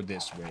explore over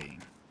this way.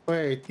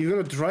 Wait, you're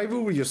gonna drive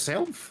over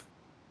yourself?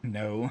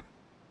 No.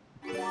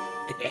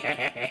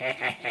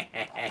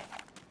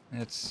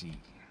 Let's see.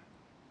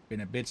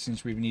 Been a bit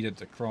since we've needed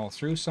to crawl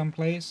through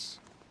someplace.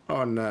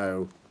 Oh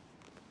no.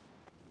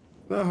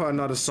 Oh,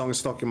 another song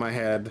stuck in my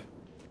head.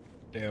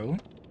 No.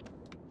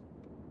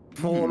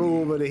 Far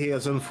over the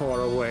hills and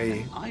far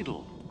away.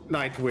 Idol.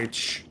 Night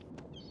Witch.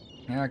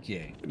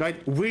 Okay.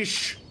 Night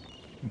Wish.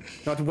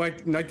 Not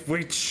white. Night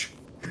Witch.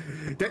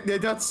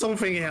 That's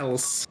something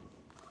else.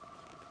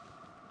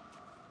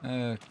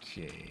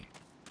 Okay.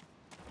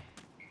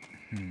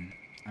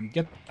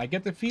 I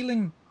get the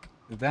feeling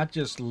that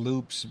just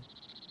loops.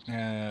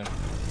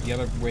 The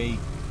other way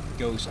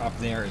goes up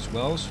there as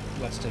well. So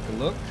let's take a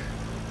look.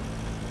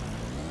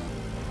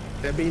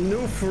 There'll be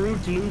no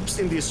fruit loops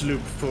in this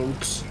loop,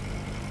 folks.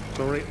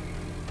 Sorry.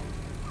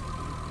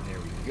 There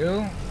we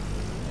go.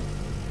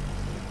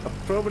 I'll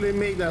probably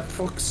make that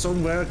fox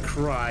somewhere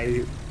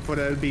cry for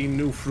there being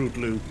no fruit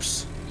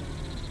loops.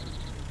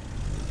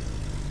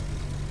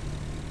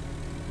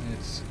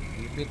 Let's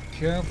be a bit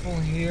careful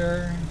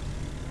here.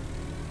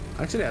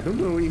 Actually, I don't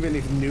know even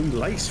if Noom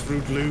likes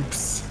fruit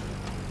loops.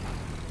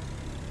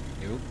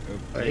 Nope.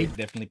 Okay,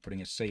 definitely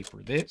putting a save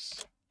for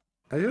this.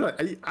 I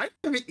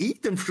haven't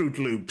eaten fruit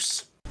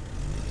loops.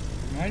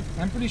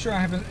 I'm pretty sure I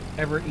haven't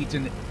ever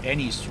eaten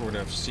any sort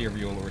of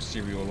cereal or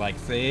cereal-like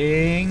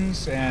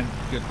things, and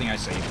good thing I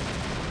saved.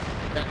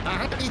 I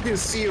haven't eaten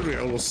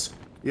cereals.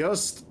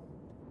 Just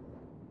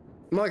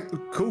like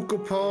Cocoa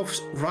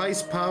Puffs,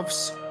 Rice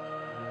Puffs,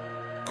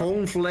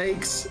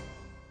 cornflakes,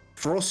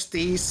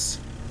 Frosties.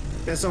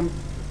 There's some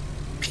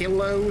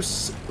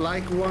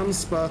pillows-like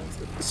ones, but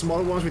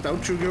small ones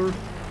without sugar.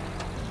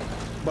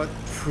 But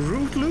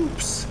Fruit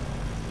Loops?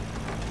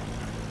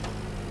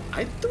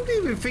 I don't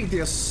even think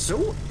they're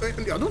so. I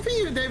don't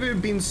think they've ever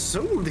been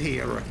sold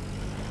here.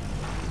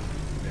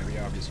 Very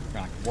obvious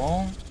crack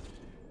wall.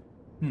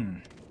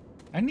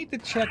 I need to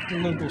check the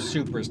local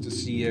supers to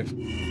see if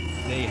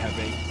they have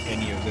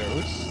any of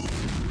those.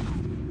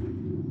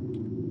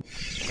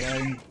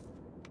 And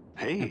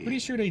Hey, I'm pretty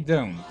sure they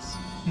don't.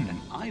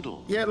 an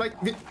idol. Yeah, like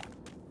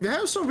they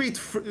have some with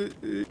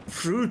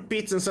fruit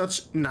bits and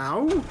such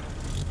now,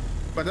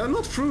 but they're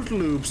not Fruit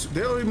Loops.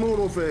 They're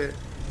more of a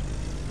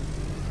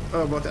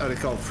what are they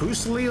called?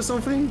 Fusilli or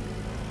something?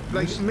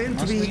 Like meant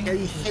to be a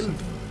help.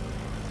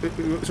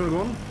 Sorry, go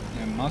on.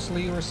 Yeah,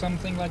 muesli or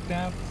something like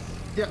that.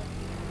 Yeah,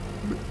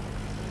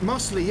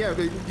 muesli. Yeah,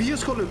 we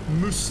just call it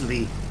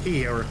muesli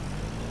here.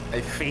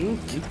 I think.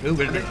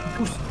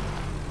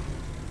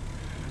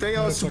 They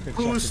are Looks like a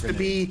supposed to chocolate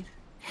be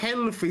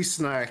healthy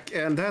snack,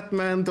 and that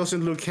man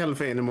doesn't look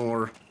healthy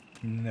anymore.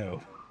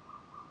 No.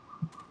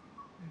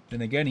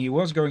 Then again, he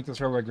was going to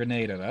throw a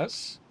grenade at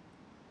us.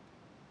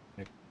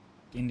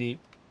 Indeed.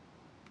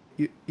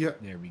 Yeah.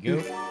 There we go.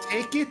 You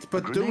take it,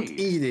 but don't Grenade.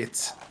 eat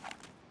it.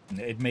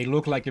 It may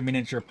look like a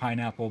miniature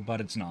pineapple,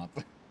 but it's not.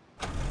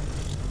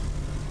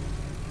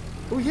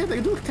 Oh yeah,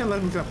 they do kind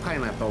of look like a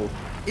pineapple.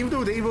 Even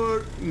though they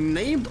were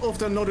named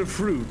after another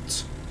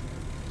fruit.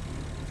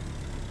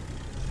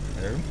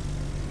 There.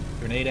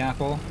 Grenade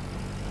apple.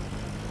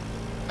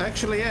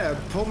 Actually, yeah,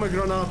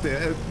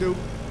 pomegranate. No,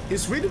 in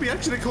Sweden we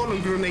actually call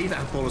them grenade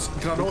apples.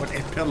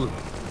 Granatapple.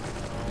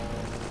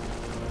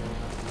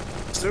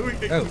 So,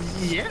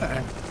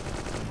 yeah.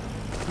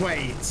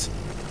 Wait.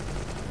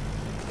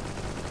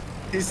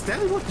 Is that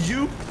what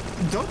you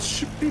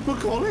Dutch people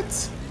call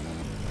it?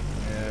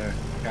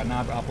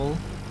 Granat apple.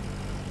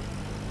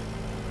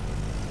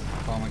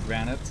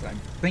 Pomegranate. I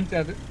think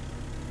that...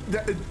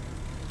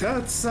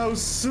 That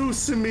sounds so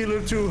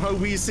similar to how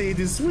we say it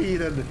in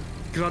Sweden.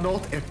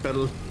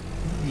 Granatäppel.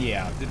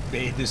 Yeah,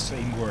 the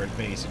same word,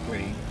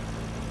 basically.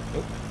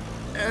 Oh.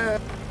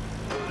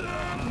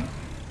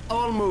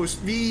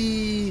 Almost.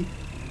 We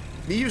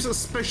use a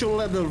special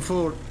letter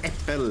for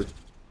apple.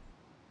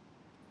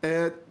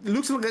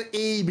 Looks like an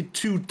A with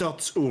 2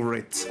 dots over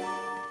it.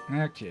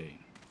 Okay.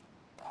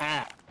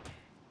 Ah.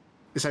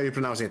 Is how you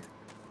pronounce it.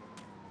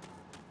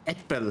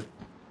 Apple.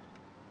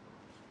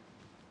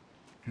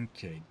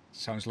 Okay.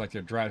 Sounds like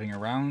they're driving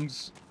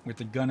around with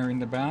the gunner in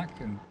the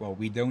back, and well,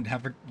 we don't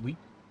have a...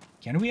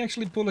 Can we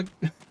actually pull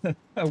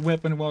a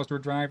weapon whilst we're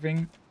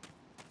driving?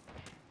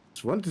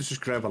 Just want to just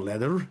grab a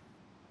letter.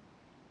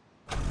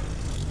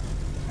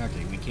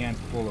 Okay, we can't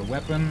pull a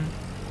weapon.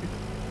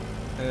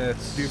 Do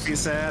you feel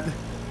sad?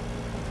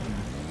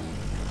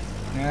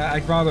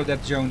 I'd rather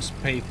that Jones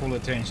pay full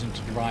attention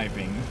to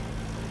driving.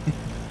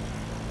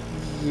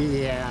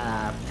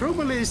 Yeah,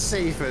 probably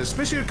safer,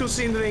 especially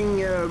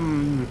considering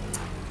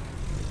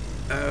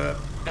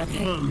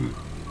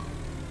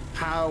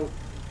how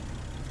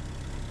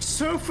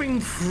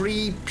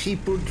surfing-free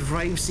people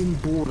drives in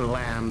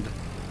Borderland.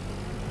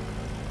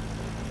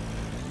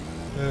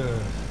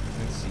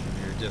 Let's see,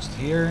 we're just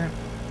here.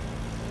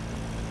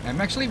 I'm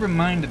actually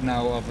reminded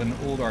now of an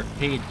old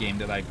arcade game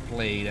that I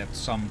played at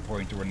some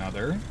point or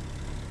another.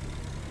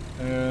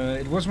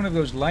 It was one of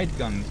those light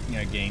gun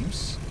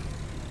games.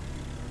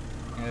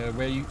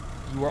 Where you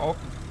were all...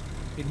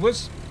 It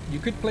was... You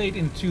could play it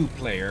in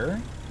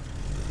 2-player.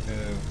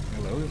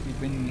 Hello, have you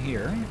been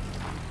here?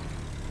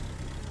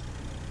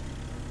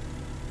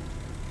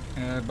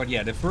 But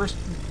yeah, the first...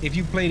 If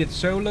you played it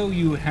solo,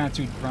 you had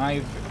to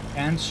drive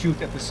and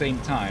shoot at the same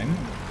time.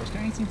 Was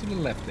there anything to the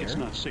left there? It's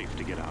not safe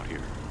to get out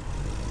here.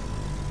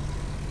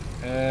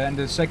 And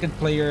the second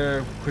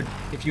player could...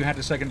 If you had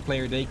the second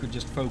player, they could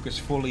just focus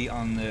fully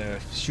on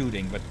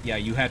shooting. But yeah,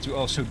 you had to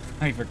also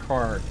drive a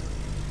car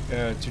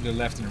to the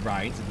left and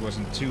right. It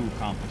wasn't too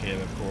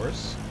complicated, of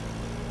course.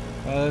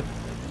 I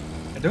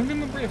don't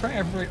remember if I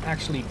ever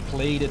actually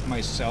played it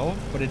myself,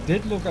 but it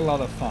did look a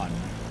lot of fun.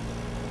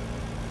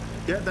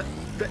 Yeah,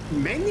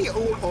 many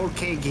old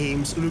arcade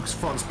games looks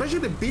fun, especially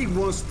the big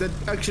ones that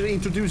actually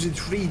introduce in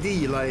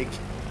 3D, like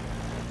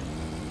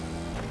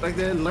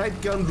the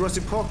light gun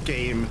Jurassic Park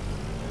game.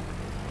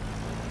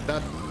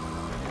 That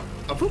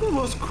I thought it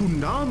was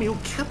Konami or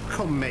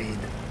Capcom made.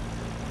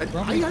 And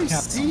Probably I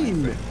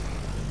Capcom,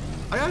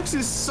 I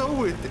actually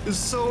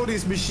saw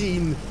this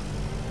machine.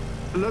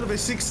 A lot of it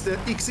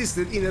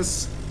existed in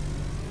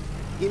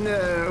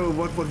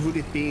what would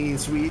it be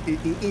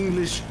in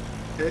English?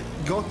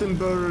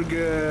 Gothenburg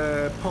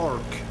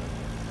Park.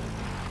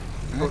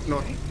 Okay. Or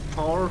not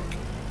Park.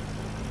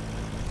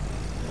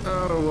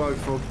 Oh, I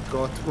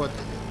forgot what.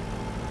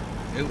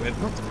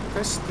 Not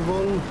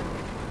festival.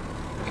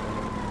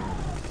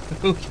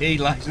 Okay,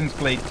 license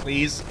plate,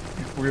 please,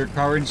 for your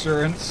car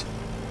insurance.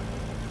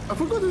 I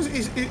forgot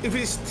if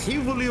it's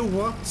Tivoli or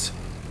what.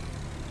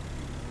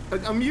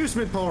 An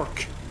amusement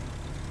park.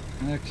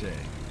 Okay.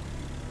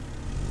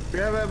 We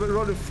have a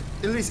rather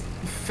at least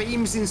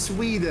famous in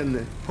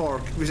Sweden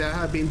park, which I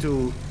have been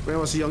to when I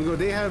was younger.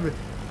 They have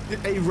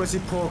a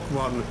Jurassic Park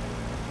one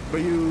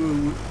where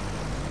you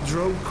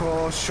drove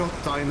cars, shot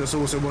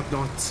dinosaurs and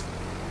whatnot.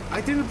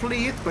 I didn't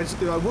play it, but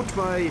I watched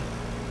my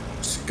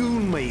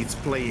schoolmates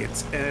play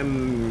it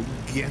and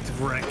get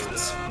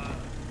wrecked.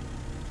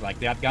 Like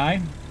that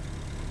guy?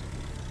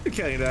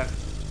 Kinda.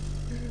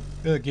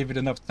 Give it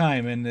enough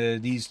time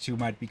and these two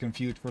might be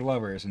confused for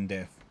lovers in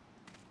death.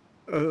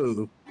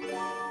 Oh.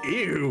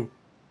 Ew.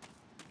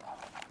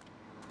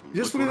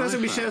 Just Look what because I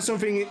we found. share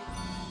something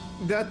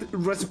that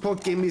Jurassic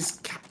Park game is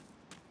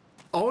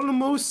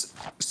almost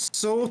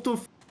sort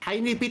of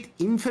tiny bit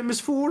infamous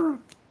for.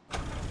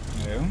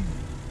 No?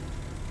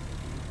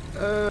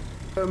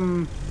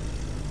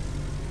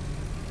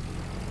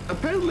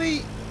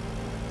 Apparently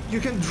you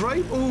can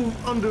drive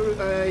under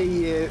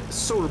a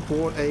solar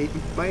port, a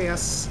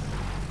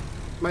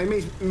my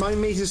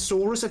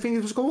Mazosaurus, I think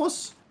it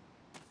was.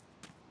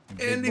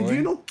 And if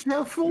you're not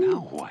careful, Now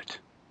what?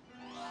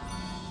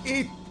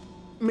 it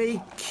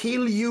may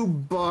kill you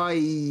by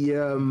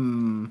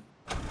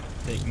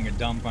Taking a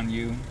dump on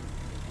you.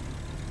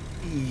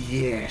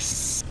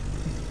 yes.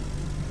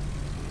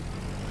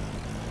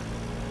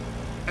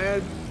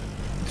 And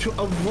to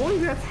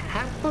avoid that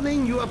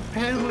happening, you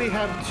apparently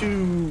have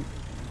to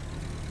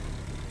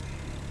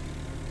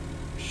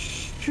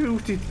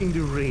shoot it in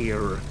the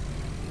rear.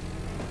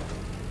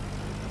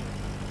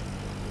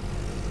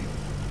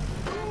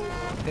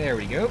 There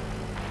we go.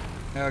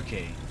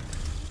 Okay.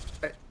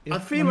 I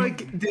feel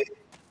like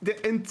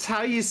the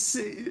entire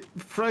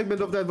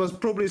fragment of that was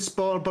probably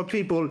spawned by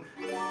people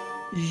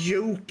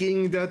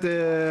joking that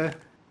the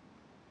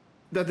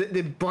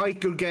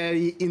biker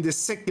guy in the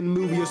second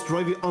movie was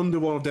driving under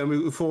one of them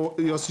before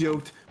he was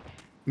joked.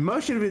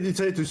 Imagine when they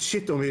tried to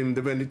shit on him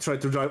when he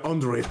tried to drive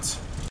under it.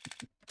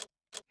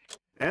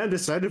 And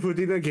decided to put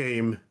it in a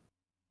game.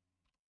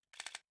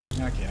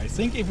 Okay, I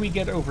think if we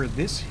get over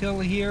this hill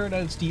here,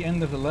 that's the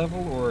end of the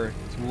level, or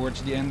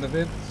towards the end of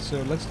it.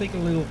 So let's take a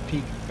little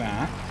peek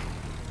back.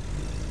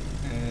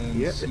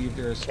 And see if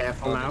there's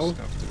other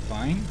stuff to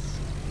find.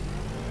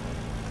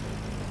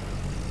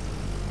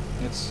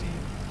 Let's see.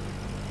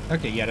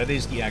 Okay, yeah, that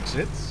is the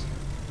exit.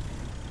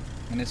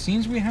 And it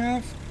seems we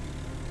have...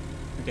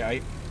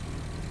 Okay,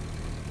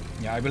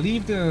 I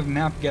believe the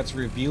map gets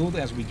revealed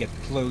as we get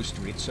close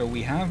to it. So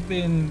we have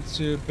been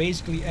to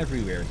basically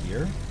everywhere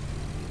here.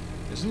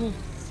 There's a little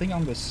thing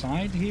on the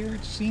side here,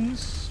 it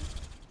seems.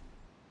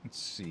 Let's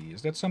see,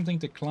 is that something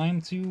to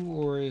climb to,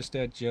 or is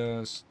that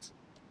just...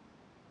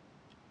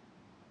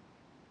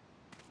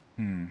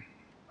 I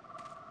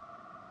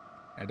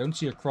don't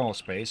see a crawl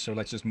space, so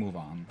let's just move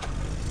on.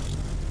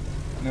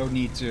 No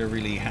need to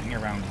really hang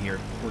around here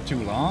for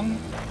too long.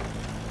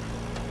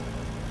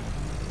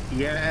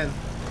 Yeah.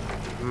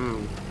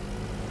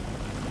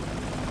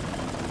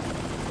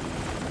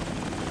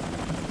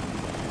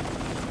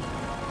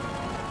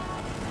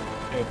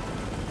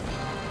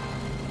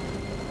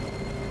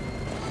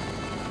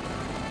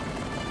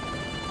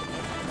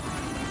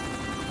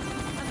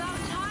 About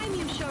time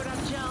you showed up,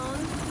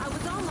 Jones. I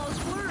was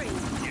almost worried.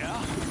 Yeah,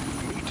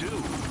 me too.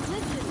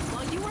 Listen,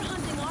 while you were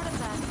hunting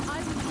artifacts, I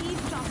was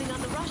eavesdropping on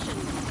the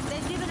Russians.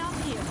 They've given up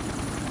here.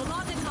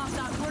 Volodnikov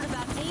got word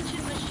about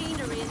ancient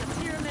machinery in the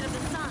Pyramid of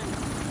the Sun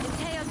in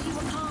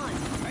Teotihuacan.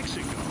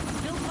 Mexico.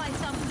 Built by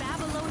some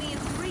Babylonian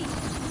priest.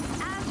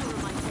 Azurim,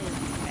 I think.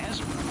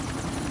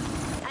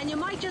 Azurim. And you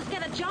might just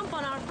get a jump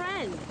on our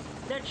friends.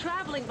 They're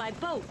traveling by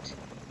boat.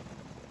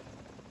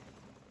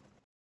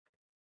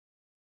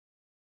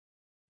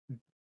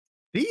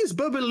 These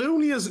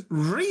Babylonians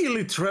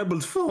really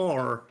traveled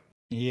far.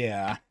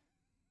 Yeah.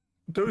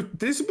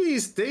 This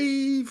means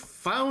they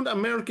found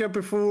America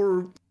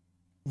before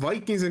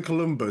Vikings and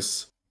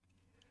Columbus.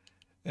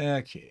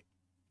 Okay.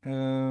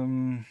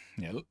 Yeah,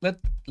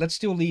 let's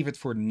still leave it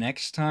for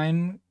next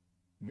time.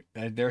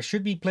 There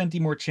should be plenty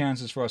more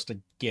chances for us to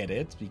get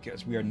it,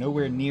 because we are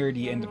nowhere near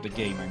the end of the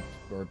game,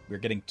 or we're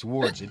getting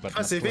towards it, but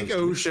Pacific not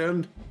close to it.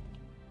 Ocean.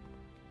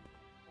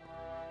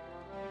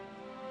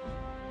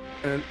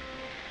 And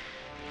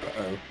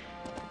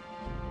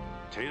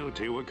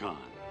Teotihuacan,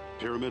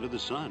 Pyramid of the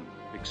Sun,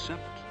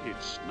 except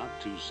it's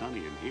not too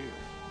sunny in here.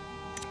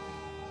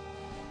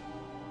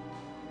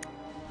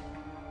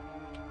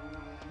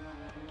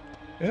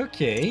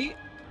 Okay.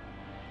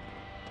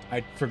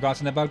 I'd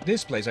forgotten about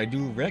this place. I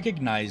do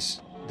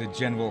recognize the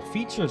general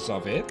features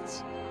of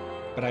it,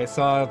 but I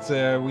thought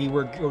we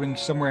were going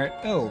somewhere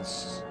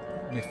else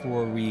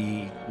before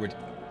we would...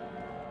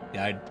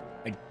 Yeah,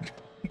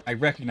 I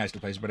recognized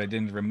the place, but I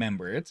didn't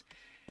remember it.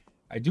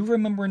 I do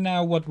remember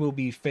now what we'll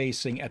be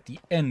facing at the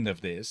end of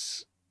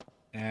this.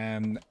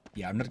 And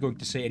yeah, I'm not going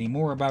to say any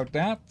more about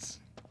that.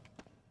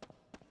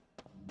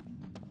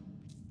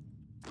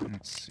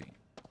 Let's see.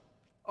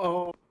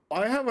 oh,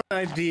 I have an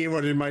idea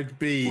what it might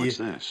be. What's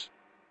this?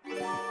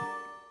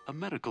 A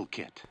medical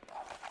kit.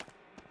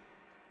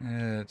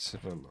 Let's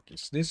have a look.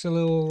 Is this a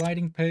little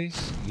lighting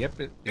pace? Yep,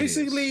 it is.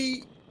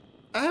 Basically,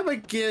 I have a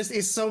guess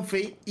it's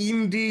something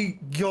Indy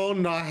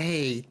gonna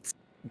hate.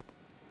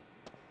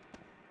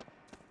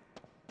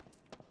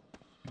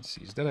 Let's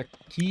see, is that a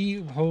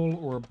keyhole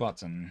or a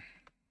button?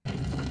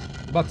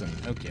 Button,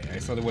 okay, I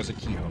thought it was a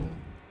keyhole.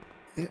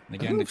 Yeah, And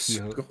again, the I have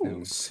keyhole...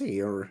 skulls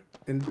here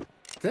and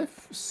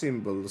death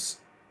symbols.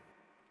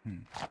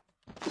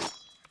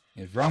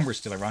 If Ron were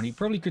still around, he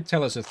probably could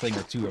tell us a thing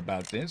or two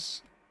about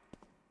this.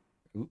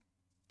 Ooh.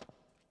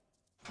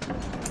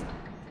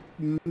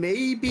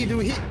 Maybe do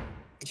he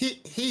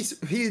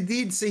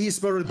did say he's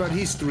worried about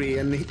history,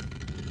 and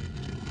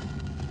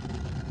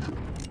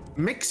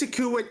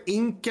Mexico and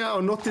Inca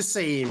are not the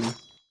same.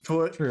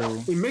 For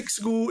True. in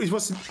Mexico it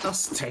was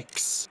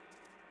Aztecs.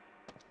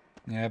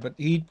 Yeah, but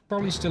he'd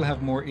probably still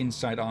have more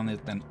insight on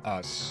it than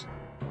us.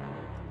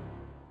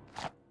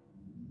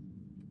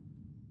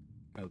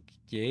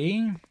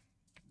 Okay.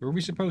 Were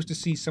we supposed to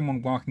see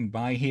someone walking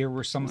by here or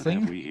What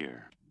something? have we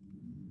here?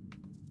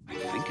 I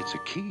think it's a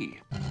key.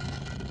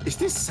 Is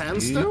this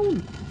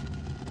sandstone?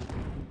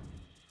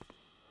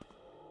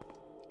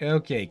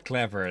 Okay,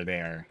 clever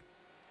there.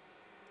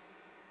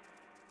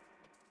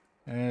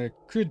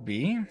 Could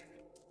be.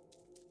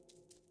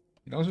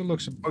 It also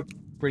looks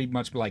pretty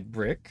much like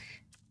brick.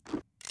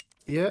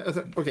 Yeah,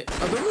 okay.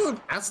 I don't know if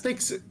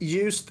Aztecs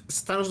used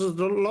sandstones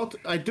a lot.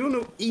 I do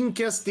know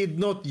Incas did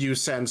not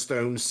use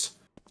sandstones.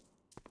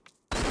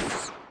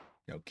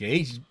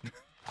 Okay,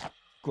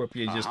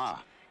 Scorpion just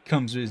Aha.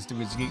 comes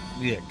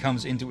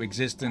into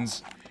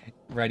existence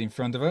right in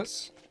front of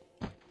us.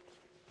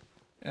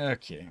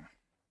 Okay.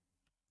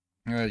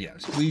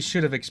 Yes, we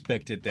should have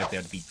expected that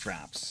there'd be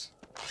traps.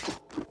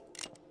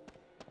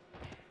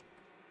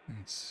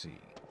 Let's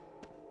see.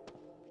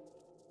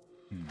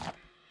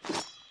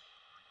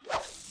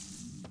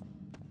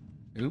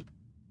 Oop.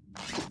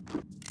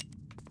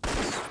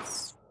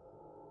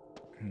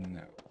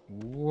 No.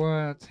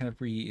 What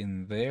have we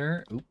in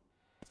there? Oop.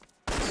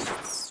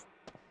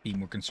 Be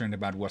more concerned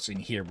about what's in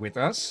here with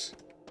us.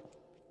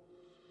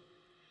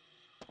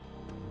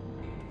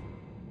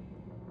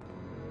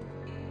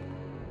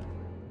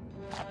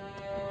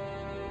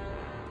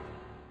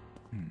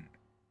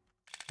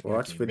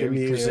 What's Okay, with the very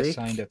clear music?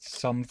 sign that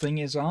something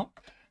is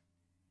up.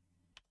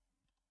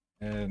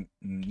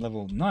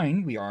 Level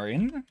 9 we are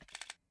in.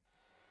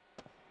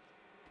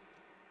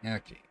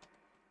 Okay.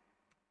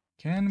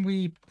 Can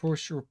we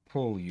push or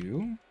pull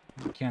you?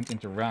 We can't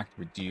interact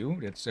with you.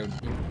 That's so...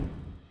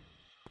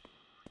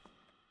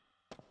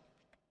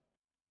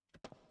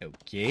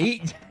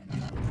 Okay.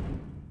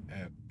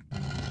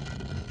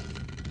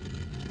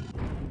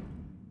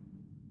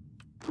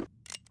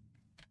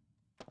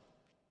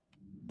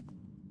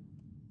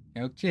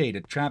 Okay,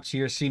 the traps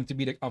here seem to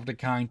be of the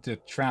kind to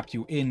trap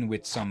you in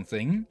with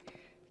something.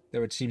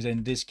 Though it seems that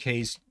in this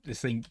case, the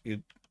thing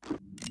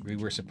we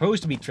were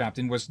supposed to be trapped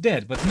in was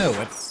dead. But no,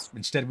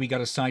 instead we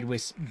got a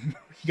sideways...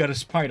 we got a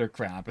spider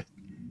crab.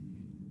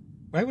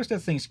 Why was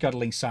that thing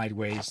scuttling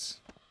sideways?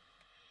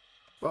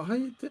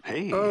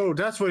 Hey. Oh,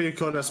 that's what you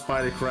call a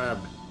spider crab.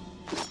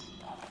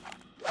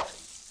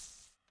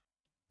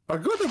 I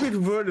got a bit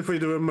worried for you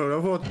to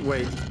remove. I thought,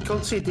 wait,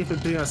 can't see the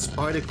difference between a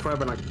spider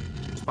crab and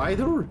a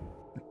spider?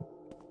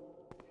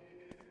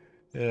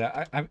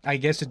 I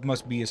guess it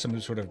must be some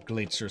sort of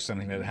glitch or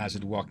something that has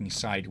it walking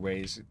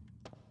sideways.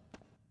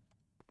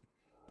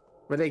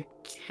 But they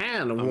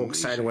can walk Amazing.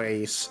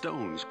 sideways.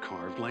 Stones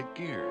carved like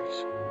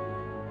gears.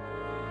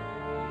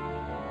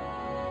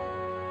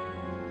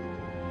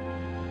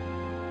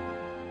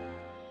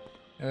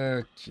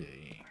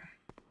 Okay.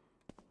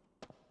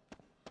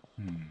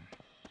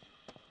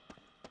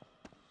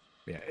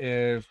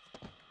 Yeah,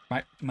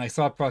 my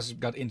thought process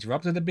got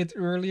interrupted a bit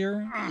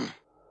earlier.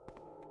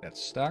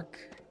 That's stuck.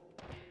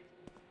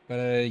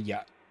 But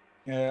yeah.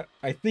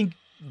 I think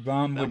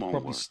Ram would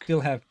probably still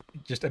have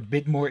just a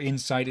bit more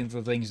insight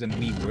into things than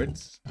we would.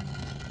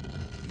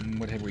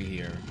 What have we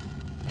here?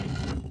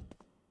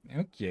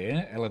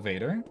 Okay,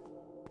 elevator.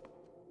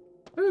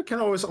 You can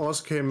always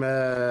ask him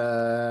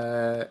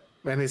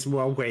when he's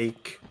more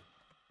awake.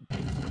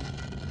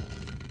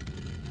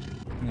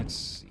 Let's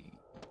see.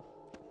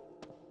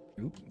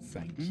 Oop,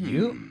 thank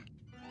you.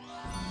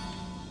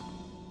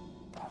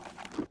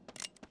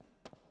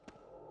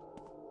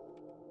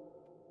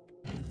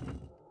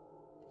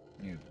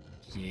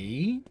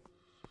 Okay.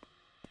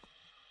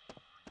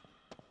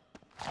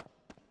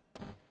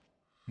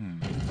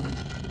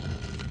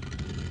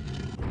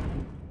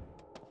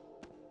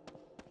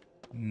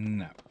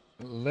 No.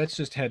 Let's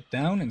just head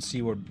down and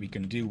see what we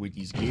can do with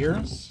these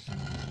gears.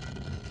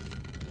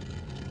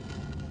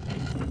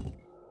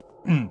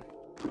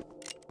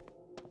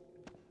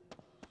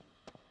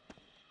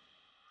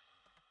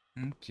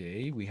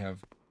 Okay, we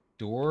have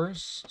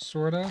doors,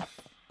 sort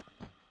of.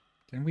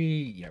 Can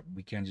we... Yeah,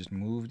 we can just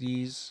move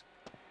these.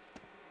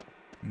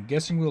 I'm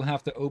guessing we'll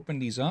have to open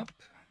these up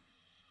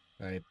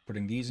by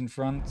putting these in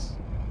front.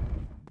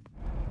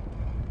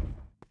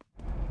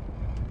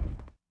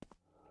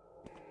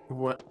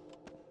 What?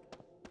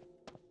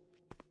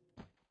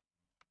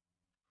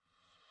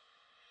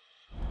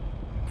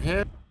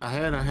 Head, a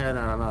head, a head,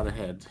 and another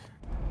head.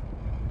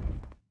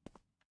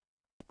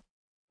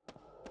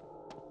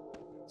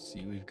 Let's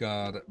see, we've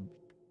got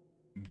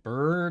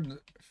bird,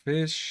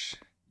 fish,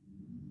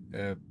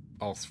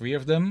 all three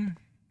of them,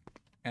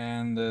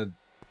 and a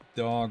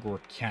dog or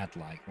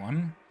cat-like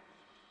one.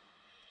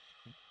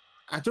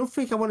 I don't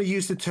think I want to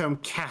use the term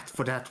cat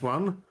for that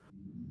one.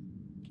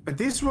 But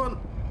this one,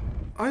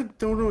 I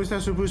don't know, is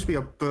that supposed to be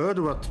a bird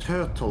or a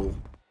turtle?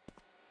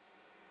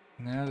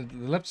 Now,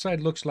 the left side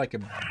looks like a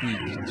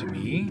beak to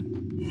me.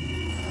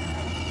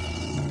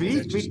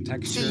 Beak Just with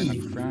texture and a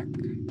teeth. crack.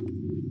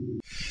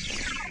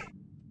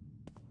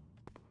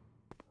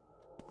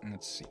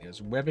 Let's see,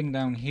 there's webbing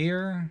down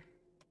here.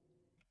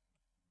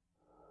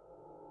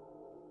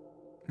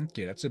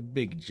 Okay, that's a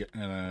big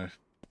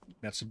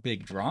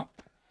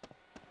drop.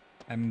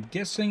 I'm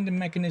guessing the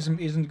mechanism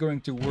isn't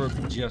going to work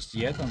just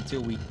yet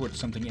until we put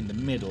something in the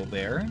middle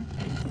there.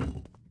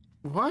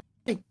 Why am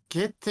I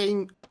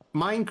getting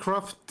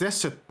Minecraft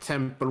Desert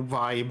Temple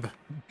vibe?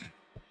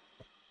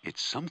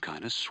 It's some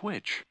kind of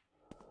switch.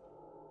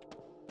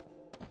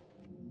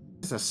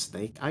 It's a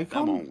snake That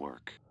icon. won't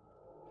work.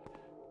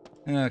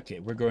 Okay,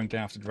 we're going to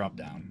have to drop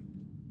down.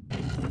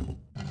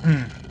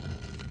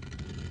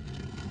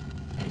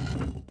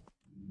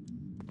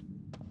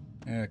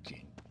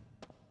 Okay.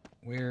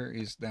 Where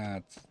is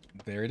that?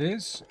 There it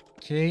is.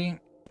 Okay.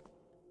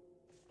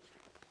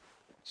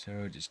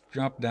 So just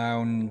drop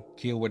down,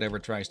 kill whatever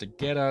tries to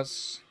get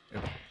us.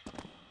 Oh.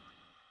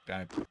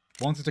 I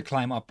wanted to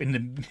climb up in the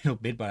middle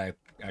bit, but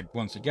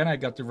once again I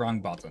got the wrong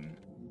button.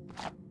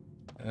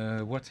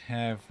 What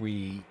have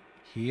we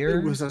here?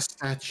 It was a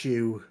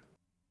statue.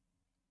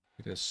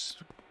 With a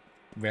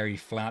very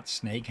flat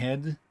snake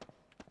head.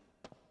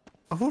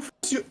 Of course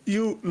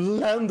you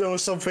land on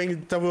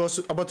something that was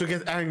about to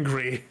get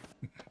angry.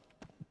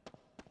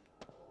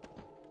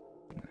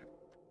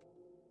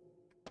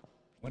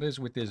 What is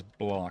with this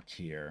block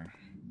here?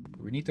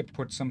 We need to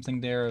put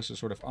something there as a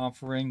sort of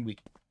offering. We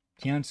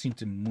can't seem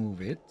to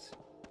move it.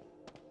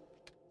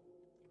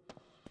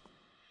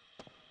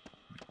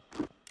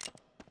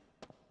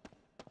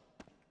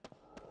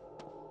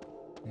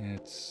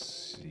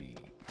 Let's see.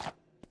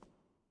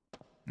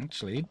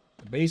 Actually,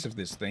 the base of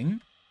this thing.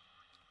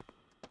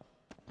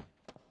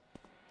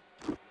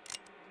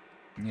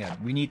 Yeah,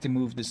 we need to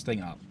move this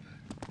thing up.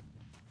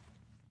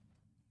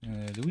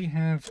 Do we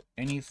have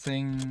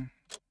anything?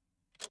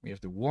 We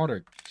have the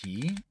water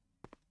key.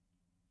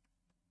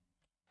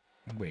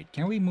 Wait,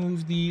 can we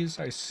move these?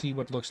 I see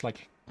what looks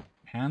like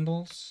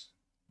handles.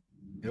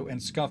 Oh,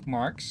 and scuff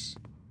marks.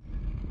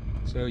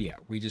 So yeah,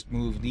 we just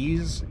move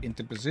these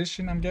into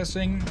position, I'm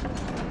guessing.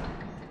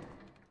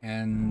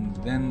 And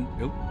then...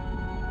 oh.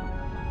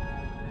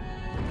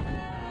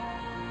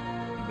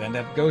 And then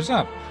that goes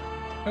up.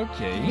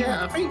 Okay.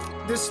 Yeah, I think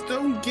the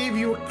stone gave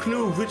you a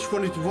clue which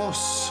one it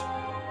was.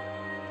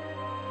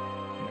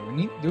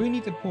 Do we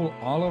need to pull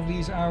all of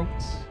these out?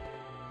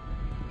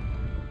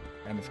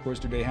 And of course,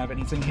 do they have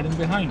anything hidden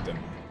behind them?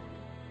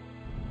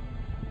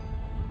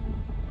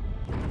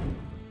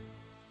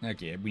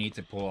 Okay, we need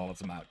to pull all of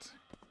them out.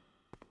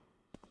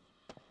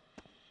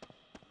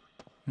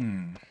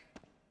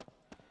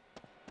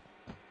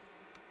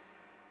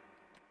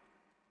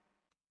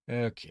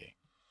 Okay.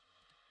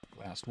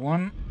 Last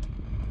one.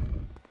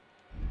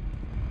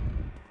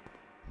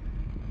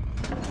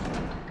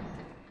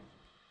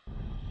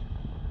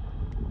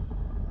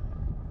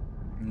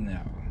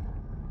 No.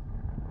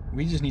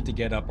 We just need to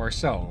get up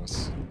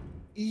ourselves.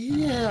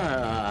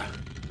 Yeah.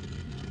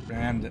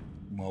 And,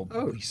 well,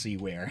 we see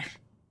where.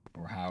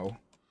 Or how.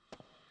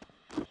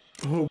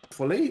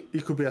 Hopefully,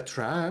 it could be a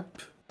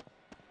trap.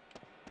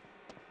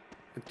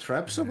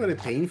 Traps are very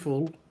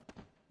painful.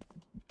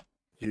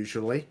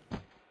 Usually.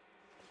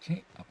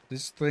 Okay, up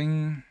this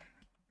thing.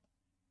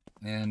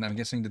 And I'm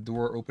guessing the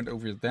door opened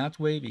over that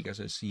way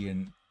because I see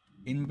an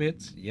in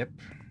bit. Yep.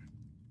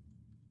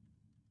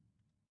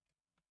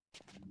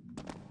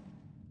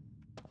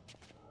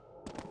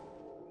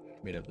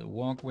 Bit of the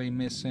walkway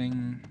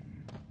missing.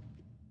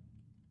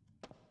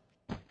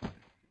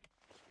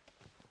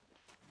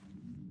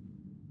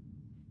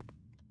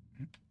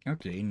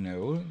 Okay,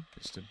 no.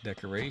 Just a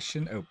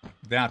decoration. Oh,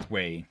 that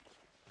way.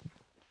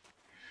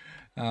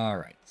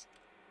 Alright.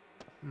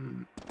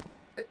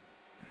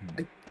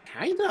 I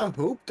kinda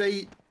hope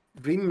they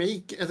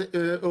remake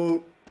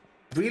or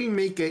will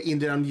make an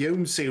Indiana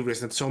Jones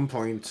series at some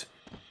point.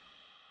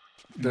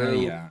 Though,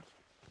 Yeah.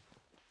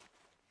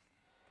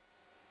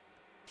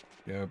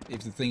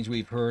 If the things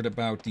we've heard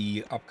about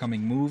the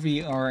upcoming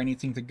movie are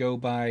anything to go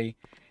by,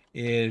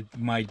 it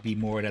might be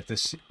more that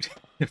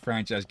the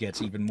franchise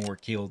gets even more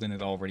killed than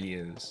it already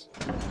is.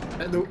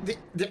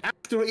 the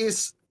actor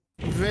is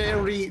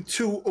very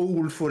too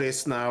old for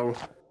this now.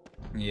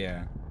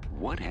 Yeah.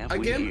 What have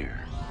Again, we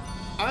here?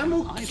 I'm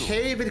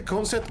okay with the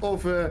concept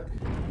of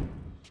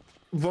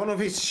one of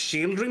his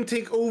children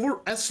take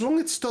over, as long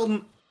as it's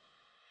done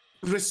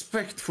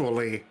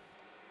respectfully.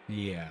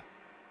 Yeah.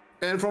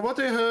 And from what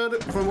I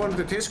heard from one of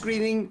the test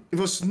screening, it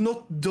was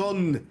not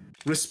done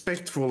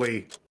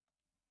respectfully.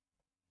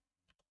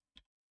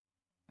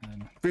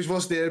 Which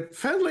was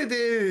finally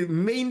the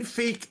main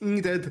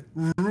thing that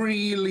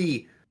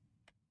really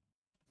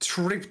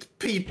tripped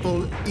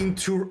people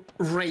into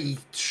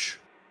rage.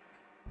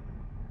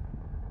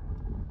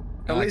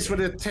 At least for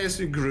the test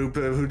group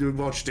who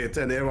watched it,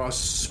 and they were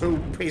so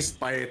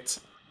pissed by it.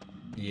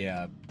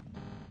 Yeah.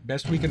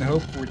 Best we can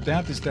hope for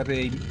that is that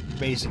they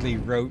basically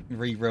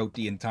rewrote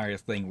the entire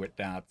thing with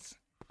that.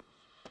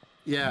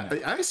 Yeah,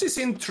 I actually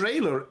seen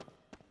trailer.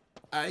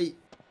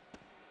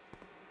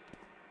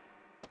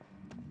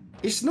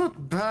 It's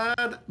not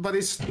bad, but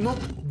it's not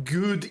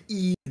good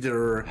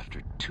either.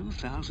 After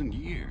 2,000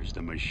 years,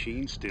 the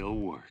machine still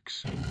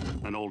works.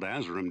 And old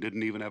Azerim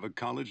didn't even have a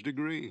college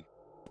degree.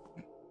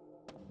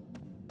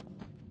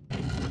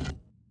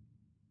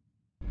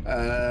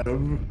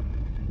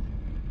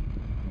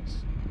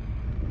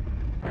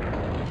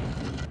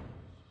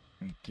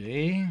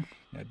 Okay,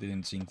 that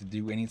didn't seem to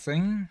do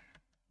anything.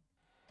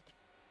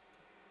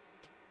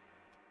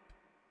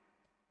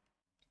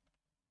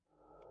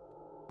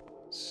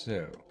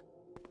 So,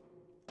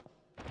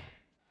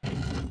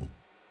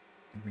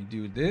 we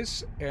do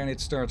this, and it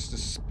starts to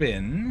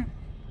spin,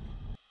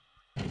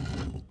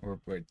 or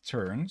it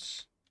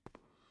turns.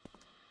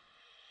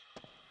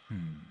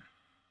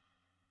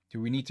 Do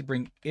we need to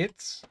bring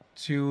it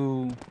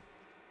to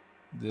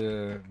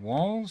The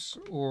walls,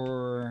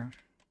 or...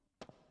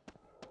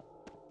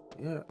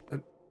 Yeah.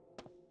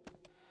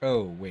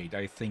 Oh, wait,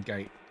 I think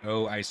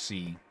Oh, I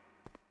see.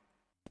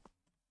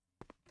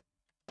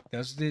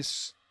 Does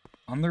this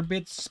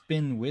underbit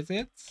spin with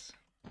it?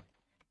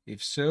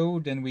 If so,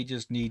 then we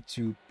just need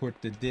to put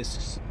the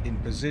discs in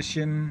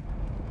position.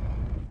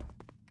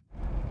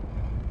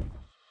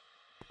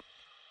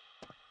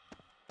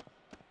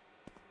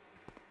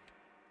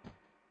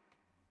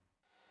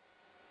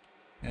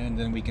 And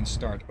then we can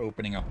start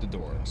opening up the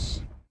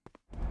doors.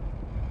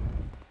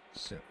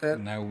 So,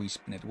 now we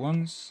spin it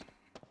once.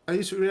 I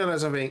just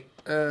realized something.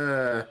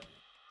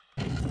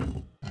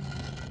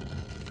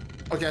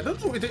 Okay, I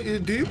don't know.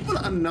 Do you want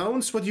to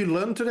announce what you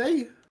learned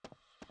today?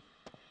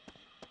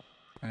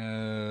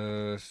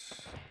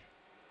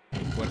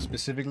 What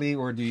specifically,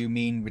 or do you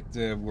mean with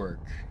the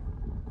work?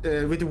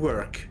 With the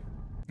work.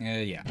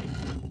 Yeah.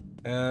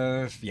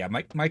 Yeah,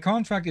 my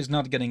contract is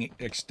not getting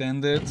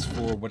extended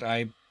for what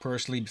I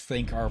personally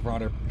think are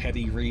rather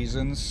petty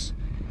reasons.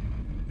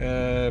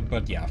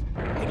 But yeah,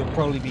 it'll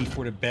probably be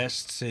for the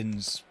best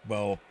since,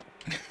 well,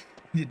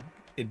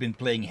 it'd been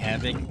playing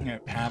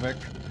havoc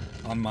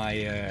on my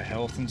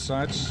health and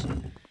such.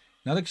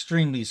 Not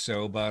extremely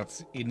so,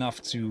 but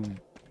enough to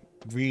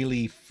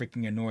really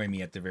freaking annoy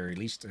me at the very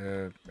least.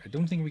 I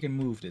don't think we can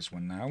move this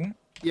one now.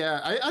 Yeah,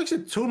 I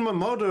actually told my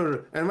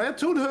mother, and when I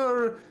told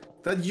her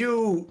that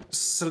your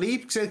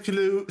sleep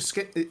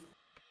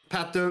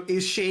pattern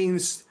is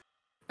changed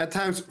at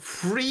times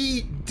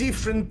 3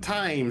 different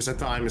times at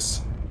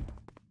times.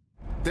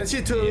 Then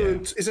she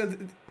told,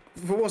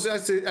 was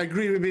actually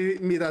agree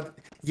with me that,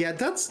 yeah,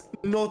 that's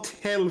not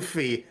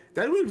healthy.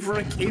 That will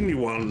wreck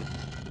anyone.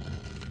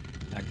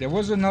 Like, there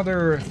was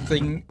another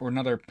thing or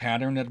another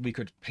pattern that we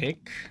could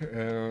pick.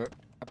 A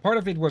part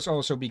of it was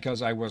also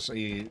because I was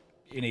in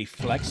a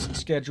flex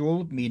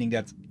schedule, meaning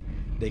that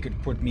they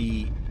could put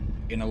me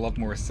in a lot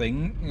more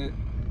in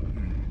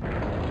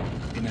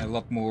a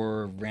lot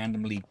more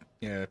random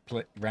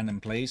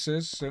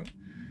places, so,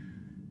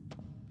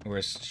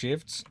 or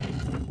shifts.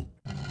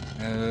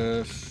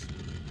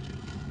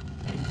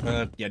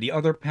 But yeah, the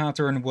other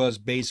pattern was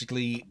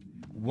basically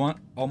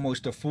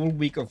almost a full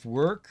week of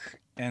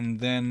work and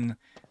then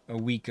a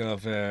week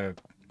of a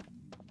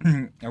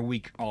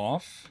week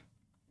off.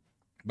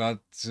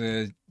 But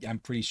I'm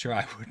pretty sure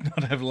I would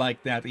not have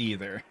liked that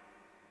either.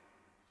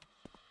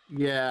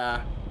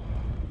 Yeah.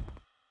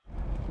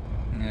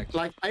 Okay.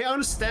 Like, I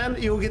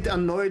understand you get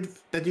annoyed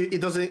that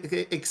it doesn't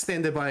get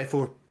extended by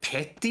for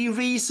petty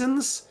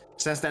reasons.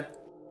 Says that.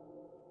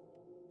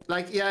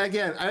 Like, yeah,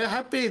 again, I'm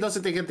happy it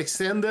doesn't get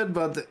extended,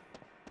 but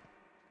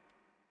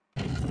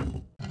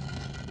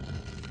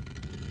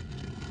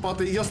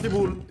they just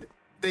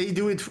they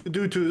do it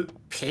due to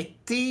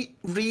petty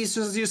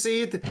reasons. You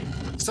see it.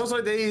 Sounds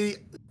like they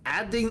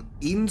adding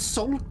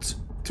insult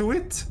to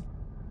it.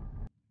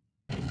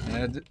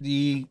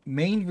 The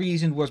main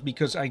reason was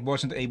because I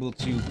wasn't able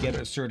to get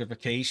a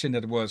certification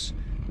that was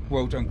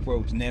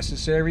quote-unquote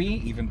necessary,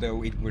 even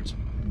though it would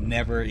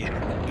never,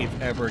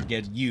 if ever,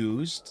 get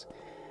used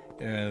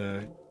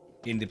in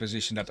the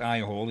position that I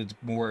hold. It's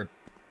more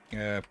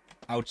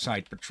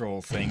outside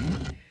patrol thing.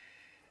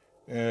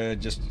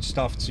 Just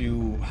stuff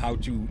to how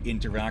to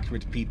interact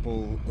with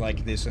people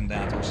like this and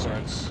that or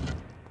such.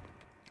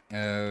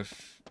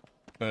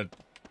 But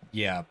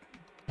yeah,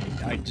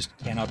 I just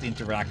cannot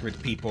interact with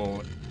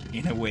people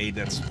in a way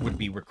that would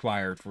be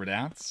required for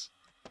that.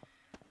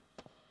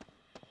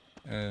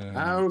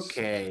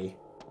 Okay.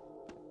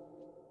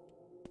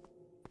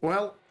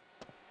 Well,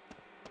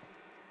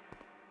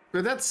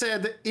 with that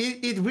said,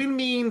 it will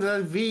mean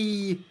that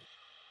we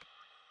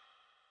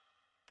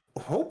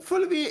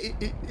hopefully be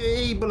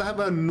able to have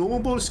a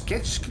normal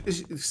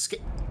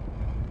Stream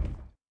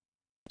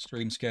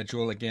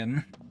schedule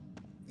again.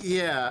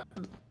 Yeah,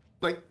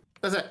 like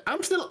I said,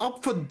 I'm still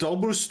up for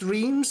double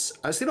streams.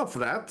 I'm still up for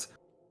that.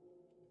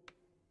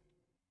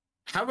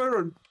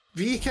 However,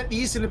 we can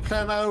easily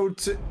plan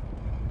out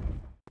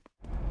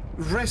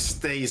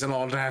rest days and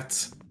all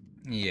that.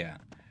 Yeah.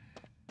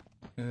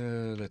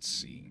 Let's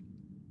see.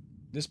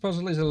 This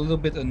puzzle is a little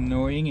bit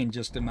annoying in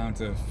just the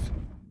amount of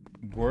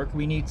work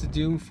we need to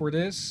do for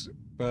this.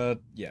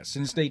 But yeah,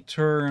 since they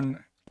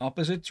turn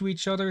opposite to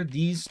each other,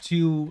 these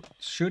two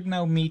should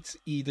now meet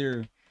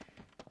either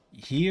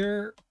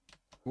here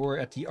or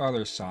at the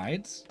other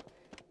side.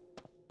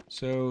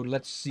 So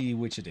let's see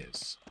which it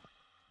is.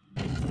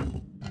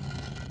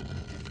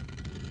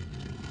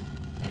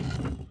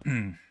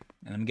 And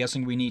I'm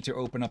guessing we need to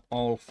open up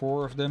all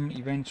 4 of them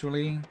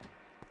eventually.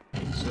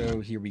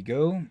 So here we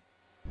go.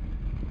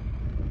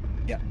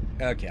 Yeah,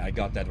 okay, I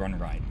got that one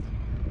right.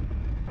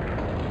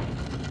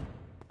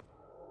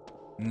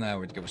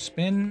 Now it goes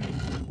spin.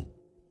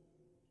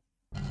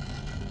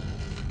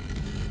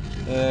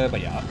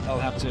 But yeah, I'll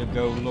have to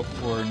go look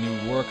for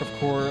new work, of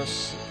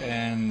course.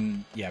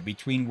 And yeah,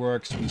 between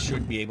works, we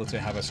should be able to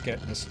have a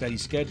steady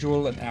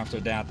schedule. And after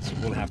that,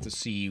 we'll have to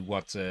see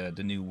what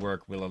the new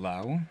work will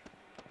allow.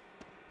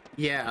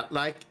 Yeah,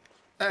 like,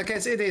 I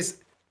guess it is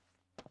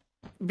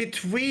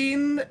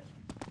between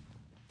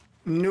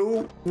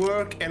no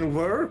work and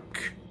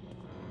work.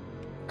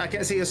 I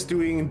can see us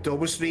doing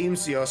double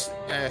streams just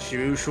as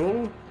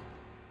usual.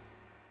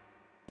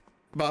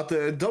 But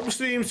double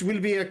streams will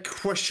be a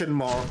question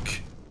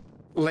mark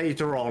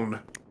later on.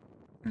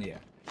 Yeah.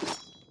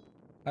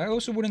 I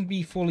also wouldn't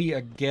be fully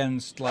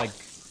against, like,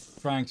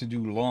 trying to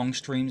do long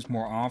streams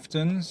more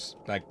often.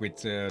 Like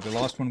with the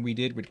last one we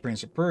did with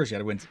Prince of Persia,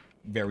 that went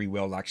very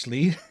well,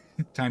 actually.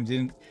 Time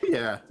didn't...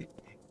 Yeah.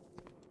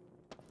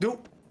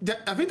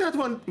 I think that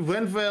one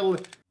went well.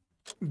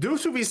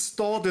 Those we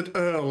started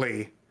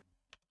early.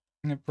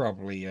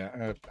 Probably,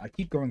 yeah. I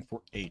keep going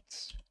for 8.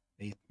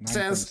 8,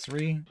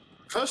 9.3.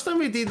 First time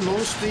we did long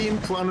stream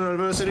for an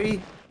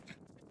anniversary,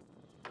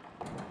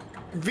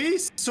 we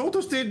sort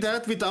of did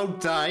that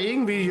without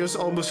dying. We just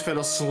almost fell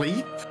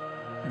asleep.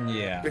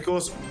 Yeah.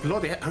 Because,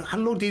 bloody, how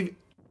long did...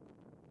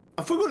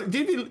 I forgot,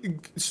 did we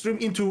stream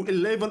into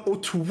 11 or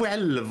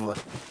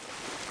 12?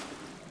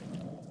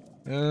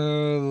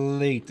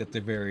 Late at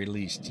the very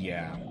least,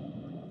 yeah.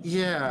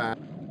 Yeah.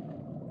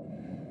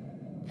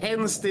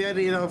 Hence the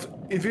idea of,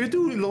 if you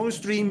do a long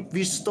stream,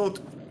 we start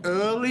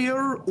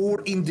earlier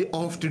or in the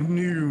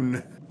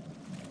afternoon.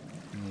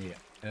 Yeah.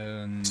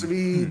 So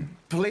we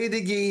play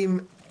the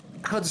game,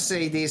 how to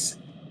say this,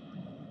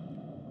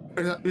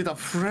 with a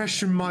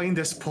fresh mind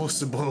as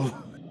possible.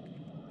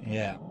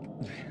 Yeah.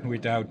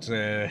 Without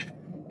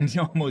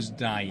almost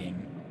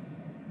dying.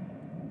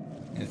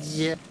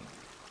 Yeah.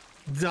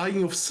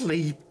 Dying of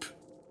sleep.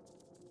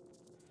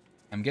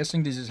 I'm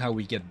guessing this is how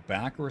we get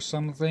back or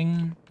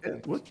something.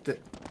 What the?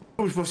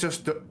 Oh, it was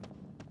just the...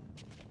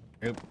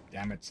 Oh,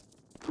 damn it.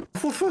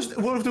 For first,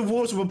 one of the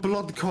walls were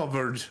blood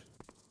covered.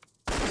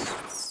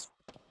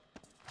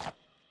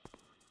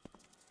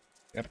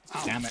 Yep,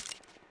 damn it.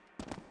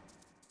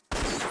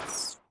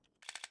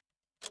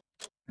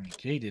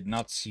 Okay, did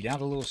not see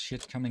that little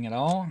shit coming at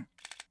all.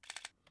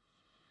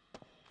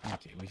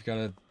 Okay, we've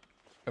got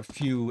a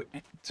few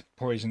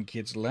poison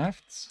kids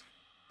left.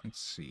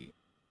 Let's see.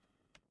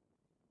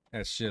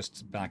 That's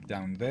just back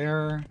down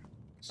there.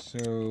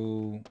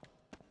 So,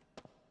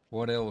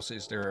 what else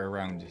is there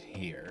around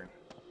here?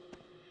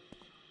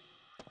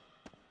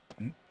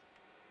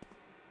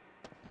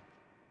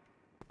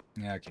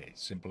 Okay,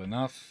 simple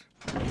enough.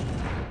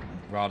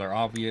 Rather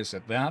obvious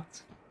at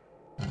that.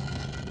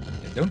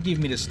 Yeah, don't give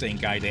me the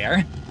stink eye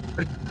there.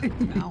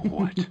 Now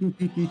what?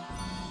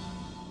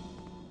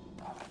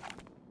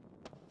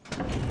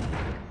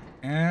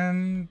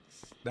 And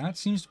that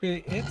seems to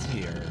be it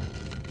here.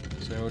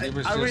 So it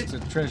was just a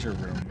treasure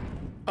room.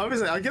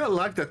 Obviously, I kinda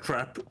like that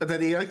trap,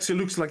 that he actually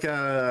looks like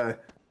a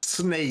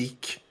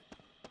snake.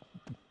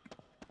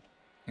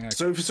 Yeah,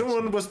 So if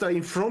someone was there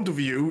in front of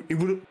you, it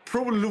would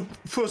probably look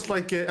first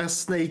like a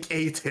snake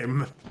ate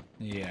him.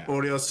 yeah.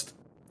 Or just...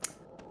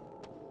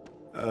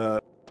 no,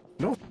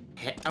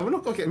 I will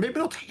not, okay, maybe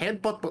not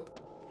headbutt, but...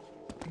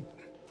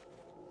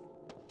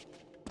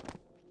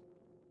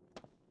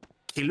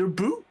 Killer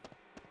Boo?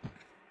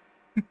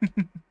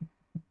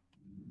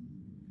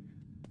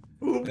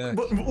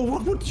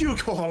 What would you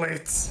call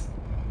it?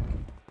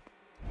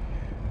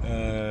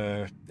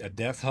 A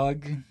death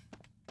hug.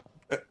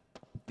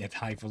 At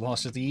high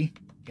velocity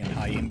and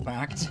high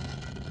impact.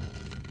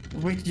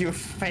 With your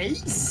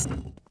face?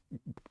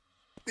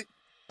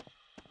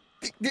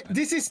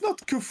 This is not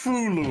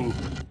Cthulhu.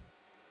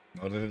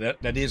 Well,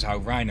 that is how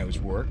rhinos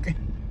work.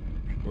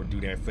 Or do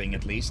their thing,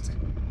 at least.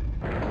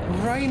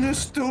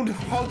 Rhinos don't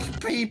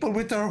hug people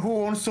with their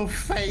horns or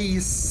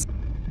face.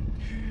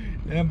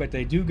 Yeah, but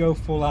they do go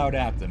full out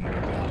at them with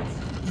that.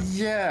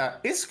 Yeah,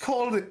 it's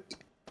called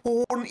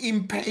horn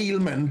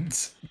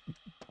impalement.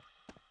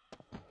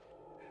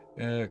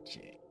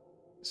 Okay.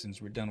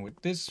 Since we're done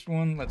with this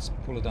one, let's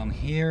pull it on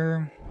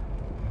here.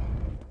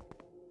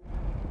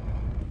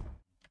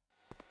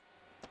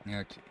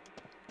 Okay.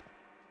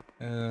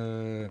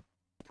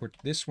 Put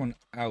this one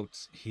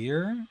out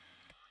here.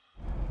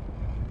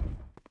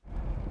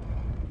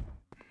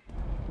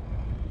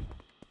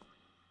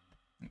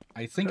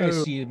 I think I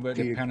see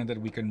the panel that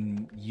we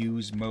can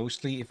use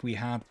mostly. If we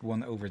had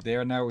one over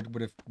there now, it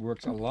would have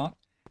worked a lot.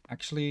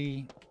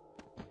 Actually,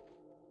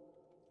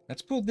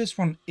 let's pull this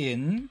one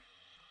in.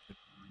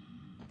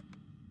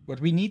 What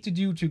we need to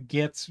do to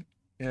get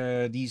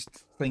these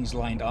things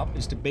lined up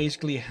is to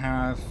basically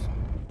have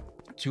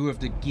two of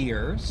the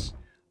gears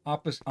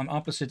on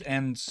opposite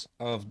ends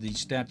of the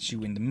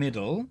statue in the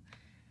middle,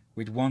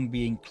 with one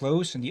being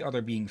close and the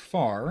other being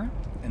far,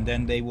 and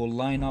then they will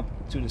line up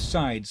to the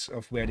sides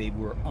of where they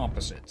were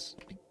opposite.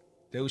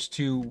 Those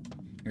two,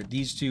 or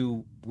these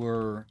two,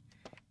 were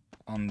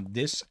on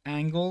this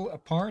angle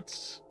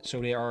apart,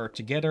 so they are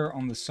together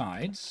on the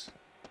sides.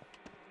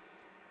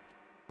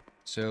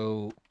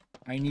 So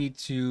I need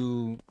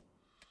to,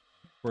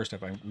 first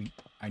off,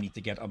 I need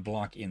to get a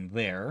block in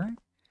there.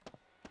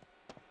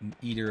 And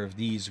either of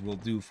these will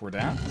do for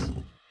that.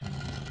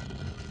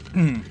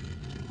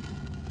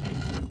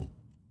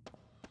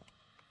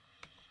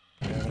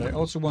 But I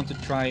also want to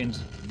try and,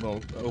 well,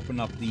 open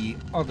up the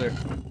other,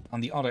 on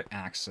the other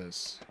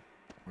axis.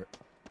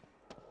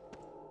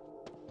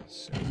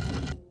 So,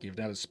 give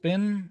that a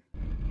spin.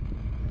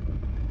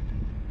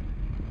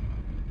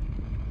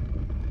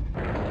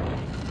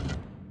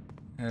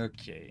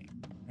 Okay.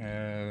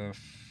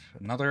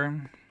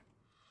 Another.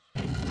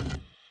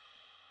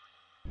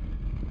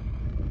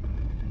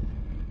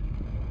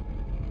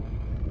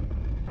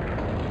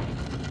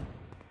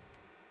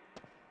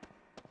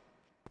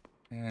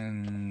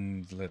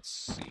 And let's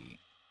see.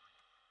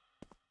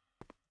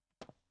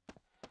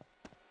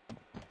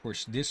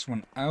 Push this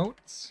one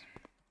out.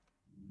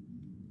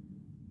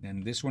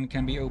 Then this one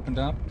can be opened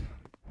up.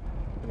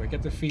 So I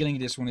get the feeling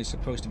this one is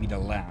supposed to be the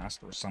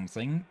last or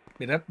something.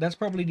 But that's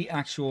probably the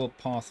actual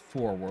path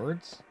forward.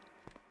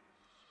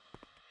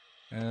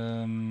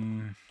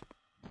 Let's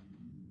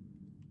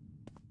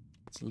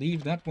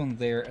leave that one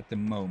there at the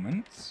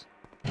moment.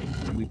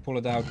 And we pull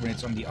it out when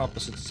it's on the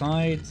opposite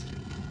side.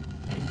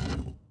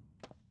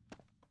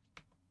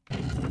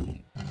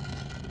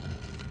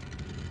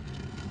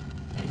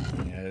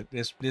 Yeah,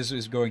 this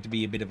is going to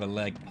be a bit of a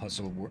leg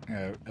puzzle,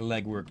 a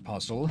legwork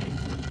puzzle.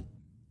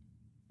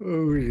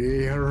 Oh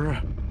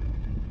dear.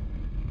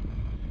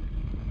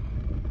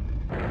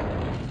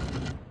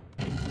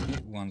 Okay,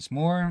 once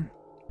more.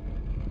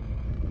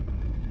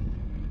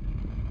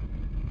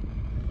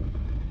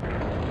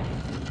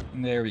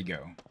 And there we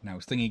go. Now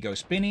thingy goes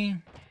spinny.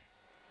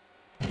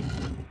 Okay.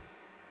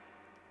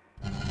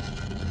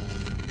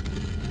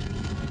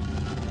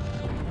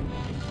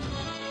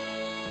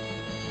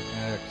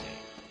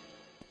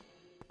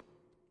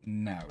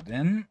 Now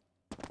then,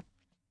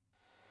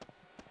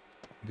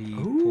 we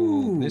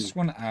pull this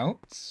one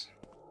out.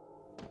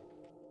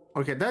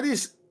 Okay, that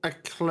is a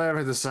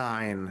clever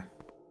design.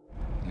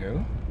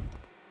 No.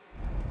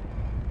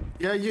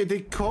 Yeah,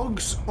 the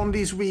cogs on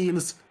these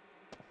wheels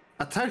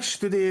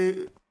attached to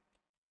the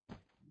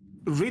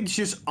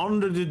ridges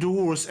under the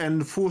doors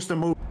and force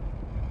them open.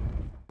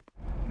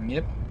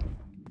 Yep.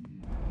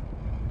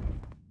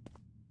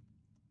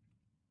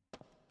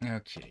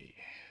 Okay.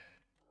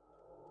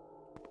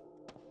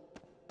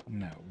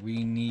 Now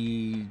we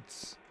need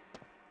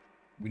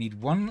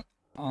one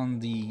on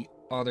the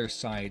other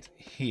side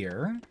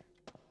here.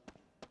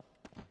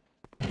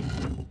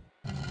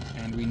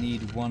 And we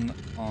need one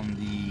on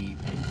the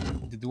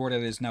door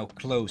that is now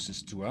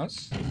closest to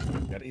us.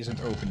 That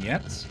isn't open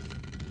yet.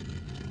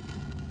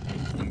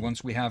 And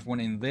once we have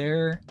one in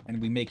there,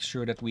 and we make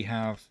sure that we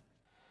have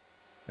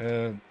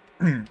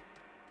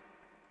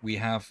we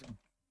have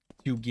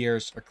 2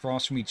 gears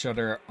across from each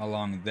other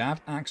along that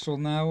axle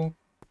now,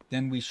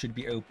 then we should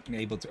be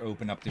able to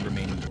open up the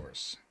remaining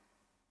doors.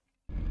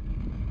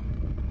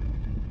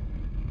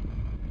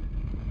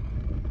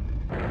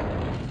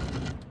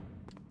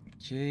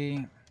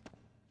 Okay.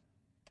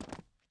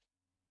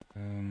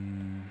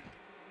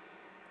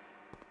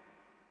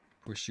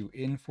 Push you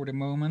in for the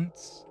moment.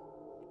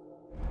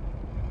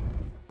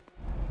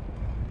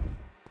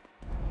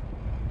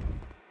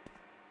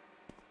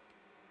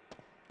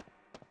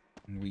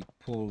 And we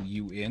pull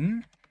you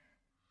in.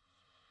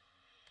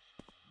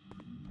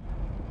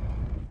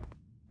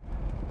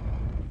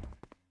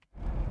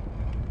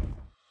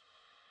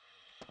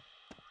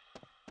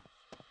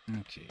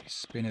 Okay,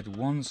 spin it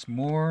once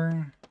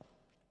more.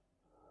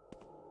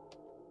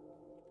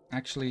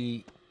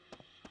 Actually,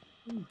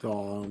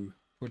 Darn.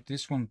 put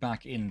this one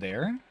back in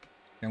there.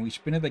 Then we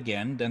spin it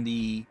again. Then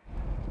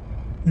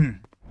and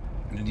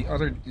then the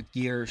other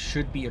gear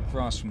should be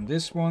across from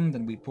this one.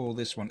 Then we pull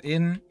this one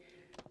in.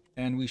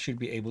 And we should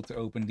be able to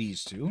open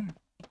these two.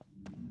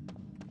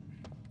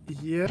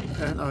 Yeah,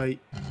 and I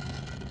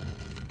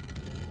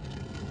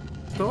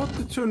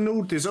started to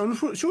notice, I'm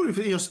not sure if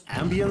it's just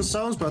ambient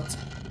sounds, but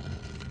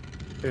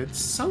it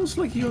sounds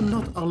like you're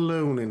not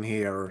alone in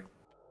here.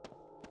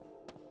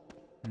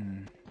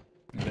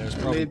 There's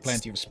probably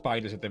plenty of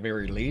spiders at the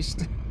very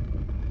least.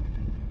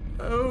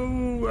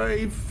 Oh,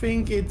 I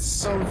think it's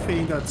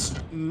something that's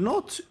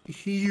not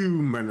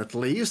human at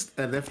least,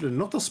 and definitely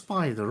not a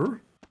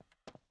spider.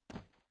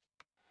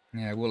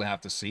 Yeah, we'll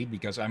have to see,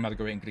 because I'm not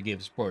going to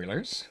give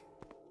spoilers.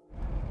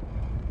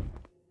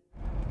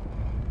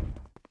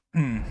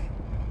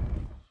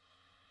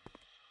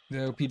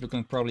 Though people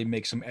can probably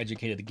make some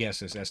educated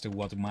guesses as to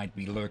what might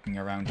be lurking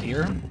around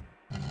here.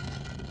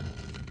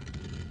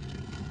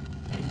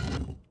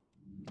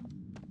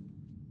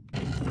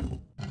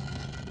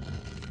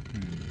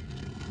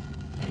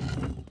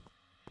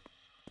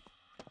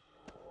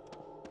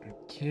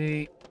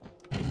 Okay.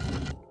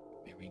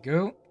 There we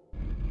go.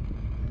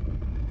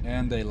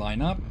 And they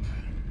line up.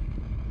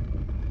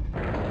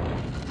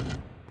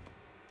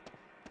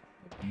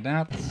 Open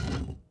that.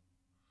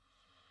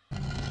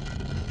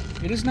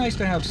 It is nice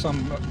to have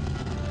some...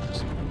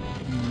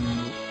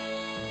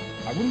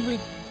 I wouldn't really...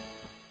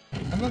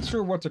 I'm not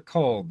sure what to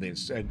call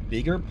this. A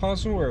bigger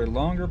puzzle or a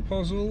longer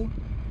puzzle?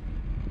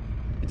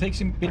 It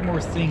takes a bit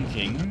more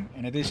thinking,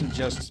 and it isn't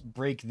just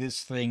break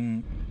this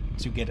thing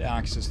to get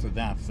access to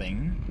that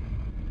thing.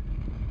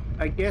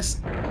 I guess,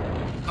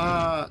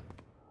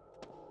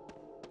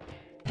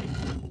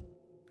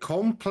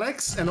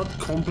 complex and not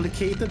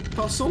complicated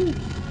puzzle?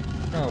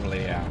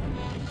 Probably, yeah.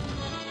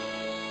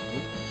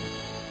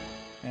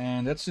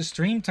 And that's the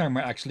stream timer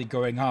actually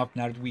going up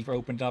now that we've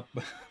opened up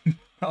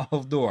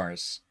all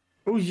doors.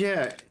 Oh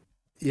yeah.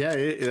 Yeah,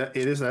 it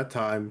is that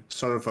time.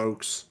 Sorry,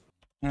 folks.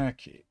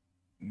 Okay,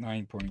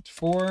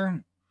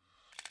 9.4.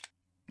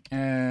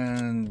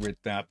 And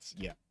with that,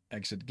 yeah,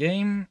 exit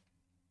game.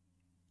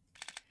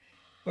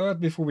 But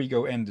before we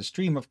go end the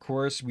stream, of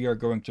course, we are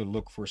going to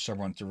look for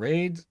someone to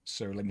raid.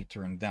 So let me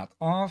turn that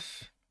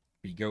off.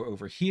 We go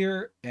over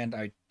here, and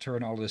I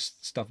turn all this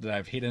stuff that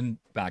I've hidden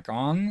back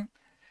on.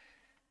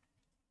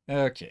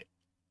 Okay.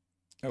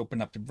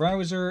 Open up the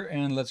browser,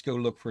 and let's go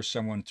look for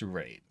someone to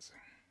raid.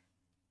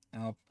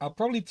 I'll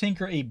probably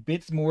tinker a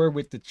bit more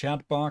with the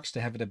chat box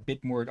to have it a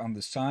bit more on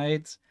the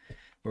side,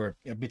 or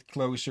a bit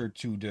closer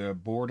to the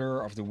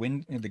border of the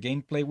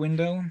gameplay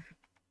window.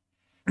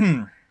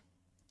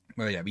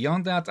 Well, yeah.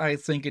 Beyond that, I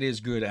think it is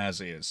good as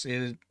is.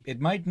 I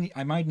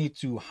might need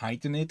to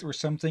heighten it or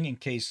something in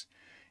case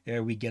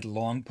we get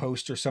long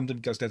posts or something,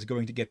 because that's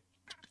going to get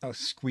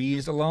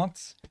squeezed a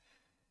lot.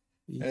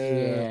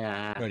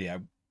 Yeah. But yeah,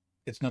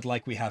 it's not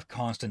like we have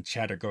constant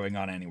chatter going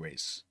on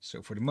anyways.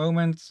 So for the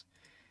moment,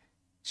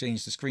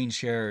 change the screen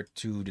share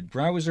to the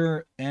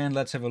browser, and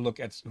let's have a look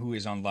at who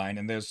is online.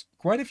 And there's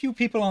quite a few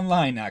people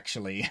online,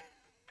 actually.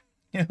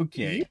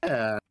 Okay.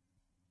 Yeah.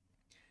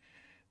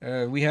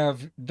 We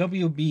have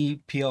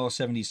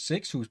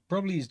WBPL76, who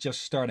probably is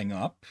just starting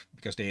up,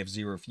 because they have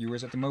 0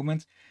 viewers at the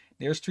moment.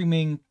 They're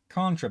streaming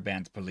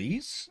Contraband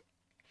Police.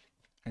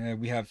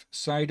 We have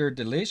Cider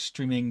Delish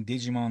streaming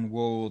Digimon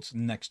World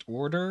Next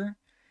Order.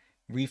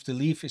 Reef the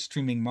Leaf is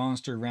streaming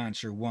Monster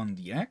Rancher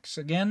 1DX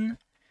again.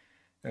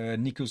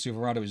 Nico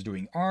Silverado is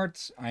doing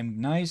art.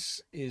 I'm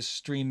Nice is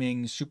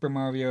streaming Super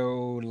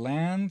Mario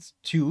Land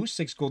 2,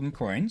 6 golden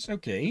coins.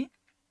 Okay.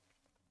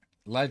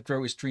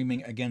 LiveGrow is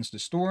streaming Against the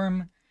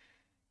Storm.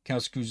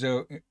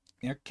 Katskozuk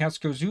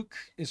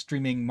is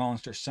streaming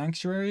Monster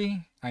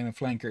Sanctuary. I'm a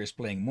Flanker is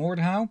playing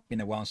Mordhau.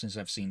 Been a while since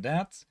I've seen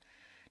that.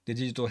 The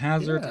Digital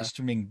Hazard is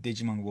streaming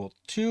Digimon World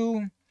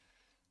 2.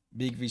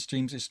 Big V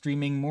Streams is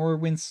streaming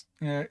Morrowind.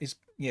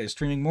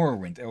 Streaming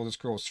Morrowind, Elder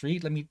Scrolls 3.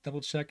 Let me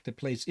double check. The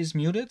place is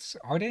muted.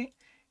 Are they?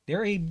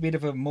 They're a bit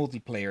of a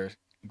multiplayer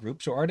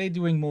group. So are they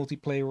doing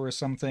multiplayer or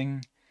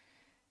something?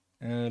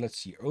 Let's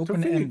see.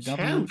 Open You MW.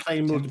 can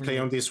play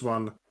multiplayer on this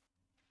one.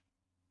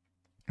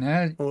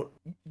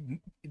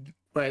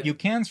 Wait, you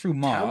can through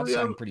mods,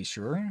 I'm pretty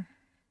sure.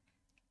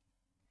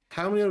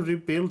 How many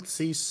rebuild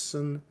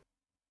season?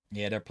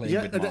 Yeah, they're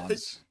playing with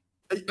mods.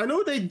 I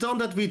know they've done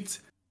that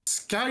with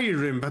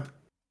Skyrim, but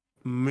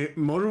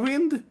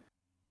Morrowind?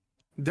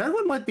 That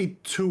one might be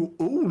too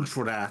old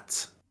for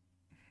that.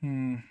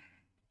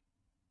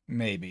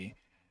 Maybe.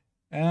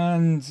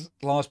 And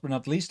last but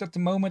not least at the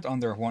moment,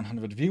 under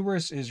 100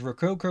 viewers, is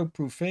Rococo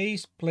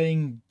Proface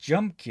playing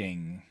Jump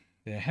King.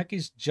 The heck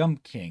is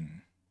Jump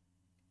King?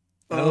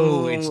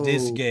 Oh, it's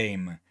this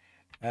game.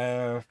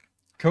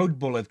 Code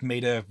Bullet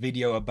made a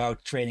video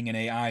about training an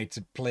AI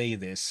to play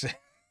this.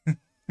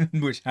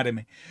 Which had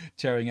him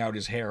tearing out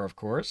his hair, of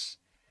course.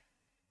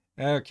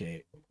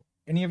 Okay.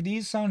 Any of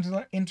these sound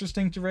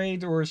interesting to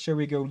raid, or shall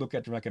we go look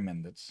at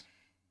recommended?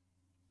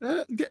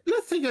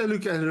 Let's take a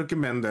look at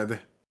recommended.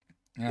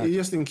 Okay.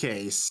 Just in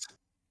case.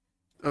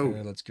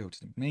 Let's go to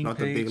the main page. Not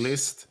a big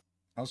list.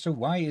 Also,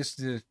 why is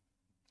the...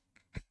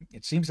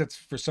 It seems that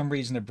for some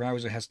reason the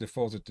browser has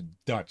defaulted to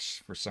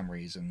Dutch for some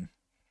reason.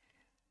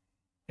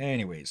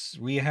 Anyways,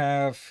 we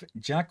have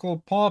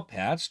Jackal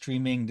Pawpat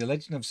streaming The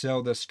Legend of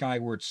Zelda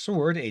Skyward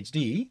Sword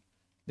HD.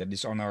 That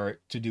is on our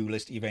to-do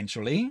list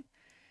eventually.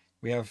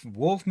 We have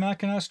Wolf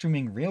Machina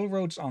streaming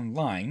Railroads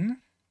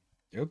Online.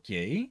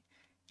 Okay.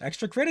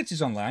 Extra Credits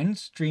is online,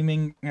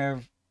 streaming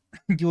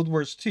Guild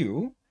Wars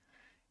 2.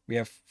 We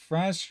have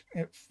Fraz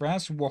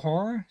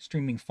Wahar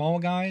streaming Fall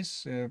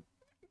Guys.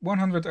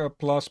 100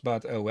 plus,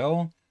 but oh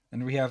well.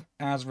 And we have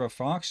Azra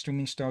Fox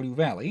streaming Stardew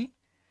Valley.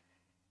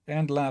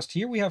 And last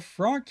here we have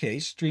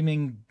Frogcase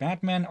streaming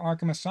Batman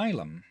Arkham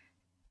Asylum.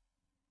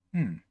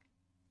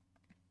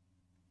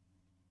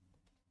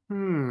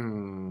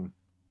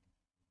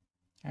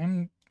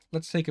 And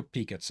let's take a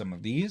peek at some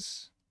of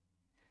these.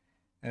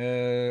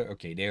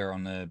 Okay, they're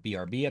on the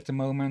BRB at the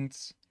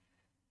moment.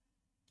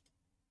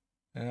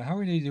 How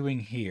are they doing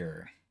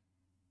here?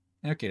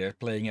 Okay, they're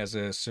playing as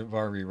a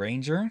Savari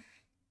Ranger.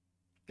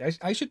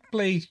 I should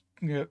play.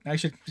 I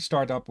should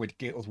start up with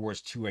Guild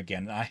Wars 2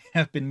 again. I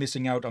have been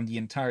missing out on the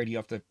entirety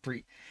of the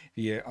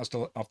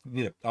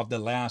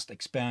last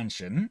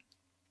expansion.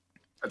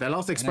 The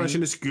last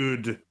expansion is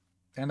good.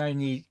 And I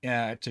need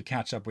to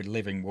catch up with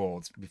Living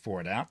Worlds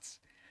before that.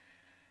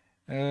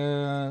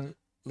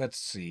 Let's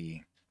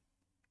see.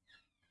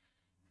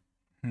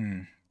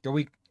 Do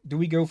we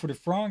go for the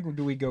frog or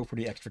do we go for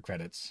the extra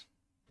credits?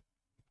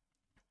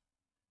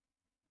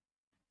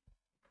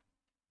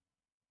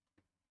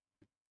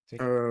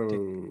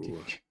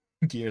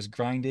 Gears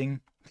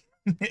grinding.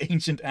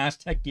 Ancient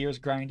Aztec gears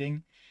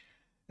grinding.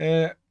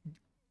 The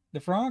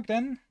frog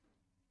then?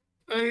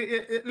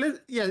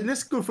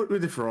 Let's go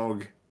with the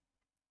frog.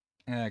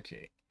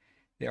 Okay.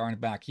 They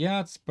aren't back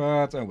yet,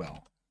 but oh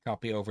well.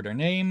 Copy over their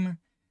name.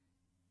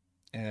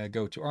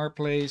 Go to our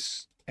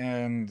place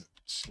and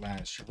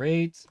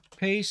 /rate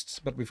paste.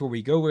 But before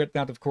we go with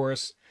that, of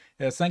course,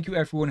 Thank you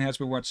everyone who has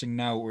been watching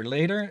now or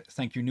later.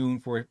 Thank you Noon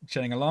for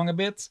chatting along a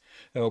bit.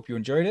 I hope you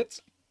enjoyed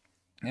it.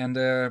 And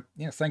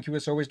yeah, thank you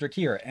as always,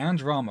 Drakir,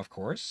 and Ram, of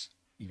course,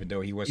 even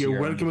though he was You're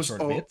here welcome only a as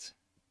short al- bit.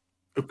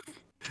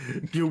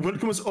 You're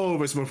welcome as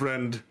always, my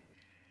friend.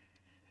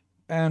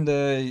 And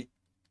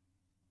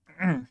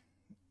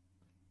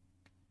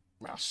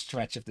last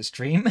stretch of the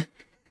stream.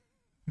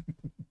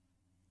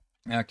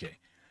 Okay.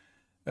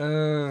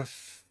 We'll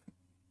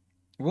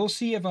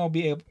see if I'll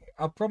be able.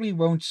 I probably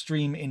won't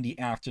stream in the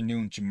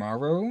afternoon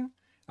tomorrow.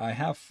 I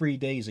have 3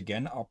 days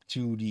again up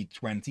to the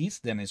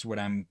 20th. Then is when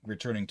I'm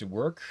returning to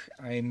work.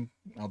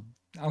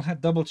 I'll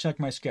have double check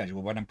my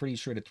schedule, but I'm pretty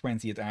sure the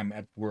 20th I'm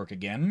at work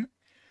again.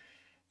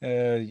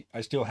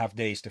 I still have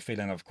days to fill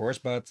in, of course,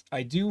 but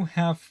I do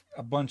have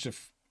a bunch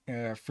of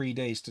 3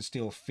 days to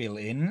still fill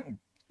in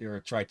or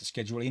try to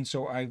schedule in.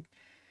 So I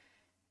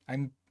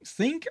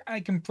think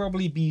I can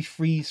probably be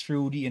free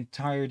through the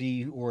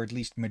entirety or at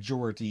least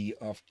majority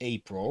of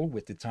April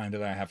with the time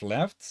that I have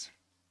left.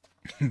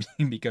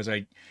 Because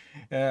I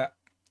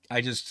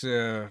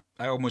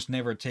almost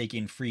never take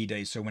in 3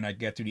 days, so when I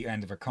get to the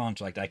end of a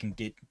contract I can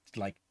get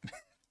like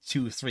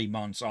 2-3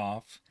 months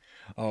off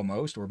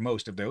almost, or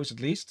most of those at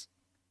least.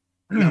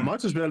 I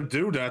might as well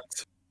do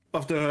that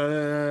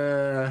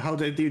after how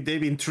they've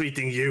been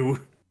treating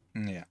you.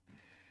 Yeah.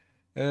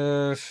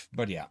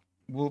 But yeah,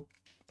 we'll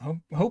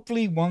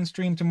hopefully one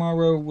stream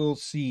tomorrow. We'll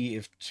see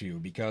if 2,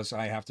 because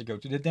I have to go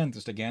to the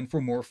dentist again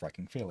for more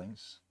fucking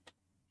fillings.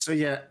 So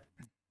yeah,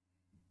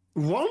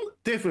 1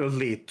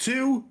 definitely,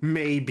 2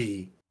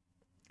 maybe.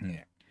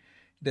 Yeah,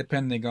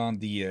 depending on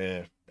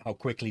the how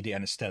quickly the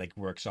anesthetic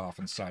works off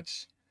and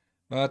such.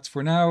 But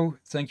for now,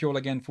 thank you all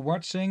again for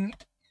watching.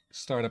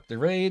 Start up the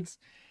raid,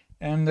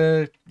 and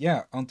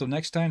yeah, until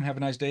next time, have a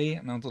nice day,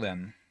 and until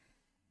then,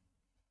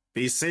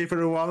 Be safe,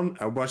 everyone,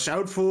 and watch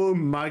out for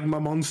magma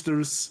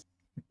monsters.